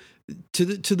go to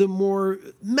the more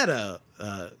meta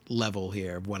level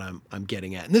here of what I'm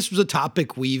getting at. And this was a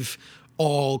topic we've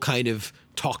all kind of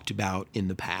talked about in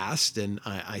the past. And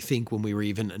I think when we were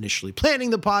even initially planning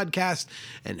the podcast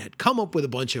and had come up with a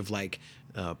bunch of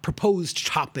proposed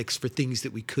topics for things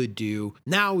that we could do,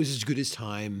 now is as good a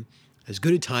time as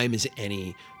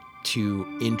any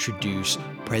to introduce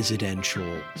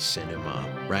presidential cinema,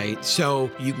 right? So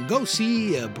you can go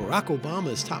see Barack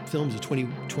Obama's top films of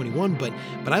 2021, but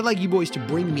I'd like you boys to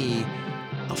bring me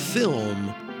a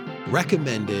film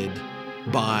recommended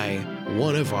by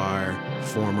one of our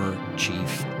former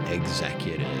chief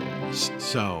executives.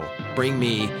 So bring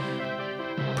me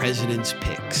President's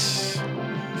Picks.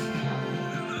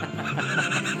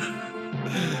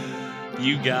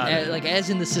 You got it. Like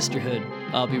as in the Sisterhood,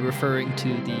 I'll be referring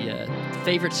to the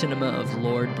favorite cinema of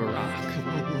Lord Barack.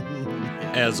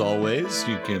 As always,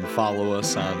 you can follow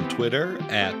us on Twitter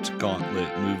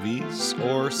 @GauntletMovies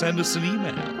or send us an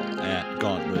email at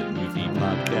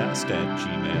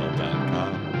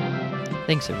gauntletmoviepodcast@gmail.com.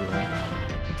 Thanks, everyone.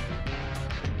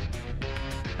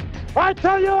 I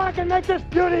tell you, I can make this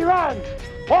beauty run.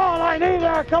 All I need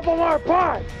are a couple more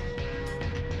parts.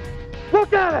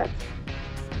 Look at it.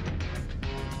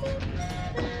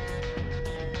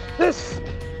 This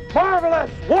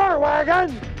marvelous war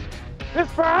wagon is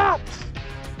perhaps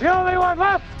The only one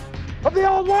left of the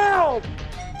old world.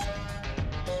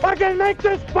 I can make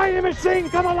this fighting machine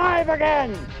come alive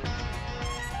again.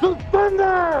 To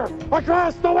thunder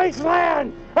across the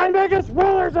wasteland and make us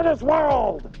rulers of this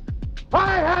world.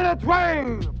 I had a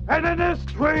dream, and in this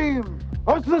dream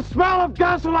was the smell of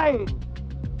gasoline,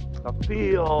 the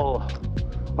feel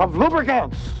of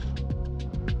lubricants,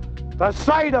 the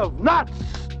sight of nuts,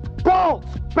 bolts,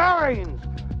 bearings,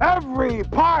 every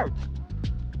part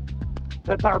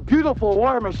that our beautiful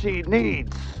war machine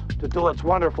needs to do its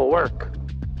wonderful work.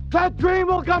 That dream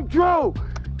will come true.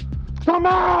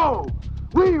 Tomorrow,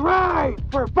 we ride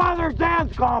for Father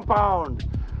Dan's compound,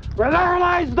 where there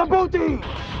lies the booty.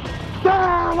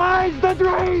 There lies the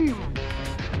dream.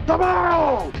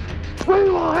 Tomorrow, we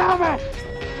will have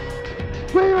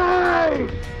it. We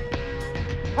ride.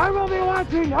 I will be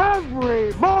watching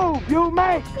every move you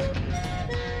make.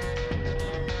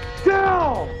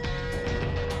 Kill.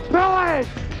 Pillage.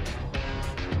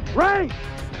 Rape.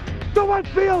 Do what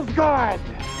feels good.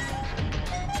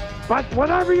 But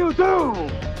whatever you do,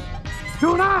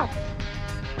 do not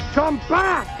come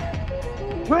back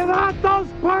without those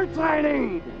parts I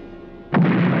need.